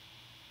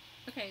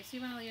 Okay, so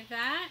you want to leave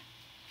that.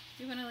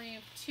 You want to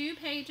leave 2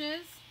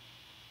 pages.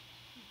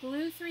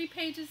 Glue 3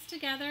 pages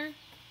together.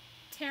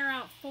 Tear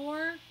out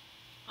 4.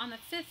 On the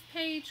 5th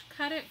page,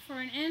 cut it for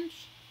 1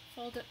 inch.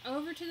 Fold it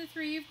over to the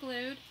 3 you've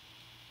glued.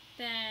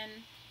 Then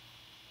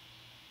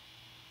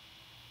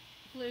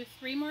glue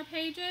 3 more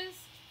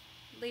pages.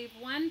 Leave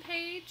 1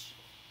 page.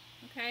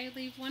 Okay,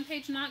 leave 1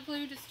 page not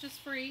glued, it's just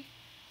free.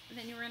 And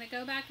then you're going to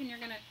go back and you're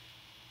going to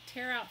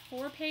tear out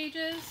 4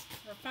 pages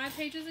or 5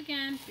 pages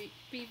again.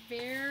 Be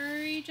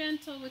very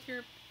gentle with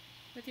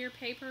your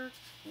paper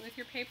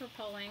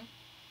pulling.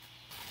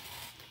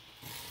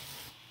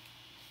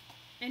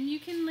 And you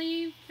can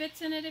leave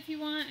bits in it if you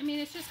want. I mean,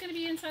 it's just going to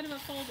be inside of a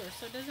folder,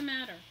 so it doesn't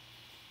matter.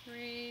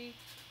 3,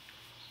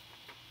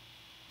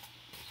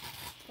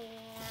 4.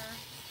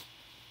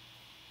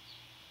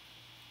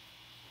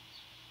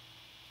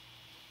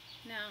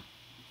 Now,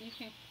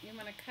 you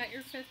want to cut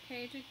your 5th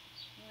page.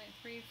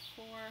 3,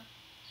 4.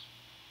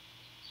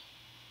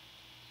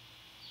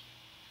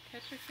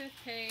 Cut your 5th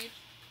page.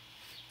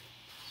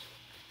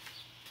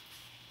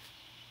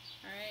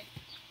 Alright.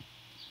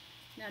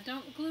 Now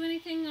don't glue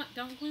anything,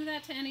 don't glue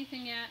that to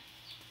anything yet.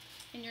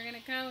 And you're going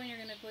to go and you're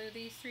going to glue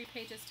these 3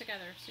 pages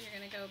together. So you're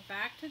going to go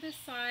back to this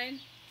side.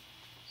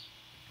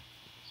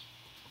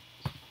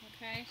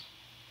 Okay.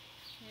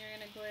 And you're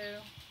going to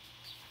glue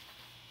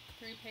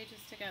 3 pages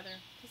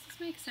together. Does this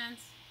make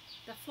sense?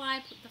 The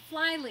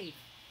fly leaf.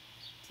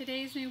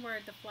 Today's new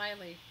word, the fly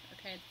leaf.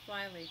 Okay, the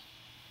fly leaf.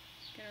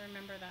 Gonna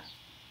remember that.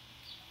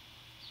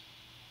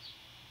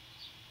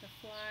 The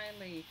fly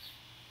leaf.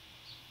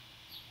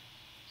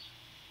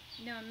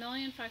 You know,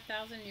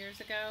 1,005,000 years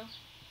ago,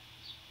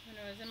 when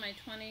I was in my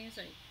 20s,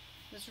 I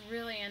was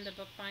really into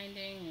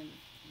bookbinding and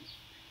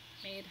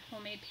made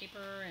homemade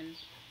paper and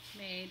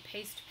made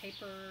paste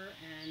paper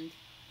and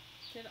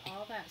did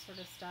all that sort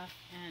of stuff.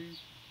 And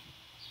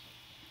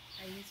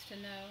I used to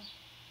know.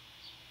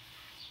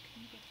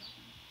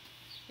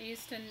 I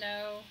used to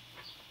know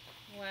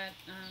what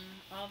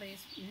all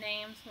these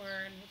names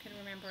were, and we can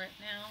remember it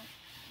now.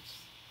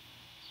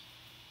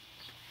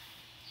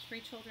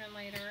 3 children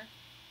later,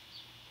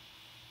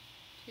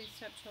 2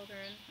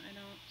 stepchildren. I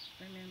don't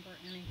remember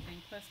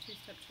anything. Plus 2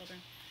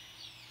 stepchildren.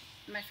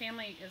 My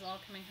family is all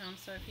coming home,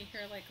 so if you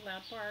hear like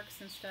loud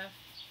barks and stuff,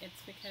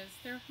 it's because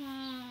they're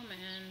home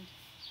and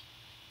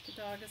the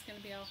dog is going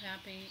to be all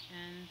happy.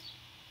 And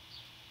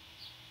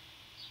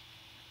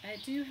I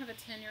do have a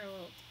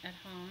 10-year-old at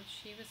home.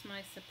 She was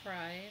my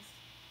surprise.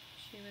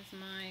 She was in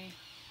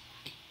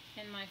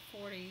my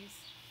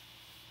 40s,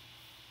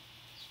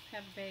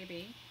 have a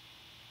baby.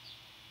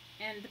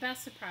 And the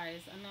best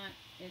surprise,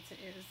 it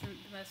isn't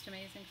the most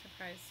amazing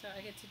surprise. So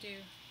I get to do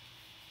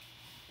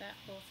that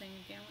whole thing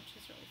again, which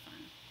is really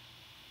fun.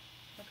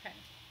 Okay.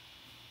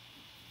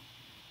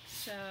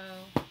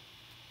 So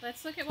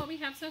let's look at what we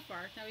have so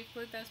far. Now we've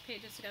glued those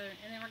pages together,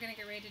 and then we're going to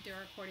get ready to do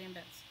our accordion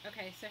bits.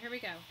 Okay, so here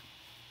we go.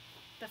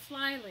 The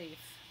fly leaf.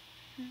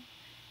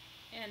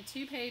 And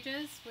 2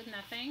 pages with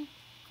nothing.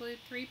 Glued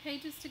 3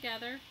 pages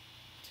together.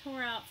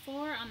 Tore out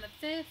 4 on the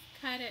 5th.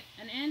 Cut it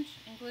 1 inch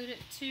and glued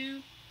it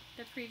to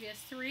the previous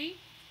 3.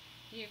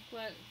 You've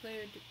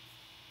glued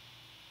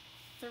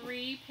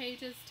 3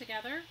 pages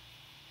together.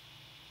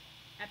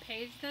 A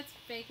page that's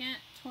vacant.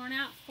 Torn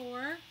out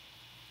 4.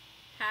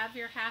 Have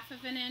your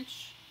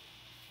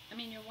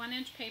your 1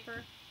 inch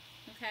paper.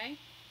 Okay.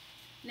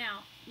 Now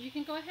you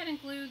can go ahead and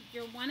glue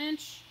your 1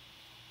 inch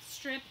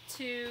strip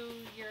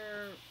to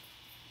your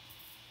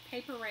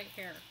paper right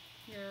here,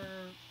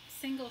 your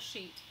single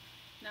sheet.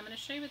 And I'm going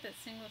to show you what that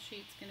single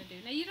sheet's going to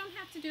do. Now, you don't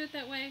have to do it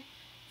that way.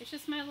 It's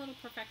just my little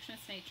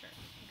perfectionist nature,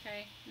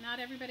 okay? Not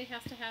everybody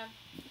has to have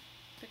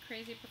the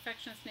crazy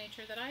perfectionist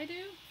nature that I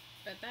do,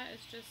 but that is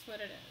just what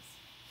it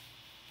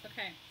is.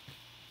 Okay.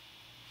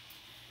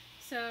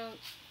 So,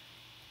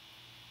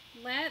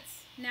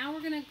 now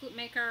we're going to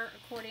make our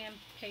accordion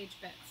page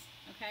bits,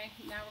 okay?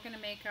 Now we're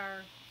going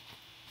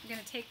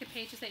to take the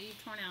pages that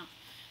you've torn out.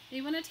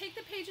 You want to take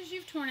the pages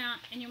you've torn out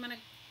and you want to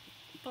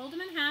fold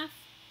them in half,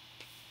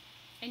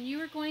 and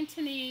you are going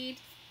to need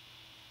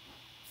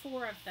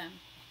 4 of them,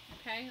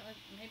 okay?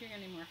 Maybe you're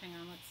going to need more. Hang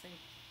on, let's see.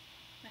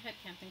 My head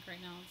can't think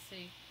right now. Let's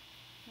see.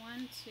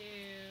 1, 2,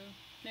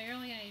 no, you're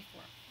only going to need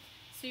 4.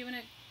 So you want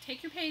to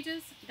take your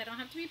pages. They don't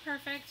have to be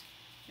perfect.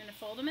 You're going to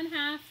fold them in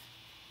half,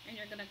 and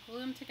you're going to glue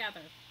them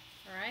together,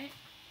 all right?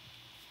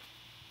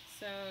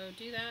 So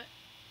do that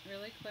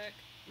really quick.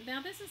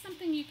 Now this is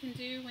something you can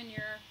do when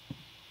you're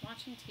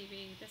watching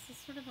TV. This is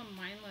sort of a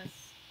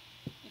mindless.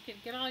 You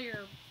could get all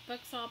your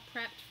books all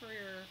prepped for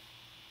your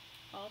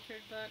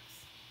altered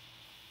books.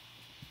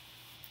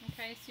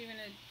 Okay, so you're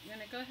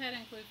gonna go ahead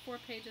and glue 4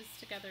 pages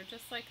together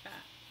just like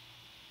that.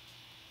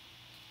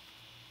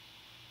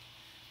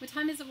 What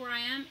time is it where I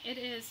am? It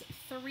is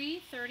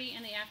 3:30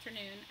 in the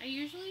afternoon. I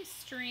usually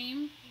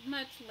stream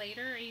much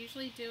later. I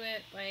usually do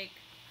it like,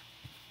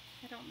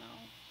 I don't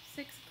know,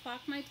 6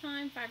 o'clock my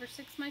time, 5 or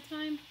 6 my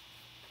time.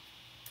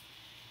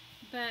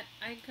 But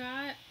I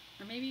got,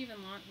 or maybe even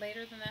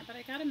later than that, but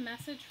I got a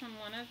message from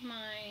one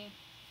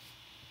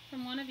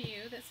of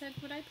you that said,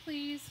 would I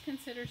please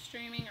consider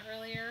streaming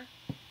earlier?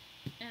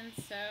 And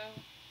so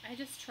I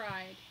just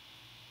tried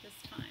this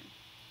time.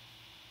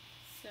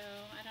 So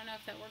I don't know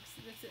if that works.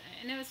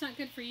 I know it's not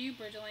good for you,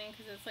 Bridgeline,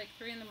 because it's like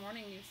 3 in the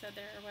morning you said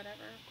there or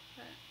whatever.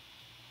 But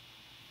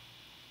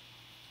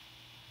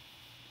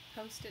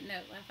post-it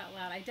note, laugh out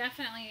loud. I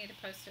definitely need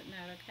a post-it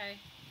note, okay?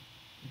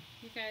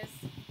 You guys,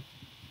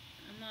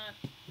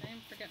 I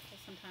am forgetful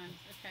sometimes,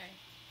 okay?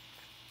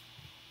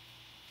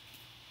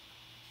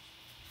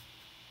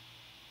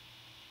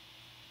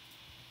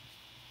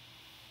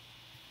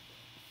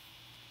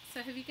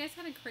 So have you guys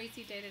had a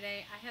crazy day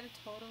today? I had a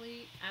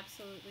totally,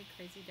 absolutely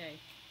crazy day.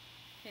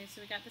 Okay,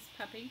 so we got this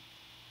puppy,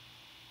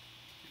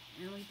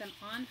 and we've been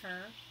on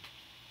her.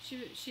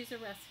 She's a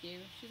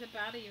rescue. She's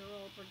about a year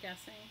old, we're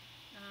guessing.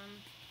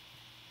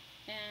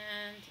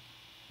 And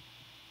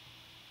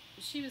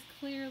she's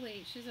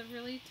a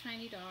really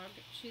tiny dog.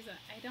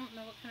 I don't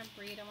know what kind of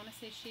breed. I want to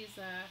say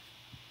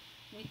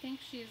we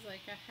think she's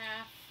like a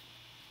half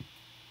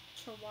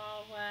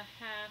Chihuahua,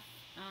 half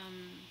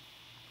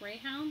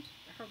Greyhound.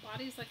 Her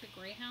body's like a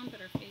Greyhound, but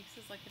her face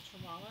is like a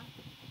Chihuahua.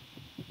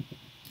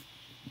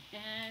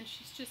 And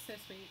she's just so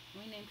sweet.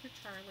 We named her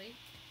Charlie.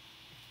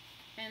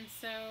 And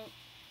so,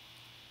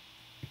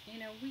 you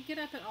know, we get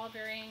up at all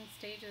varying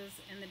stages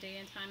in the day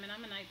and time, and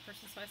I'm a night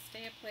person, so I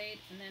stay up late,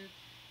 and then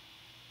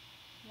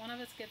one of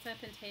us gets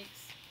up and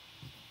takes,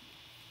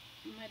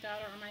 my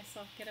daughter or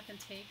myself get up and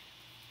take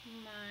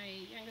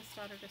my youngest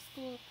daughter to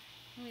school,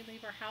 and we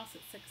leave our house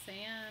at 6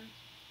 a.m.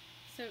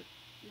 So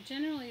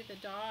generally the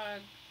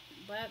dog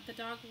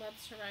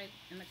loves to ride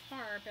in the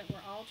car, but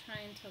we're all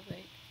trying to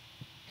like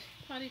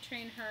potty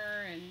train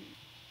her, and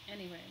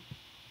anyway,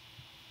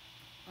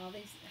 all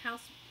these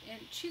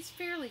and she's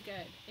fairly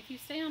good. If you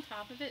stay on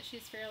top of it,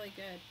 she's fairly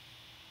good.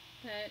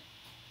 But,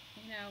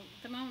 you know,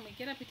 the moment we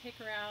get up, we take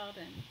her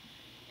out, and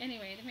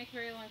anyway, to make a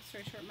very long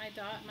story short, my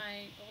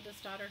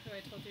oldest daughter, who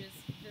I told you is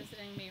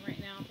visiting me right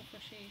now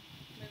before she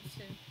moves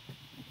to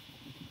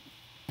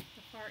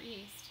the Far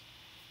East,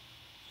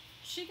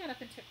 she got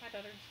up and took my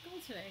daughter to school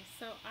today.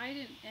 So I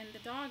didn't, and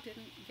the dog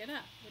didn't get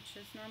up, which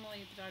is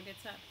normally the dog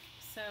gets up.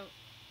 So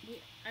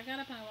I got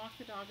up and I walked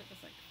the dog. It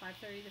was like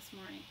 5:30 this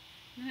morning.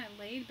 And then I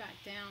laid back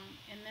down,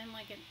 and then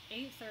like at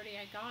 8:30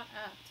 I got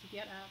up to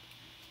get up,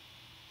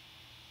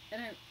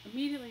 and I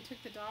immediately took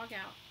the dog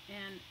out.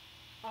 And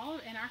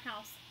in our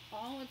house,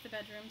 all of the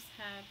bedrooms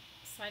have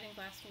sliding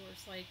glass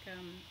doors, like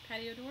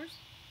patio doors,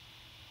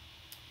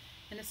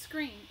 and a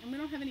screen. And we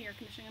don't have any air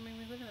conditioning. I mean,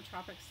 we live in the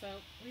tropics,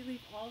 so we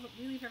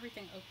leave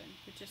everything open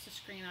with just a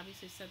screen,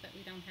 obviously, so that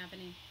we don't have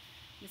any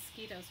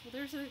mosquitoes. Well,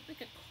 there's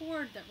like a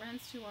cord that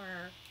runs to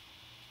our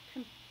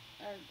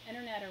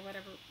internet or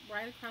whatever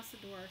right across the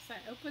door. So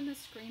I open the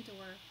screen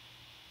door,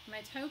 my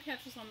toe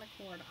catches on the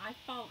cord, I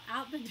fall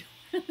out the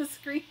door, the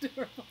screen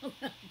door falls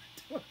out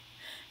the door,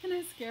 and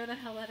I scare the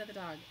hell out of the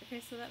dog.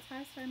 Okay, so that's how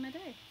I started my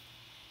day.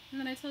 And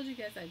then I told you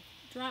guys I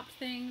dropped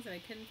things and I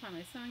couldn't find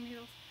my sewing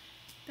needles.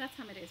 That's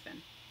how my day's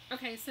been.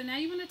 Okay, so now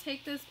you want to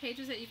take those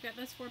pages that you've got,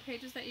 those 4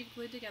 pages that you've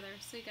glued together,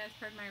 so you guys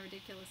heard my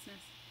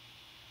ridiculousness.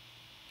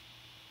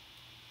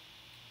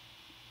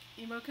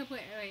 You woke up,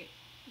 wait,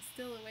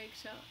 still awake,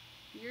 Shell.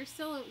 You're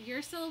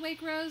still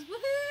awake, Rose.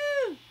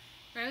 Woohoo!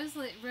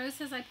 Rose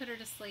says I put her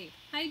to sleep.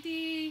 Hi,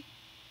 Dee.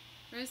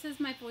 Rose says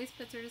my voice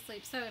puts her to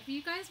sleep. So if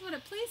you guys would,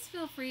 please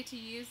feel free to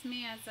use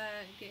me as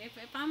if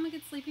I'm a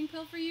good sleeping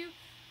pill for you.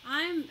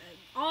 I'm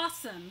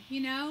awesome, you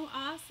know,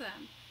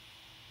 awesome.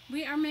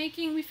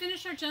 We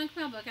finished our junk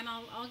mail book, and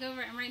I'll go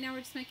over it. And right now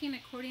we're just making an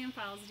accordion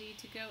files D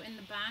to go in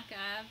the back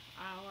of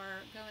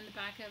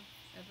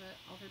an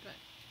altered book.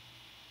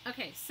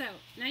 Okay, so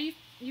now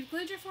you've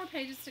glued your 4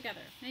 pages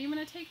together. Now you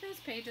want to take those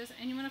pages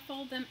and you want to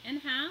fold them in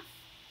half.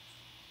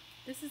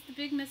 This is the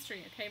big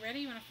mystery. Okay, ready?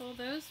 You want to fold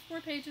those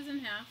 4 pages in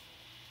half.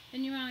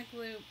 Then you want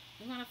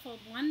to fold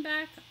one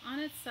back on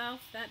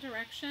itself that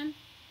direction,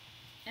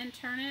 and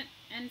turn it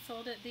and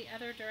fold it the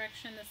other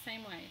direction the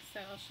same way. So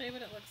I'll show you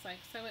what it looks like.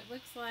 So it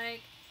looks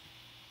like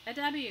a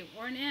W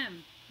or an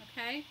M,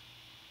 okay?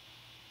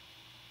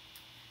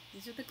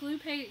 These are the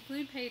glued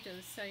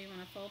pages, so you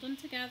want to fold them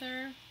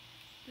together.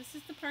 This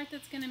is the part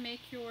that's going to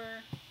make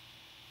your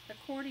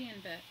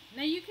accordion bit.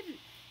 Now you could,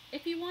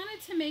 if you wanted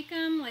to make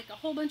them like a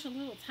whole bunch of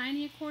little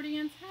tiny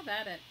accordions, have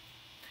at it.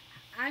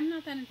 I'm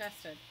not that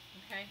invested,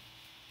 okay?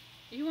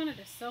 If you wanted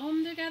to sew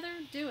them together,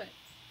 do it.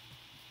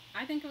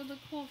 I think it would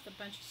look cool with a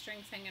bunch of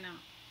strings hanging out.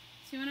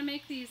 So you want to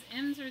make these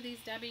M's or these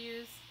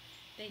W's.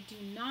 They do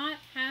not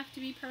have to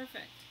be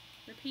perfect.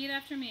 Repeat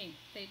after me.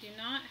 They do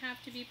not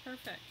have to be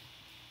perfect.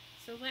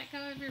 So let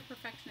go of your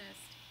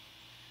perfectionist.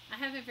 I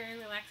have a very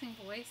relaxing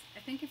voice.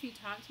 I think if you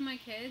talk to my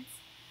kids,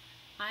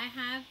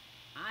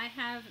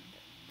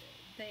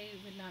 they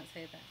would not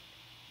say that.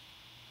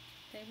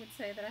 They would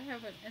say that I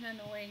have an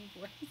annoying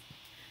voice.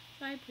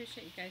 So I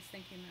appreciate you guys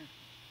thinking that.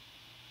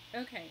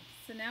 Okay,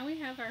 so now we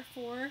have our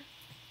 4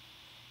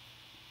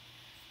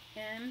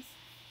 M's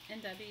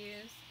and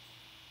W's.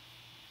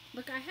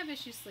 Look, I have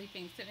issues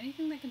sleeping, so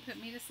anything that can put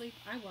me to sleep,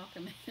 I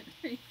welcome it.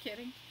 Are you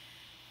kidding?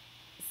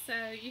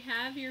 So you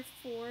have your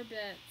 4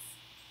 bits.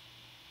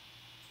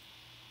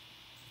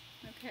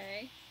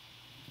 Okay.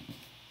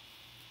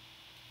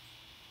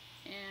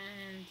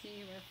 And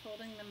you are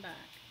folding them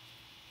back.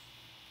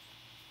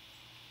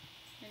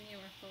 And you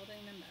are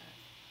folding them back.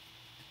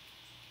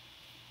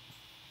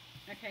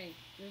 Okay,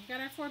 we've got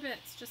our 4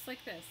 bits, just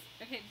like this.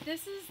 Okay,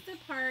 this is the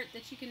part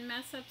that you can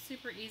mess up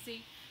super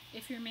easy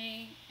if you're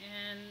me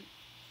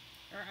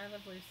or I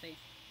Love Lucy.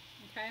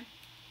 Okay?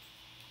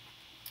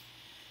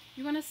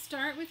 You want to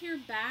start with your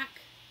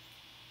back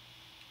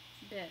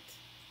bit.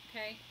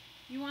 Okay?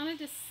 You want to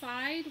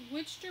decide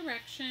which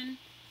direction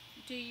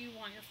do you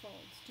want your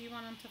folds. Do you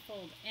want them to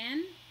fold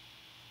in,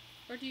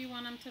 or do you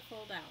want them to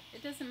fold out?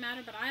 It doesn't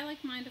matter, but I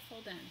like mine to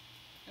fold in.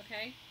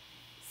 Okay?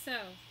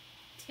 So,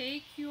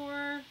 take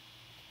your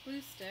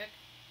glue stick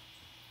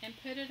and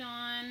put it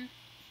on,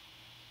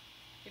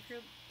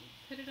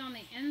 put it on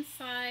the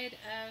inside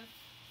of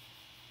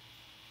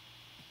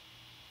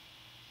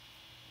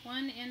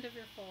one end of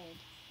your fold.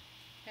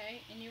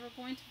 Okay? And you are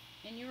going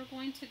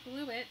to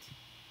glue it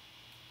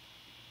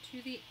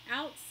to the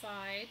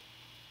outside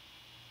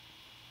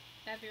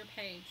of your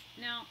page.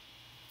 Now,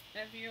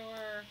 of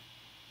your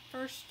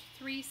first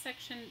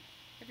section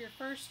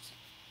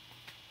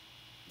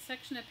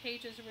of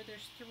pages where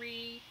there's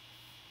 3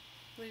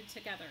 glued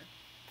together.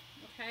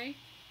 Okay?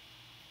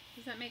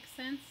 Does that make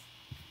sense?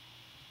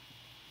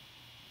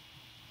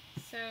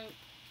 So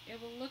it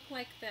will look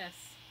like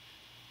this.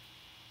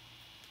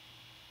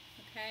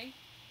 Okay?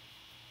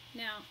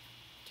 Now,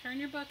 turn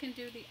your book and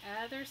do the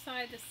other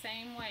side the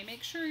same way.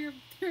 Make sure your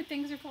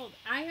things are folded.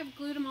 I have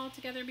glued them all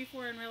together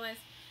before and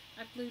realized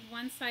I've glued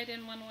one side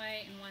in one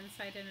way and one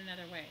side in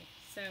another way.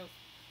 So,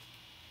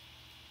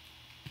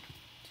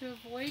 to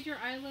avoid your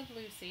I Love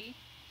Lucy,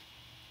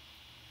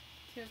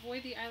 to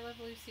avoid the I Love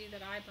Lucy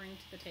that I bring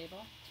to the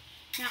table.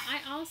 Now, I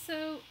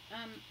also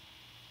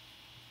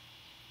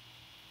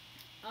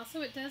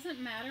it doesn't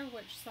matter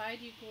which side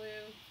you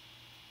glue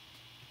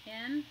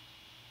in.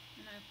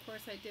 And of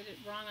course I did it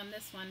wrong on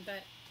this one,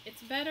 but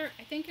it's better,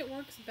 I think it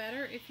works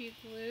better if you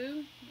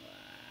glue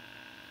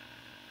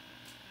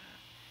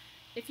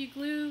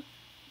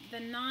the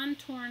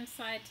non-torn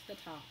side to the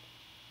top.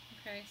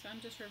 Okay, so I'm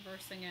just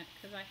reversing it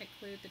because I had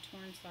glued the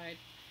torn side.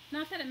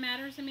 Not that it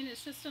matters, I mean,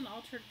 it's just an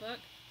altered book.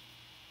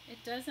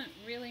 It doesn't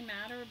really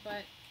matter,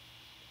 but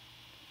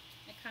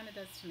it kind of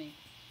does to me.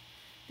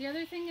 The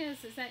other thing is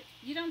that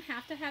you don't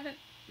have to have it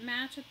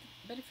match,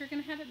 but if you're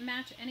going to have it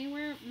match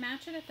anywhere,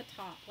 match it at the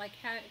top. Like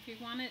if you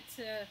want it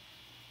to,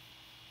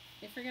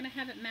 if you're going to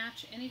have it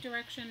match any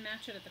direction,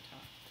 match it at the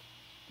top.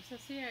 So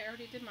see, I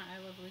already did my I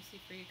Love Lucy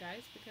for you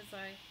guys because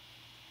I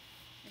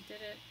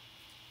did it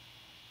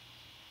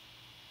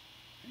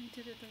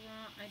the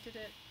wrong,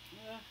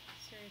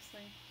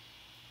 seriously.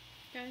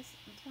 Guys,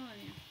 I'm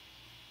telling you.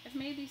 I've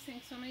made these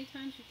things so many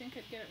times you'd think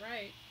I'd get it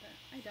right, but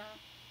I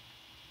don't.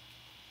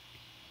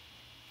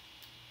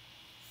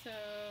 So,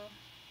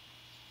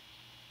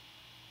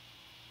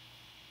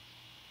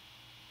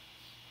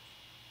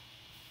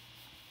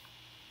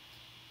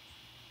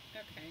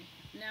 okay,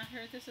 now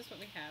here, this is what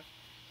we have.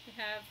 We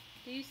have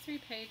these 3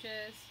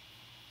 pages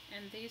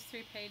and these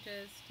 3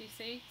 pages. Do you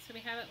see? So we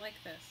have it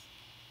like this.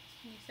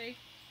 Can you see?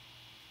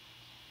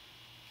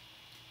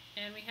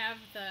 And we have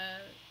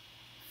the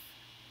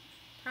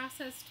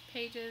processed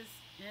pages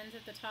ends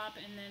at the top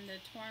and then the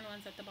torn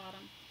ones at the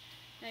bottom.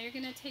 Now you're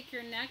going to take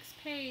your next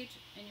page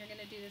and you're going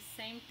to do the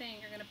same thing.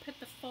 You're going to put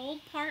the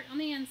fold part on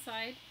the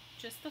inside,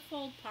 just the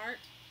fold part.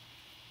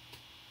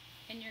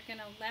 and you're going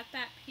to let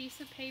that piece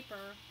of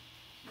paper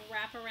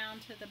wrap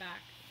around to the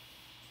back.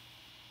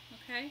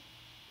 Okay?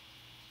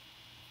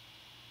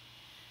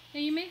 Now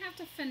you may have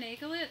to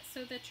finagle it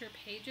so that your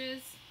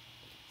pages,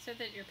 so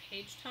that your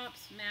page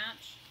tops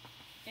match.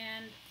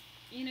 And,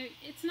 you know,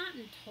 it's not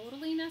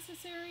totally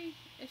necessary.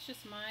 It's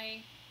just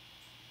my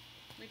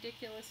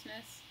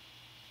ridiculousness.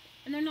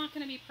 And they're not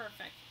going to be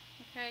perfect,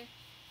 okay?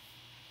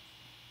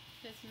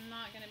 It's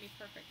not going to be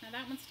perfect. Now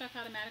that one stuck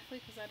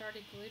automatically because I'd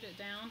already glued it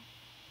down.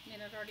 I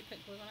mean, I'd already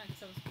put glue on it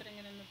because I was putting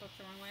it in the book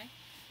the wrong way.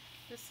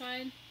 This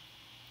side,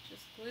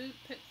 just glue,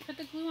 put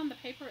the glue on the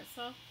paper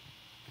itself.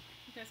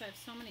 Because I have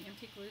so many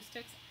empty glue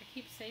sticks, I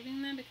keep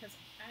saving them because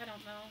I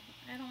don't know.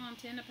 I don't want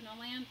them to end up in a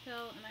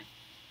landfill, and I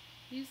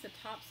use the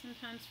top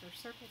sometimes for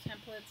circle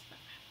templates. But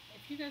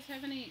if you guys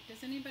have any,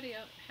 does anybody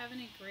else have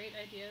any great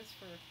ideas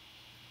for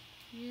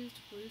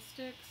used glue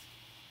sticks?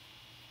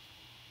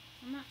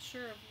 I'm not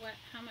sure of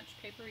how much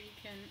paper you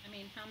can,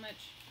 how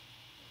much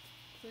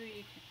glue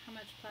you can, how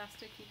much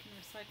plastic you can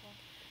recycle.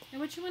 And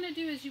what you want to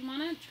do is you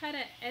want to try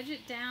to edge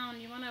it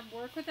down. You want to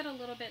work with it a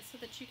little bit so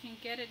that you can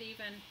get it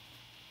even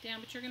down,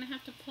 but you're going to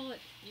have to pull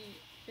it,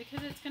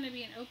 because it's going to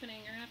be an opening,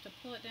 you're going to have to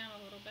pull it down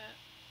a little bit.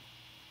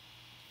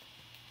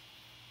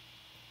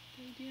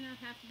 They do not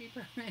have to be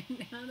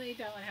perfect. No, they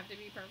don't have to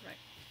be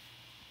perfect.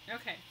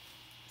 Okay,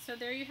 so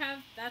there you have,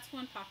 that's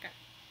one pocket.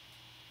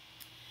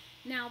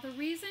 Now, the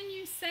reason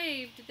you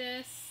saved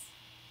this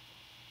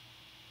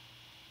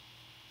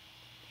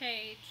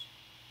page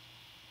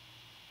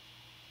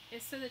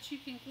is so that you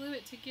can glue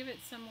it to give it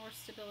some more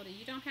stability.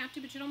 You don't have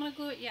to, but you don't want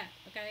to glue it yet,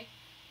 okay?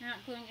 You're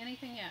not gluing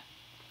anything yet.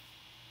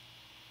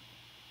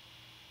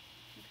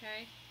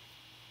 Okay?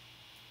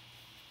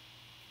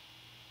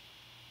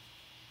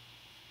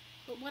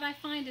 But what I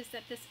find is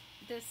that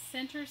this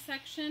center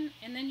section,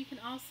 and then you can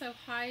also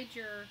hide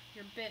your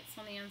bits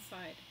on the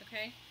inside,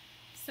 okay?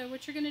 So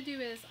what you're going to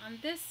do is, on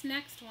this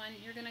next one,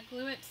 you're going to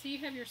glue it. So you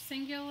have your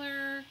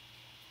singular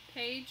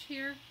page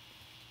here.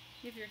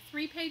 You have your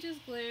 3 pages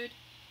glued.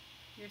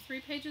 Your 3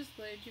 pages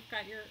glued. You've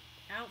got your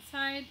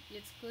outside.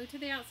 It's glued to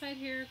the outside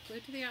here,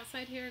 glued to the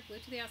outside here,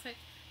 glued to the outside.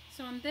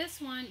 So on this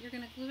one, you're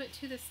going to glue it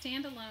to the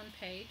standalone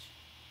page,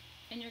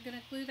 and you're going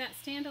to glue that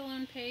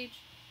standalone page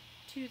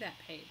to that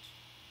page,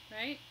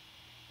 right?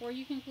 Or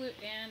you can glue,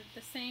 and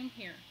the same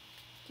here.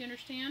 Do you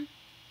understand?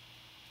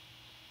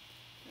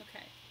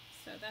 Okay,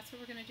 so that's what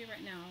we're going to do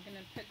right now. We're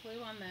going to put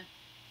glue on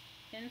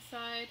the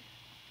inside.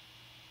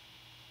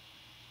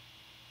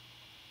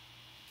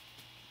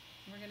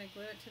 We're going to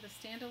glue it to the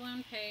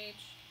standalone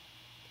page.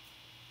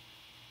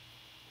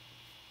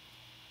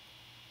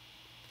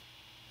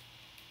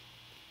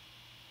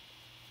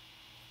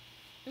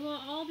 It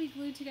will all be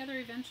glued together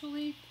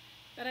eventually,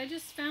 but I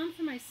just found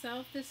for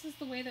myself this is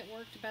the way that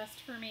worked best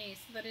for me,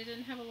 so that it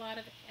didn't have a lot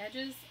of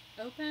edges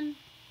open.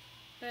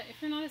 But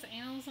if you're not as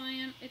anal as I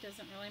am, it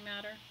doesn't really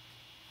matter.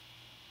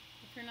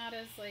 If you're not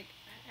as, like,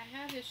 I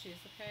have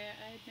issues, okay?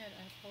 I admit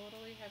I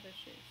totally have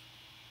issues.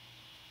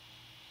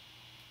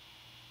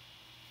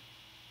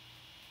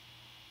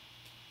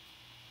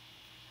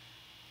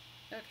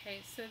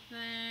 Okay, so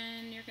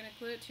then you're going to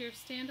glue it to your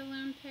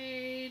standalone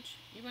page.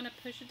 You want to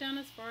push it down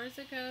as far as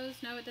it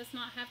goes. No, it does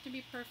not have to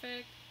be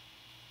perfect.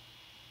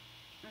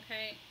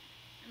 Okay,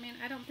 I mean,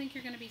 I don't think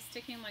you're going to be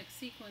sticking like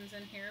sequins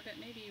in here, but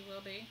maybe you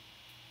will be.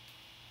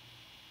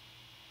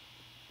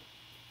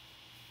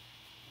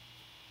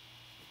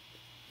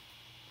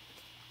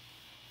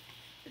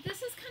 But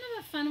this is kind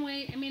of a fun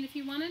way. I mean, if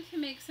you wanted to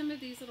make some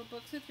of these little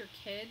books with your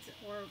kids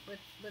or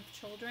with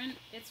children,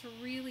 it's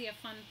really a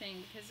fun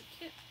thing, because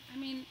I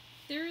mean,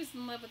 they're as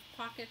in love with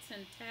pockets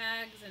and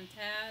tags and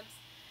tabs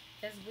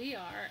as we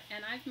are,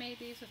 and I've made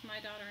these with my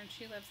daughter and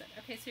she loves it.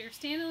 Okay, so your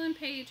standalone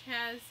page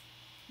has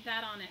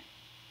that on it.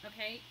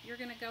 Okay, you're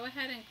going to go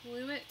ahead and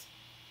glue it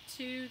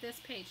to this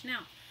page.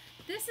 Now,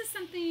 this is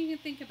something you can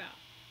think about.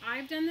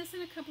 I've done this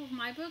in a couple of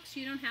my books.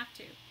 You don't have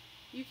to.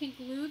 You can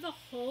glue the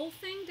whole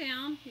thing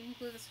down. You can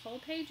glue this whole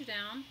page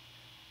down,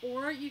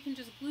 or you can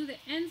just glue the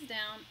ends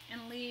down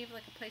and leave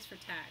like a place for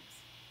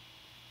tags.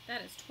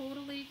 That is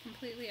totally,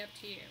 completely up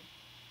to you.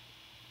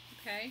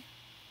 Okay?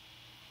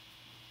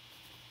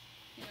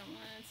 Hang on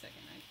 1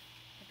 second.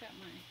 I got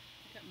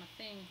my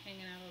thing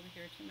hanging out over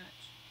here too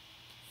much.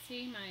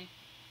 See, my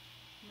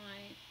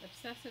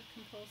obsessive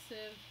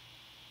compulsive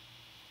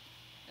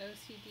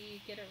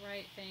OCD get it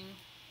right thing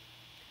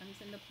comes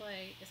into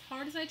play. As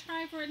hard as I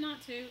try for it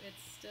not to, it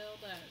still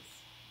does.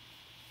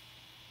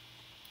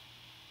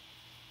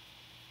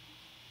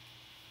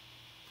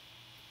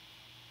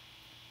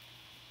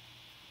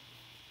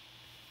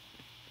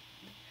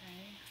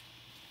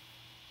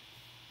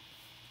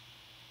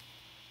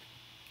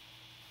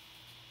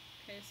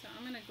 Okay, so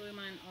I'm going to glue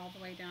mine all the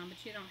way down,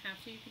 but you don't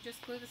have to. You could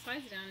just glue the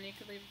sides down, and you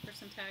could leave it for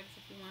some tags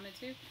if you wanted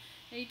to.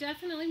 Now, you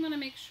definitely want to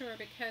make sure,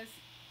 because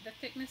the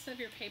thickness of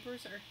your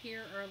papers are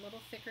here are a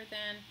little thicker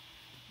than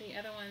the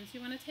other ones.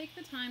 You want to take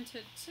the time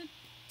to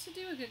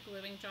do a good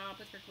gluing job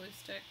with your glue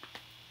stick.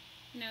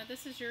 You know,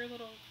 this is your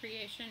little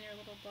creation, your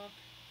little book.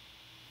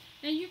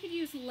 Now you could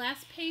use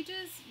less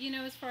pages, you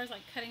know, as far as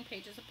like cutting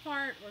pages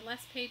apart, or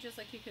less pages,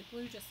 like you could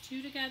glue just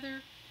two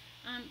together.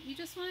 You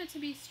just want it to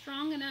be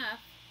strong enough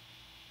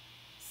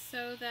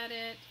so that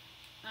it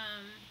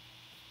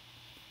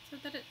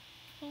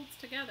holds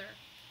together.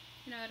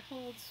 You know, it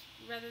holds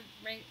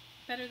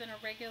better than a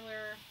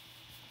regular.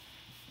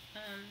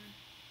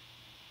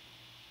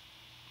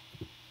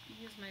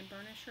 Use my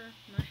burnisher,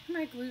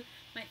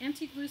 my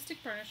empty glue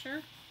stick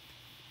burnisher.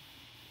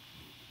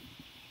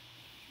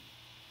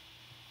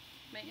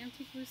 My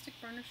empty glue stick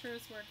burnisher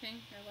is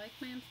working. I like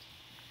my empty.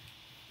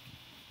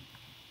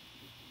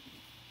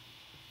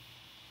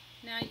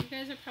 Now you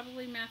guys are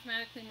probably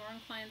mathematically more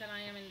inclined than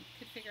I am and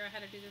could figure out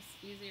how to do this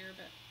easier,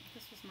 but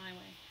this was my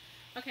way.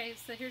 Okay,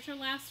 so here's your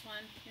last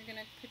one. You're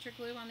gonna put your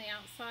glue on the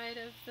outside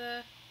of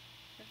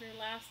your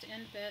last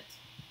end bit,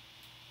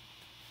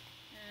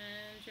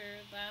 and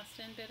your last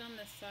end bit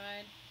on this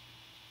side.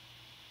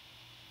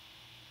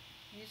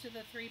 These are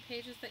the 3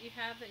 pages that you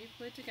have that you've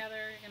glued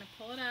together. You're gonna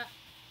pull it up.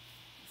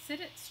 Sit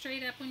it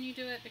straight up when you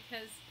do it,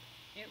 because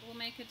it will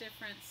make a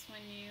difference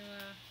when you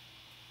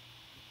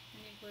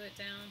glue it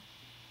down.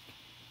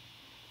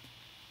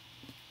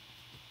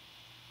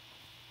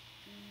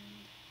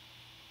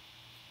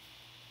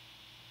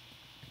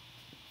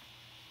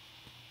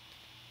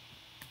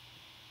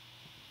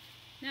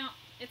 Now,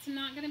 it's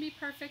not going to be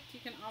perfect. You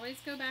can always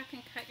go back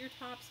and cut your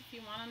tops if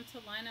you want them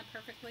to line up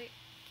perfectly.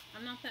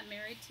 I'm not that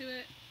married to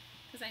it,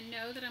 because I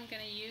know that I'm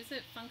going to use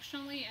it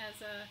functionally as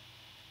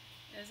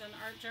an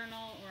art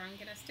journal, or I'm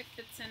going to stick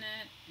bits in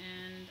it,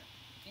 and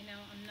you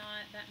know, I'm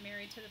not that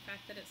married to the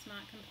fact that it's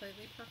not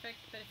completely perfect.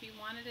 But if you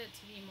wanted it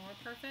to be more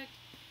perfect,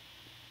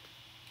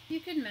 you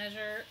could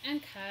measure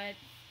and cut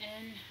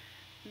and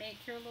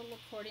make your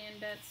little accordion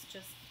bits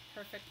just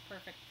perfect.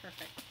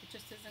 It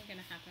just isn't going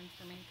to happen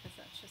for me, because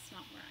that's just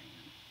not where I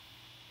am.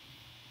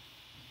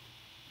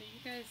 But you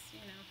guys,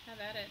 you know,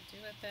 have at it. Do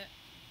with it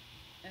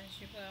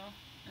as you will.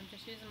 I'm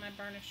just using my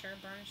burnisher,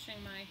 burnishing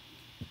my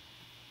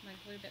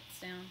glue bits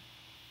down.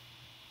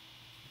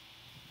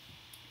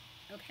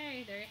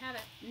 Okay, there you have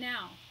it.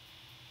 Now,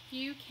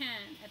 you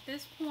can, at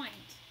this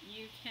point,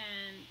 you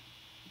can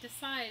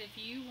decide if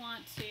you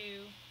want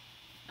to,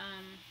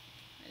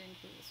 I didn't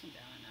glue this one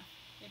down enough.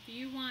 If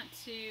you want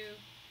to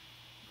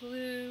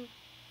glue,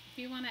 if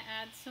you want to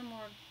add some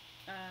more,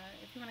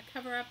 if you want to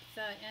cover up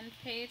the end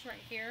page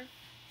right here,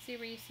 see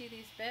where you see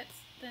these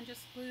bits, then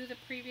just glue the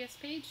previous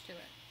page to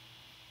it.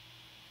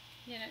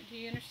 You know, do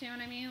you understand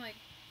what I mean? Like,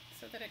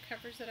 so that it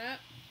covers it up.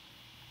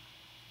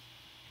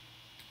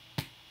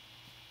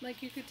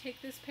 Like, you could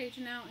take this page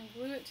now and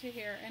glue it to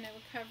here, and it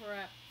would cover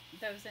up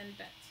those end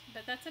bits.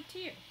 But that's up to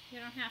you. You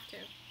don't have to.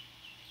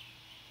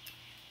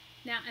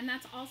 Now, and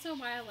that's also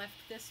why I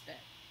left this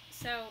bit.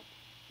 So,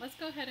 let's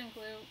go ahead and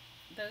glue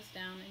those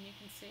down, and you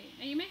can see.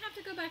 Now, you may have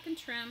to go back and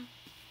trim.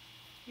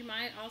 You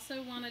might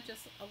also want to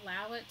just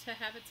allow it to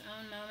have its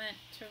own moment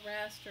to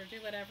rest or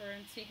do whatever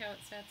and see how it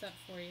sets up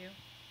for you.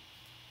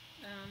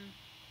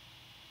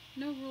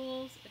 No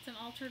rules. It's an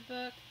altered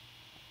book.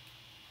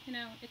 You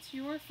know, it's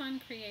your fun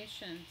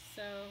creation,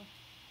 so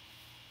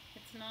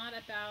it's not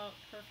about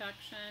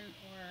perfection,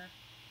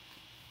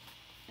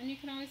 and you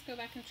can always go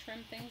back and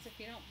trim things if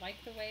you don't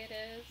like the way it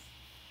is.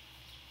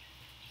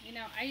 You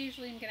know, I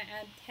usually am going to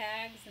add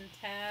tags and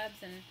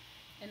tabs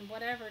and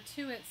whatever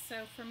to it,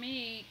 so for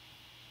me,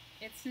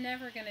 it's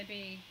never going to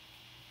be,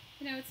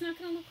 you know, it's not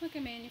going to look like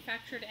a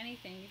manufactured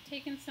anything. You've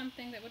taken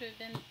something that would have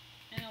been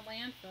in a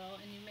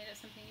landfill and you made it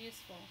something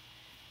useful.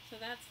 So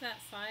that's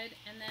that side,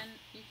 and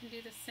then you can do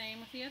the same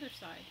with the other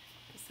side.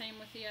 The same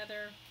with the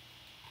other.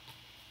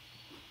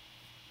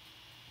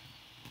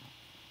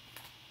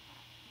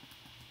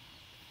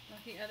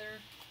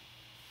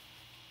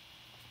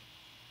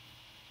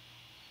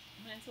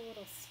 Mine's a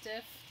little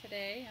stiff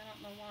today. I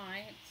don't know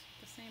why. It's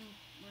the same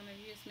one I've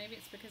used. Maybe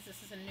it's because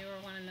this is a newer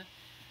one, and the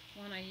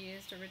one I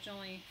used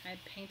originally, I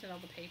had painted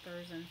all the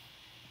papers and,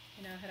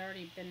 you know, had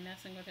already been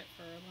messing with it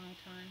for a long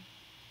time.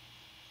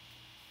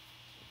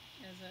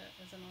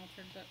 As an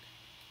altered book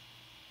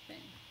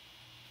thing.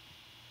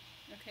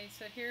 Okay,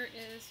 so here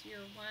is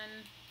your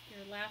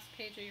last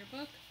page of your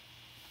book,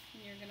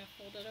 and you're going to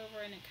fold it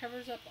over, and it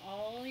covers up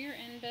all your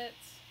end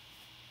bits.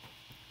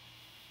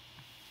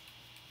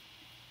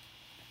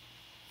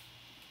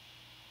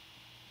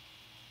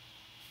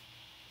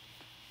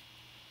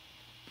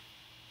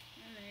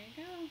 And there you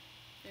go.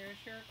 There's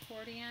your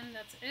accordion.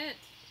 That's it.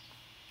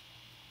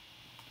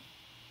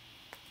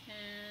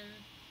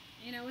 And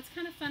you know, what's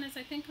kind of fun is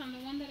I think on the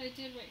one that I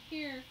did right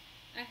here,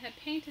 I had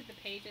painted the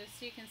pages,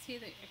 so you can see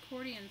the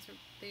accordion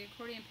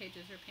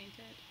pages are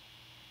painted,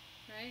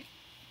 right?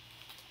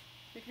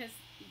 Because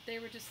they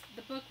were just,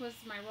 the book was,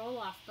 my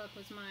roll-off book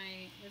was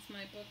my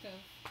book of,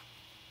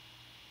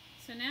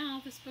 so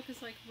now this book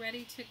is like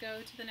ready to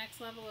go to the next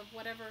level of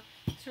whatever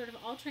sort of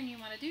altering you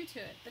want to do to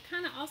it. The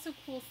kind of also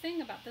cool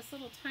thing about these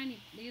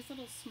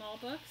little small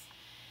books,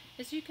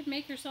 is you could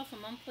make yourself a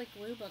monthly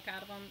glue book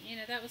out of them. You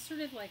know, that was sort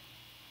of like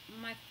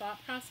my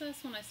thought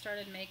process when I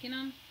started making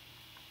them.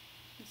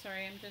 I'm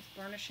sorry, I'm just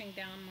burnishing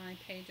down my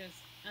pages.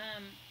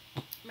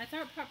 my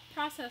thought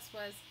process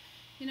was,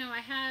 you know, I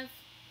have,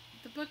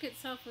 the book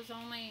itself was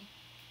only,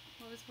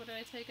 what did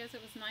I tell you guys?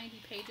 It was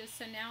 90 pages.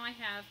 So now I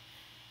have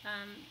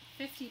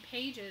 50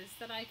 pages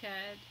that I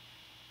could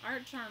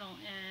art journal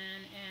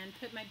and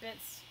put my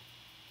bits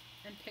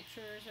and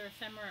pictures or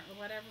ephemera or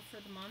whatever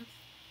for the month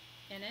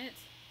in it.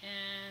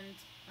 And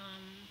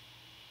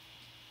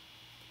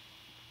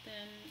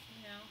then,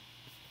 you know,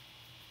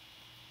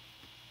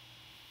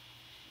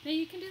 now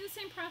you can do the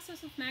same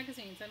process with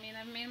magazines. I mean,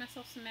 I've made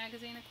myself some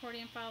magazine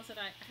accordion files that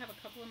I have a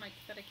couple of my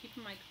that I keep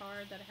in my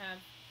car that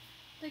have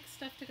like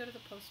stuff to go to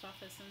the post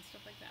office and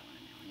stuff like that when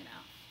I'm mailing it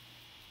out.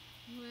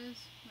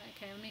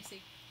 Okay, let me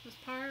see. Was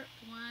part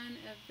 1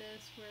 of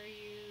this where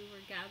you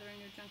were gathering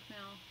your junk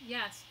mail?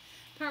 Yes.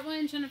 Part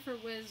 1, Jennifer,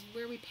 was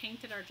where we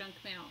painted our junk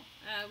mail.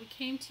 We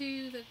came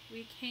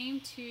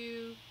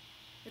to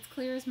it's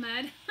clear as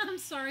mud. I'm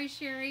sorry,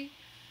 Sherry.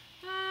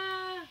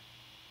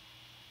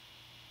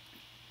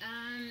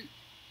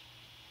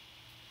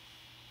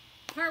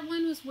 Part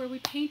 1 was where we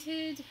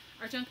painted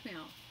our junk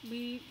mail.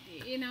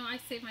 I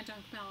save my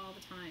junk mail all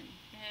the time.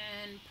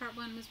 And part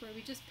 1 was where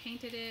we just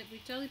painted it.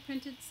 We jelly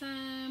printed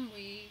some.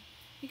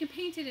 You can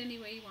paint it any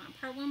way you want.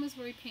 Part 1 was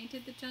where we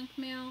painted the junk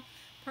mail.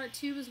 Part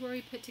 2 was where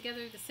we put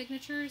together the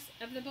signatures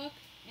of the book.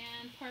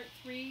 And part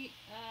 3,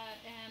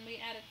 and we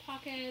added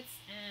pockets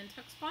and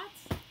tuck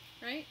spots,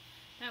 right?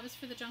 That was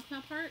for the junk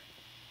mail part.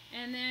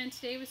 And then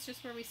today was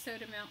just where we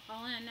sewed them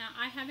all in. Now,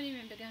 I haven't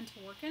even begun to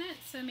work in it,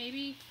 so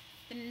maybe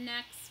the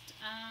next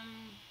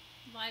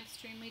live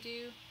stream we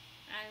do,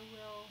 I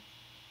will,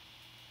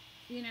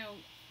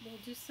 I'll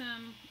do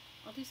some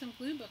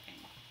glue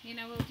booking.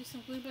 We'll do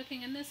some glue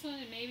booking in this one,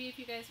 and maybe if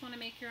you guys want to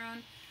make your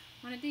own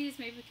one of these,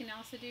 maybe we can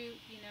also do,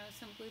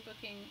 some glue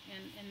booking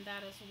in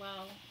that as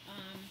well.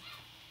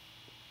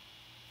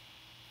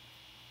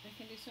 We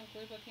can do some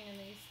glue booking in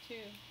these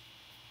too,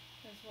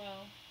 as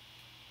well.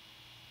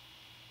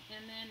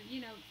 And then,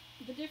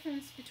 the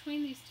difference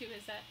between these two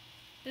is that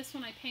this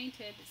one I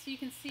painted, so you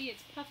can see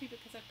it's puffy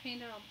because I've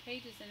painted all the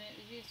pages and it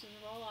was used as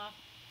a roll-off.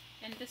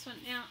 And this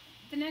one, now,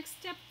 the next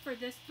step for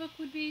this book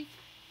would be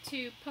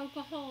to poke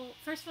a hole.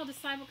 First of all,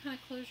 decide what kind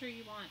of closure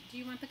you want. Do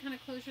you want the kind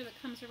of closure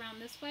that comes around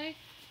this way?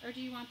 Or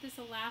do you want this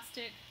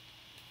elastic?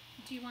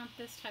 Do you want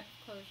this type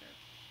of closure?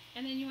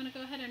 And then you want to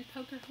go ahead and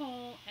poke your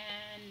hole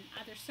and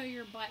either sew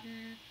your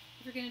button.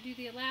 If you're going to do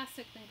the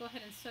elastic, then go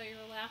ahead and sew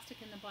your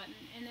elastic in the button.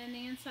 And then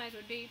the inside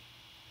would be,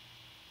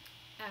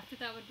 after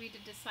that would be to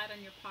decide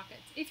on your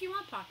pockets. If you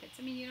want pockets,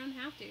 I mean, you don't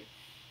have to.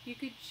 You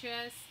could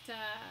just,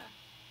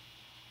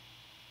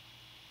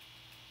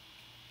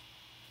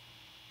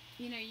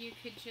 you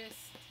could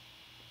just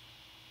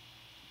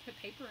put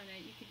paper in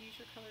it. You could use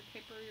your colored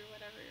paper or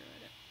whatever,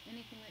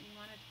 anything that you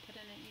wanted to put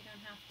in it. You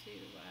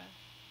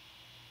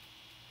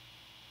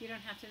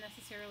don't have to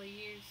necessarily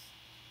use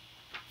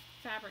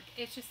fabric.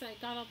 It's just I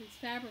got all these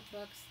fabric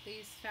books,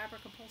 these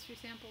fabric upholstery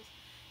samples.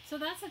 So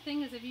that's the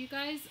thing, is if you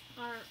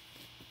are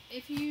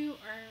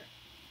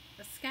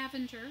a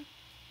scavenger,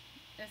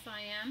 as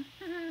I am,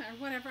 or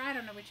whatever, I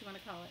don't know what you want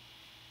to call it.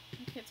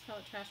 Kids call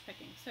it trash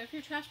picking. So if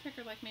you're a trash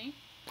picker like me,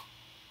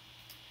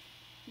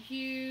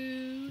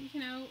 you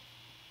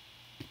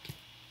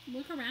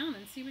look around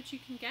and see what you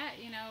can get.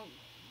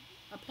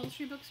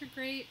 Upholstery books are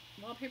great.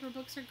 Wallpaper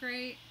books are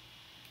great.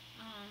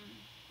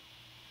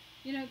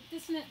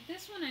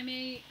 This one I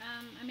may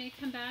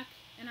come back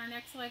in our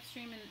next live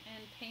stream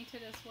and paint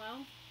it as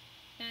well.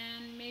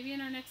 And maybe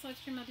in our next live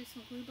stream I'll do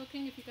some glue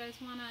booking if you guys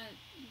want to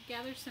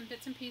gather some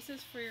bits and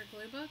pieces for your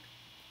glue book.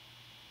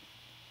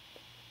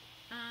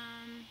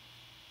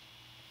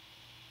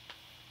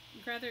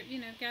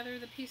 Gather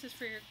the pieces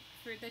for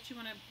that you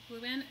want to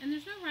glue in. And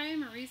there's no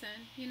rhyme or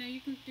reason.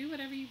 You can do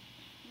whatever you.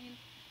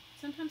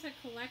 Sometimes I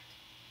collect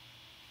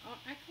all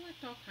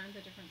kinds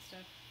of different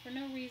stuff for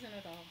no reason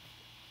at all.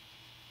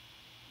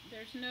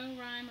 There's no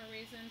rhyme or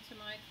reason to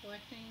my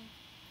collecting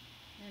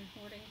and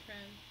hoarding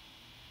trend.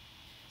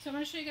 So I'm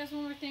going to show you guys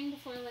one more thing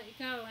before I let you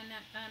go. And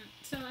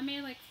so I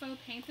may faux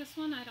paint this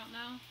one. I don't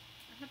know.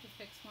 I have to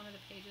fix one of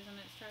the pages and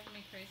it's driving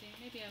me crazy.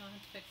 Maybe I don't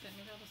have to fix it.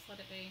 Maybe I'll just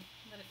let it be.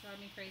 Let it drive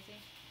me crazy.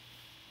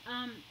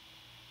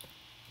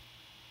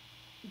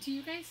 Do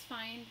you guys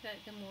find that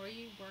the more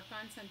you work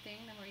on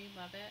something, the more you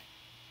love it?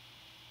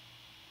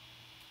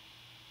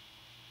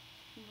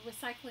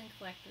 Recycling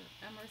collector.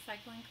 I'm a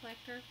recycling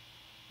collector,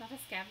 not a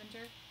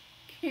scavenger.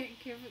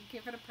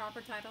 Give it a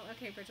proper title.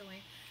 Okay,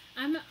 Bridgeline.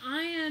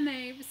 I am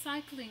a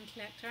recycling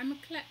collector. I'm a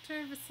collector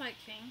of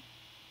recycling.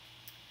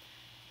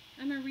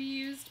 I'm a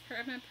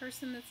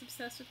person that's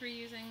obsessed with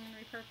reusing and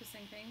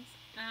repurposing things.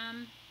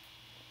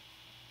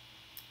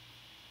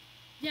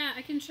 Yeah,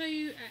 I can show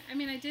you.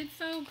 I did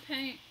faux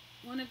paint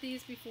one of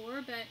these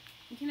before, but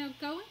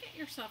go and get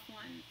yourself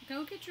one.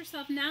 Go get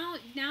yourself now.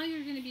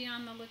 You're going to be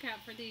on the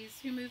lookout for these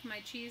Who Moved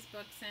My Cheese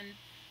books and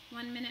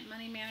 1 Minute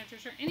Money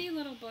Managers, or any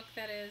little book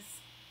that is.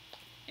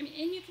 And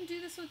you can do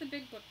this with a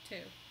big book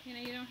too. You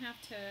don't have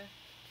to.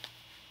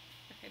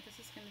 Okay, this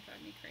is going to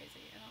drive me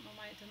crazy. I don't know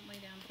why it didn't lay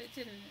down, but it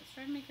didn't. It's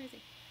driving me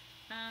crazy.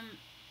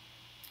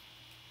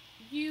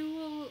 You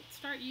will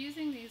start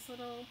using these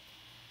little.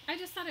 I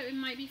just thought it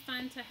might be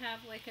fun to have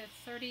like a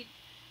 30,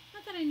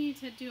 not that I need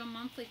to do a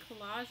monthly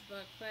collage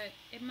book, but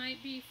it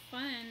might be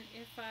fun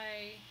if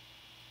I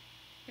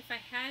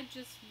had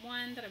just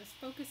one that I was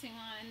focusing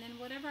on, and then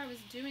whatever I was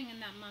doing in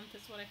that month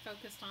is what I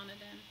focused on it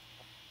in.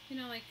 You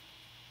know, like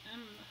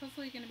I'm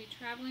hopefully going to be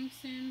traveling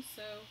soon,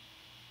 so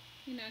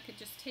you know, I could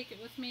just take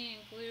it with me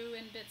and glue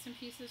in bits and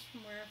pieces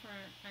from wherever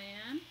I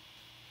am.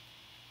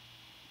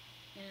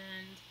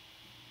 And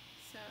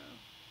so,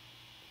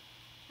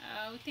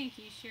 oh, thank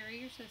you, Sherry.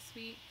 You're so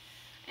sweet.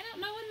 I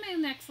don't know when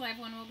my next live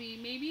one will be.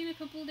 Maybe in a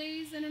couple of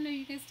days. I don't know.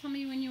 You guys tell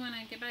me when you want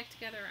to get back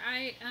together.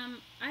 I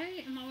am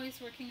always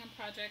working on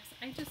projects.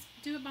 I just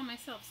do it by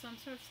myself, so I'm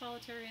sort of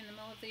solitary in the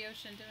middle of the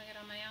ocean doing it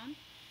on my own.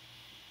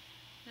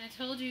 And I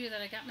told you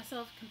that I got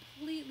myself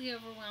completely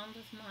overwhelmed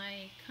with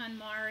my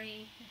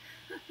KonMari,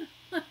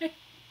 my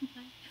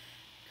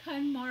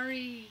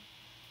KonMari.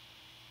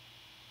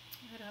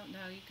 I don't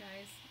know, you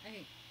guys.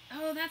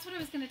 Oh, that's what I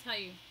was going to tell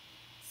you.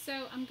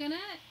 So I'm going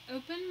to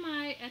open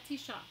my Etsy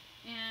shop.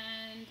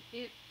 And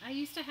I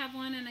used to have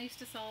one, and I used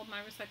to sell my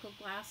recycled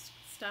glass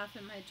stuff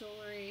and my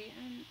jewelry,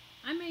 and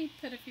I may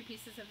put a few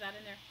pieces of that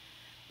in there.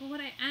 But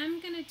what I am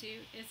going to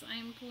do is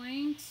I'm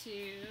going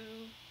to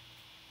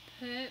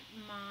put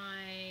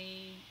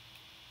my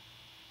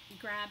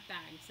grab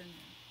bags in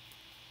there.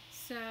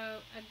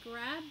 So a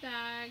grab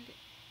bag,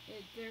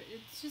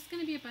 it's just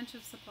going to be a bunch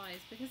of supplies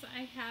because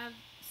I have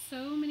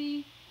so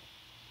many.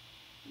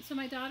 So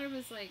my daughter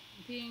was like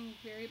being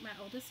my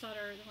oldest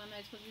daughter, the one that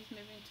I told you was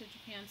moving to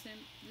Japan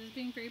soon, was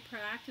being very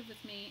proactive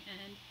with me,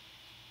 and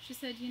she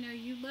said, you know,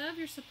 you love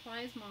your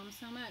supplies, Mom,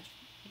 so much.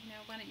 You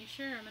know, why don't you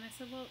share them? And I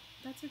said, well,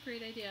 that's a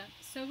great idea.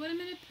 So what I'm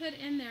going to put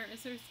in there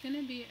is there's going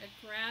to be a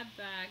grab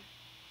bag,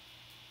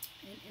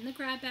 and in the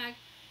grab bag,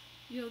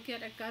 you'll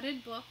get a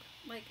gutted book,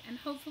 and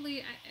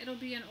hopefully it'll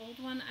be an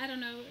old one. I don't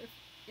know if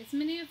as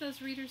many of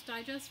those Reader's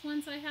Digest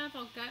ones I have,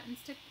 I'll gut and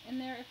stick in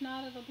there. If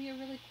not, it'll be a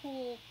really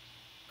cool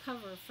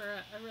cover for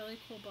a really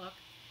cool book.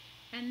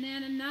 And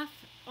then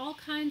all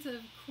kinds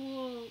of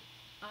cool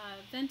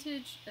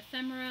vintage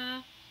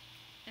ephemera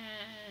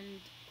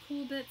and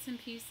cool bits and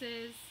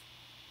pieces,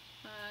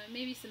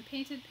 maybe some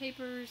painted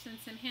papers and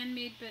some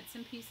handmade bits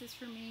and pieces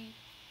for me.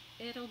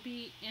 It'll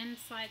be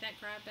inside that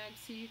grab bag,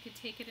 so you could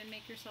take it and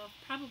make yourself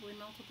probably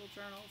multiple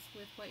journals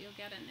with what you'll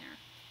get in there.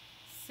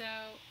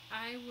 So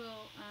I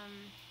will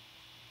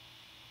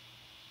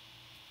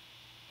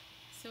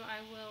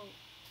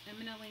I'm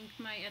going to link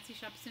my Etsy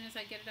shop. As soon as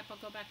I get it up, I'll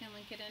go back and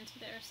link it into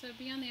there. So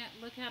be on the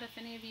lookout if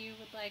any of you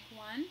would like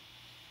one.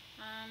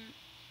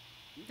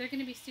 They're going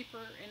to be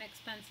super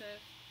inexpensive.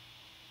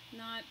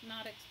 Not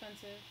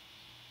expensive.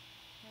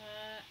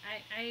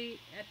 I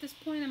at this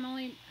point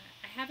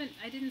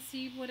I didn't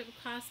see what it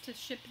would cost to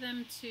ship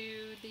them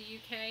to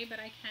the UK, but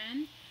I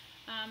can.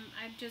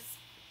 I just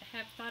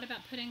have thought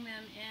about putting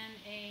them in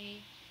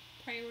a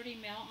priority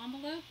mail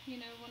envelope, you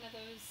know, one of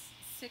those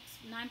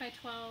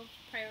 9x12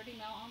 priority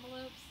mail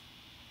envelopes,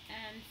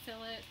 and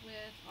fill it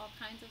with all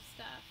kinds of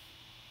stuff.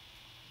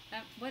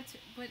 What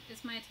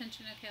is my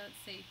attention? Okay,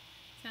 let's see.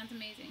 Sounds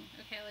amazing.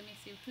 Okay, let me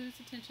see. Whose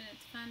attention?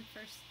 It's fun.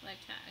 First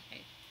live chat.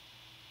 Okay.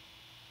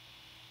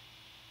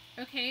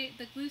 Okay,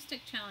 the glue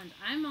stick challenge.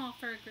 I'm all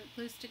for a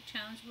glue stick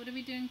challenge. What are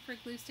we doing for a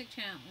glue stick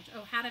challenge?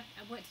 Oh,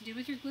 what to do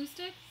with your glue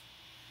sticks?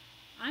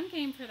 I'm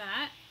game for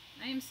that.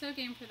 I am so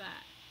game for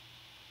that.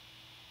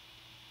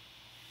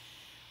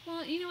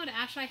 Well, you know what,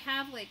 Ash? I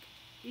have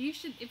you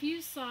should, if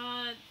you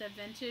saw the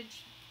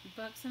vintage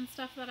books and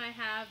stuff that I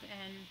have,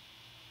 and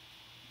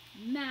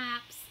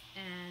maps,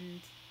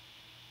 and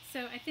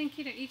so I think,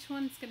 you know, each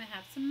one's going to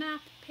have some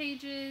map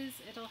pages.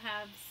 It'll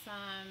have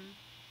some.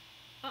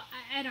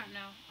 I don't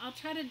know. I'll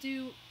try to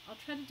do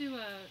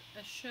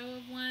a show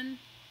of one,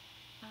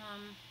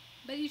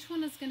 but each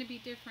one is going to be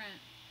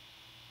different.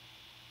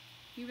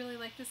 You really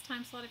like this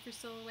time slot if you're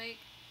still awake?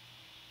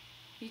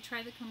 You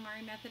tried the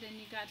KonMari method and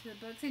you got to the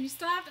books and you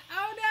stopped?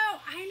 Oh no!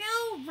 I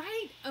know,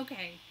 right?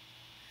 Okay.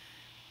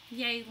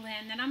 Yay,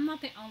 Lynn. Then I'm not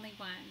the only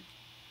one.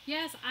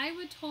 Yes, I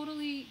would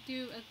totally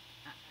do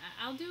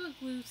I'll do a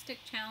glue stick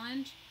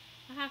challenge.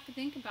 I'll have to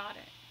think about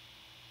it.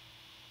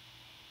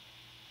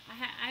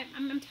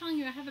 I'm telling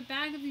you, I have a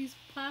bag of these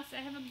I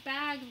have a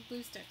bag of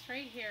glue sticks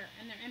right here,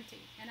 and they're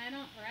empty. And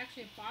or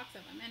actually a box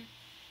of them. And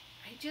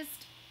I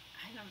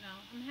don't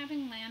know. I'm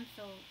having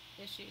landfill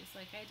issues.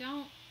 I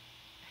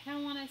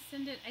don't want to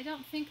send it. I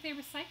don't think they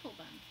recycle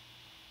them.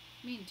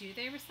 I mean, do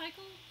they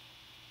recycle?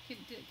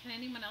 Can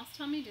anyone else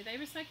tell me? Do they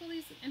recycle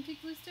these empty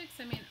glue sticks?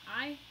 I mean,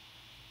 I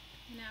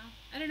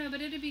don't know,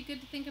 but it'd be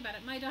good to think about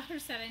it. My daughter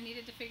said I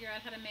needed to figure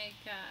out how to make,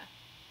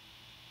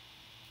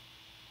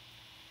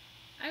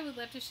 I would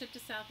love to ship to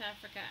South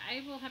Africa.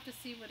 I will have to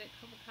see what it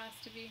would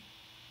cost to be.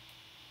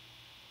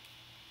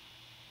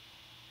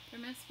 There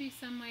must be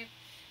some way.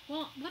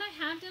 Well, what I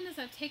have done is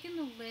I've taken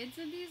the lids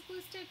of these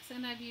glue sticks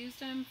and I've used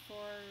them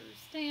for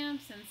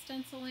stamps and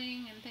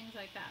stenciling and things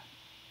like that.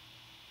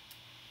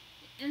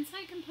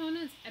 Inside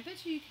components, I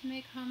bet you can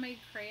make homemade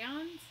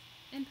crayons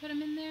and put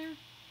them in there.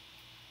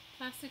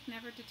 Plastic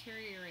never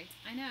deteriorates.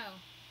 I know.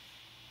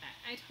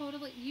 I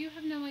totally, you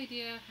have no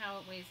idea how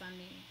it weighs on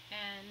me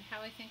and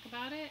how I think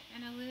about it.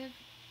 And I live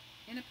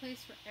in a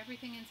place where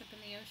everything ends up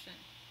in the ocean,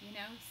 you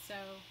know?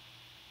 So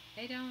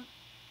I don't,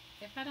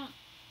 if I don't,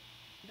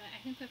 I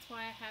think that's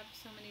why I have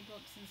so many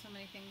books and so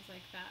many things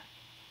like that.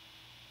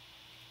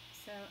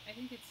 So I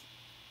think it's,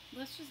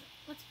 let's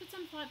put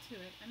some thought to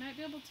it. I might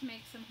be able to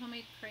make some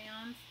homemade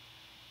crayons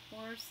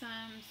or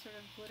some sort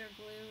of glitter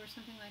glue or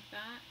something like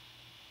that.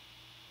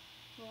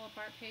 Roll up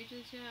art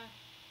pages, yeah.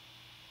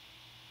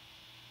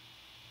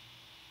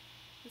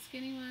 The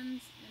skinny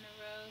ones in a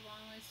row,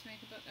 long ways to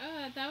make a book.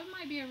 Oh, that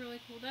might be a really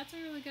cool, that's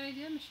a really good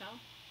idea, Michelle.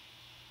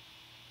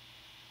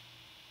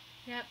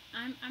 Yep,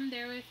 I'm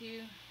there with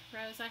you,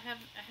 Rose. I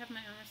have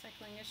my own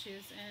recycling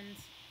issues, and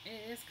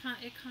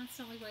it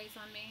constantly weighs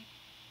on me.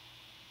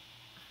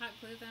 Hot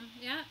glue them.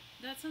 Yeah,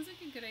 that sounds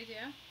like a good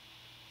idea.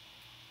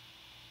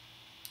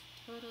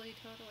 Totally,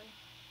 totally.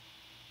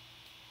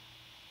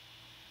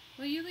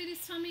 Well, you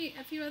ladies tell me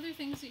a few other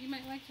things that you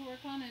might like to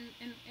work on,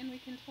 and we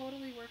can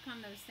totally work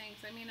on those things.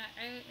 I mean,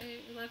 I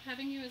love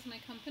having you as my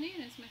company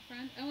and as my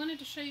friend. I wanted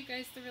to show you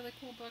guys the really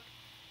cool book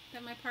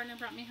that my partner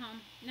brought me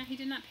home. Now, he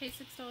did not pay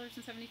 $6.75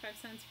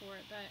 for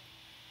it, but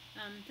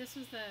this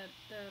was the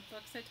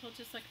books I told,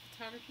 just like a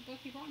photography book.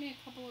 He brought me a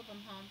couple of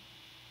them home.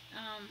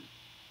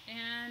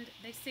 And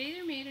they say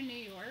they're made in New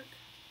York.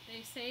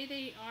 They say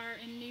they are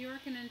in New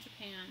York and in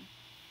Japan.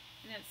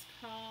 And it's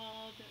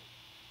called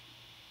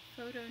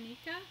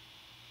Photonica.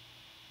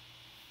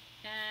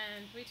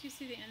 And wait till you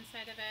see the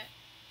inside of it.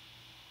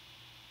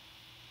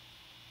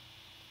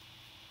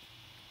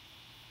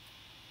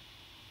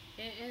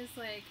 It is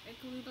like a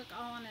glue book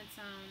all on its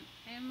own.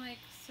 I am like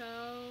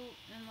so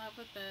in love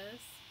with this.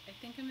 I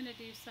think I'm going to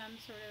do some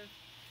sort of,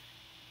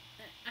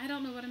 I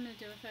don't know what I'm going to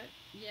do with it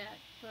yet,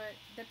 but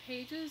the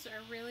pages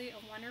are really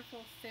a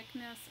wonderful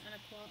thickness and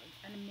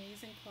an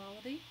amazing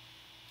quality.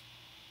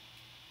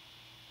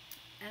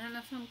 I don't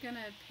know if I'm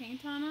going to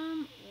paint on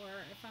them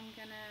or if I'm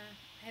going to,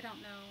 I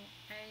don't know.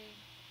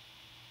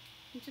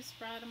 He just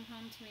brought them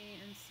home to me,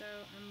 and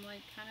so I'm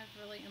like kind of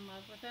really in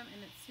love with them,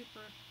 and it's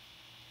super.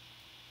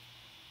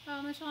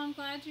 Oh, Michelle, I'm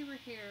glad you were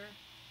here.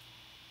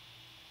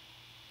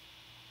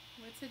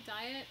 What's a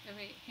diet? Oh,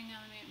 wait, hang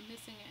on a minute. I'm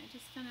missing it. I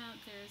just found out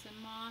there's a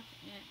moth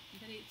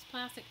that eats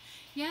plastic.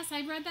 Yes,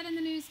 I read that in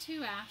the news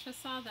too, Ash. I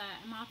saw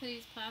that. A moth that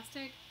eats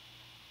plastic.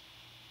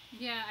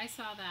 Yeah, I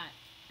saw that.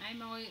 I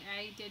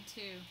did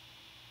too.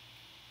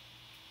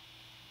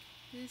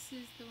 This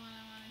is the one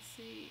I want to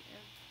see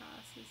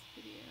across this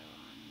video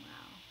on.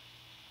 Wow.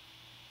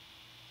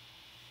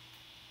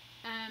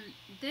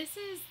 This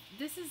is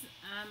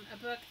a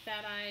book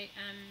that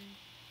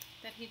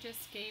that he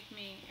just gave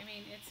me. I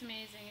mean, it's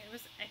amazing. It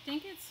was, I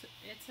think it's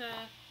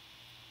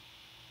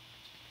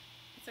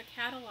a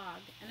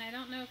catalog, and I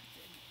don't know if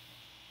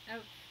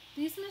oh,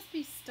 these must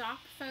be stock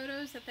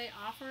photos that they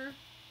offer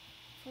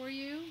for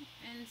you,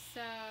 and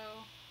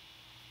so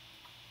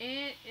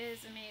it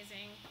is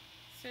amazing.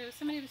 So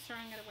somebody was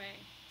throwing it away.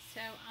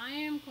 So I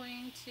am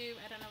going to,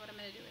 I don't know what I'm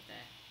going to do with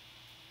it.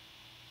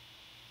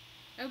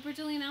 Oh,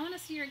 Bridgeline, I want to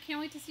see I can't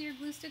wait to see your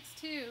glue sticks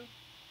too.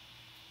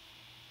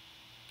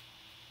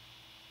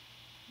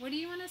 What do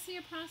you want to see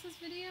a process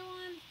video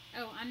on?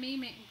 Oh, on me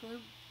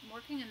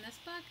working in this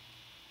book?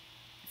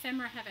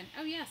 Ephemera Heaven.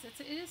 Oh yes, it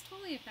is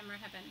totally Ephemera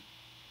Heaven.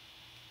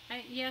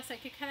 Yes, I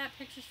could cut out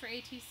pictures for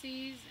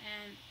ATCs,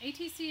 and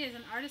ATC is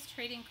an artist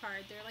trading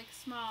card. They're like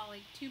small,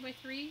 like 2 by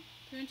 3,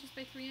 2 inches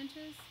by 3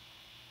 inches.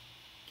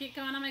 Get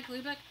going on my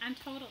glue book.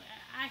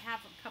 I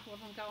have a couple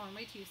of them going.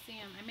 Wait till you see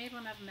them. I made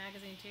one of a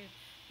magazine too.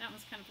 That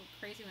one's kind of a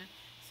crazy one.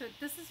 So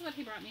this is what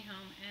he brought me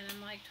home, and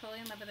I'm like totally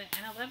in love with it.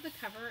 And I love the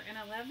cover, and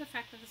I love the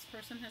fact that this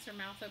person has her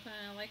mouth open,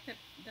 and I like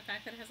the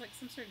fact that it has like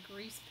some sort of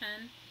grease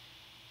pen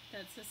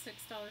that says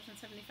 $6.75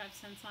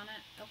 on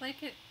it. I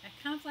like it. I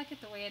kind of like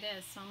it the way it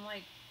is. So I'm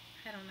like,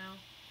 I don't know.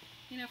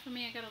 You know, for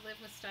me, I gotta live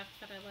with stuff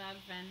that I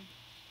love,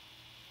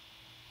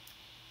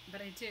 but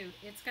I do.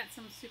 It's got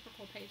some super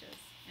cool pages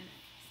in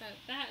it. So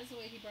that is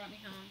the way he brought me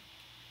home.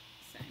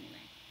 So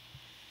anyway.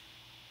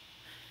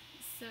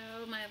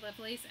 So my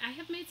lovelies, I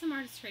have made some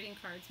artist trading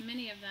cards,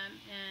 many of them,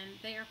 and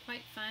they are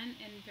quite fun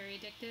and very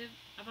addictive.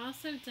 I've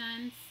also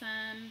done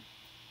some,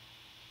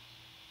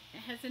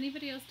 has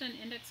anybody else done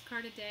index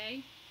card a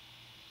day?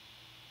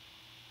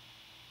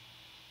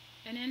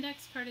 An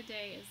index card a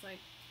day is like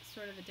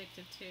sort of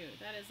addictive too.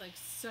 That is like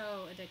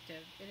so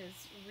addictive. It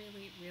is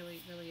really,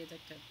 really, really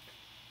addictive.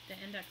 The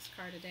index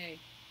card a day.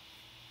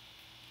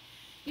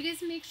 You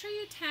guys make sure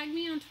you tag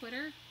me on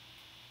Twitter.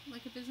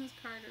 Like a business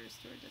card or a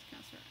store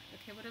discount store.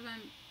 Okay, what have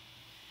I...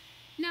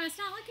 No, it's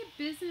not like a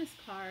business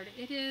card.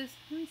 It is...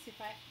 Let me see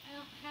if I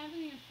don't have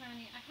any in front of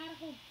me. I had a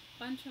whole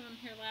bunch of them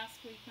here last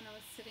week when I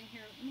was sitting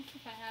here. Let me see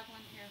if I have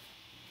one here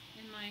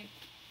in my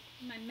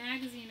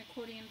magazine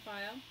accordion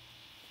file.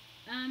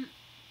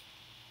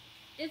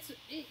 It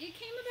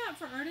came about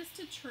for artists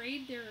to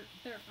trade their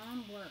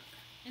own work.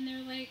 And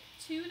they're like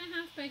 2.5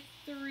 by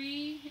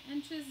 3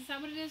 inches. Is that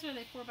what it is? Or are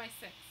they 4 by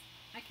 6?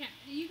 I can't...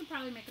 You can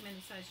probably make them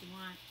any size you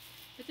want.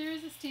 But there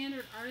is a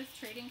standard artist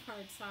trading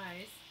card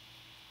size,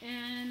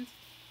 and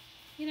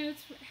You know,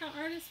 it's how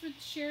artists would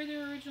share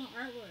their original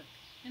artwork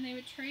and they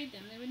would trade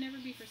them. They would never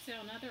be for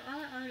sale. Now, there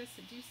are artists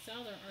that do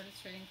sell their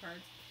artist trading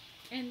cards.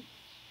 And,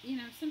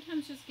 you know,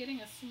 sometimes just getting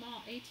a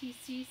small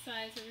ATC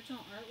size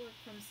original artwork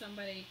from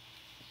somebody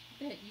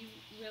that you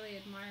really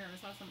admire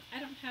is awesome. I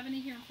don't have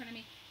any here in front of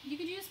me. You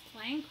could use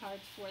playing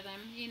cards for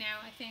them, you know,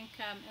 I think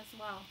as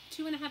well.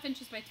 2.5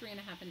 inches by 3.5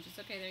 inches.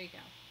 Okay, there you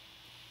go.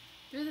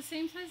 They're the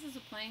same size as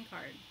a playing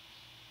card,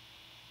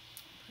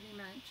 pretty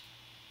much.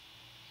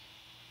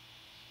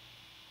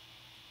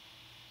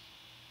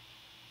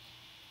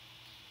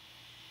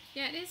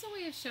 Yeah, it is a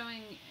way of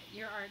showing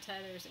your art to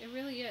others. It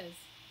really is.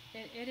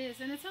 It is.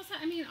 And it's also,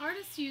 I mean,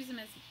 artists use them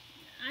as,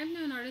 I've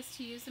known artists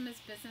to use them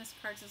as business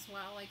cards as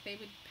well. Like they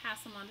would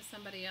pass them on to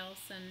somebody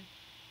else and,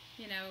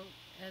 you know,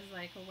 as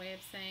like a way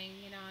of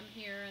saying, you know, I'm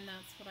here and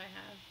that's what I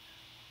have.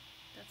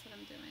 That's what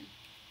I'm doing.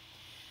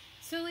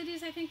 So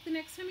ladies, I think the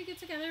next time we get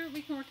together,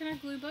 we can work on our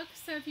glue book.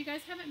 So if you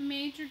guys haven't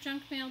made your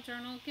junk mail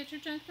journal, get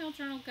your junk mail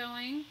journal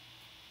going.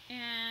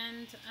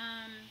 And,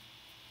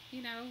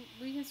 you know,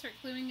 we can start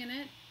gluing in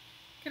it.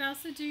 You could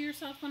also do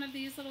yourself one of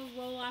these little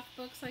roll-off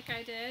books like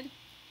I did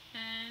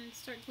and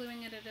start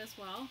gluing at it as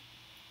well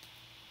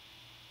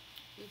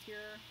with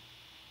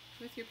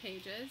your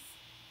pages,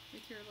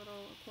 with your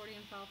little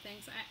accordion file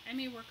things. I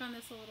may work on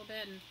this a little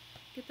bit and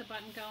get the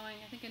button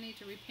going. I think I need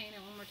to repaint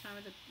it one more time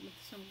with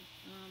some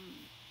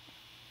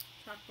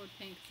chalkboard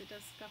paint because it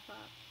does scuff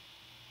up.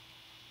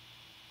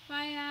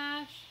 Bye,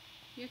 Ash.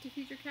 You have to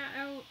feed your cat.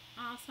 Oh,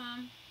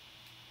 awesome.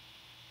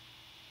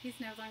 He's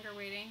no longer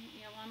waiting.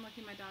 Yeah, well, I'm lucky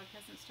my dog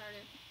hasn't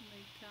started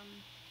like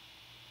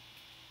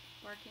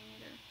barking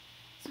either.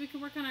 So we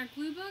can work on our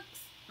glue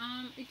books.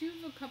 I do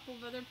have a couple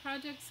of other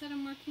projects that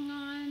I'm working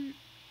on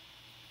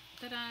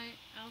that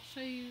I'll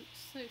show you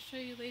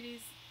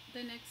ladies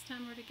the next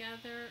time we're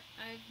together.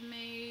 I've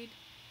made,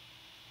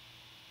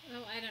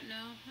 oh, I don't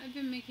know. I've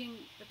been making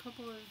a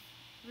couple of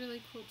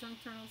really cool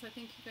junk journals I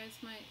think you guys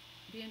might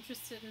be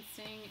interested in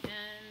seeing,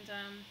 and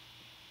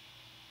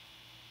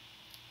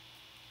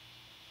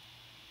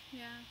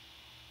yeah.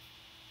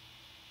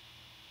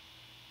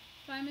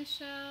 Bye,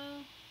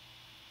 Michelle.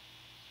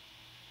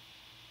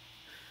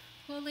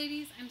 Well,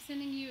 ladies, I'm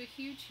sending you a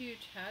huge,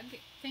 huge hug.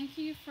 Thank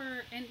you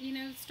for, and you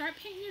know, start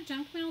painting your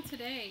junk mail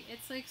today.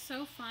 It's like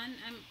so fun.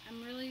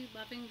 I'm really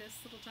loving this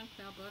little junk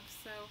mail book.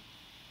 So,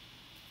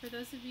 for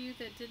those of you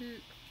that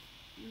didn't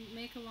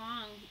make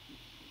along,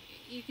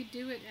 you could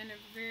do it in a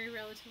very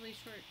relatively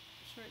short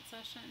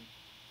session.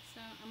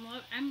 So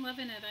I'm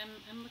loving it.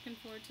 I'm looking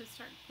forward to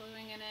start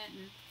gluing in it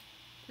and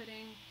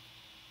putting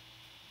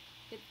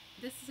it.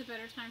 This is a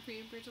better time for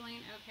you,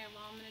 Bridgeline. Okay,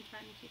 well, I'm gonna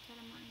try and keep that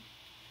in mind.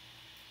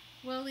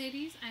 Well,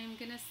 ladies, I'm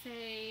going to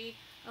say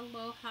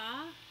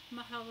aloha,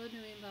 mahalo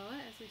nui loa,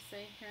 as we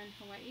say here in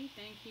Hawaii.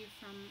 Thank you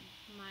from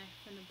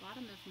the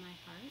bottom of my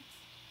heart.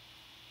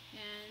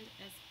 And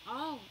as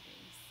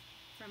always,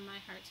 from my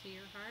heart to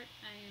your heart,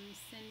 I am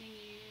sending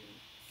you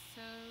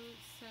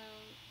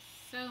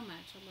so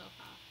much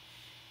aloha.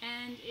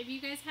 And if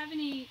you guys have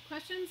any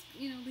questions,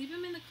 you know, leave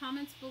them in the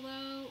comments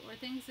below, or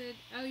things that,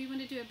 oh, you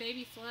want to do a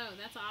baby flow.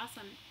 That's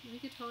awesome.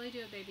 We could totally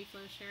do a baby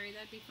flow, Sherry.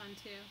 That'd be fun,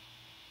 too.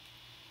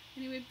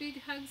 Anyway, big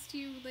hugs to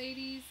you,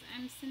 ladies.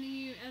 I'm sending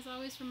you, as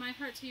always, from my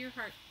heart to your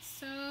heart.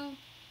 So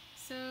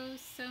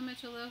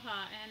much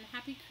aloha, and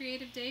happy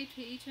creative day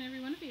to each and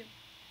every one of you.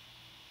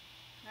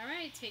 All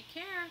right, take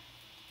care.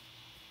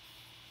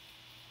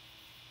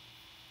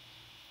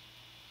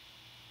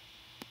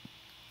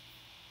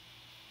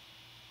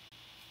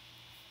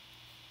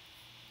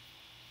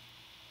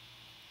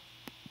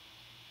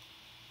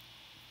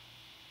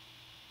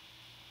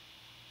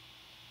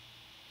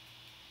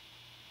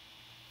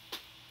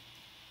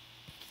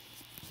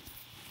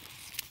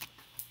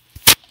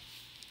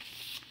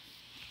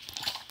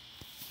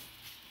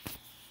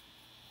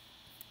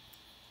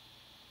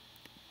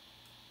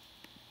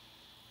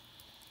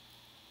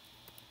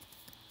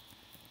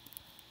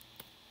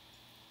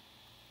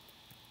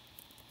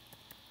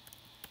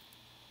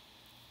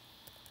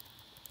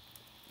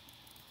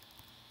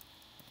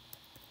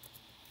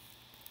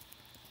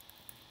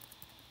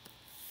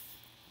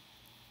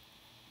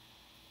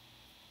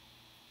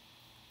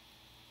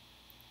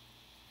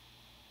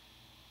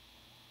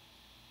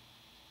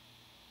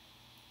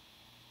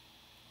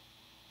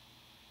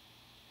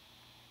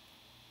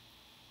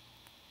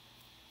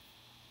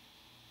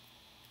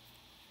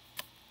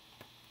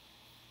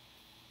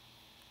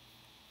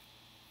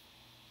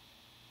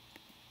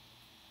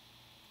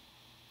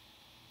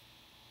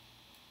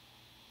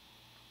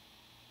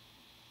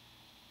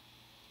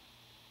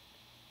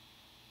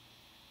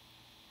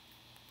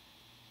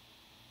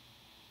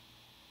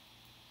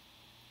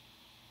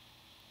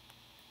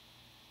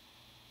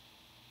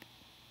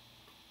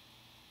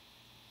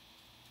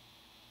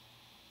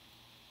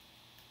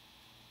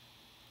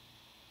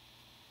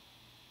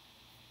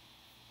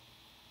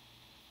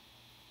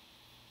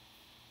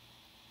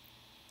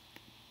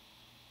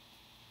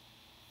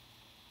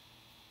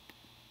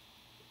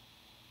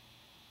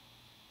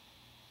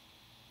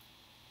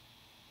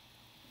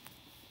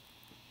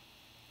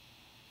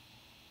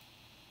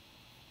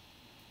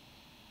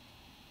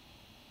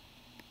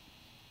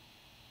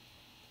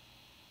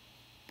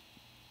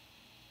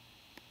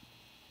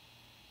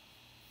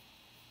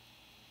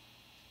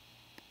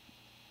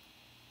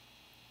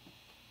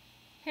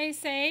 Hey,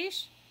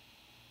 Sage.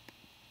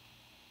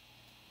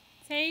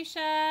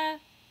 Seisha.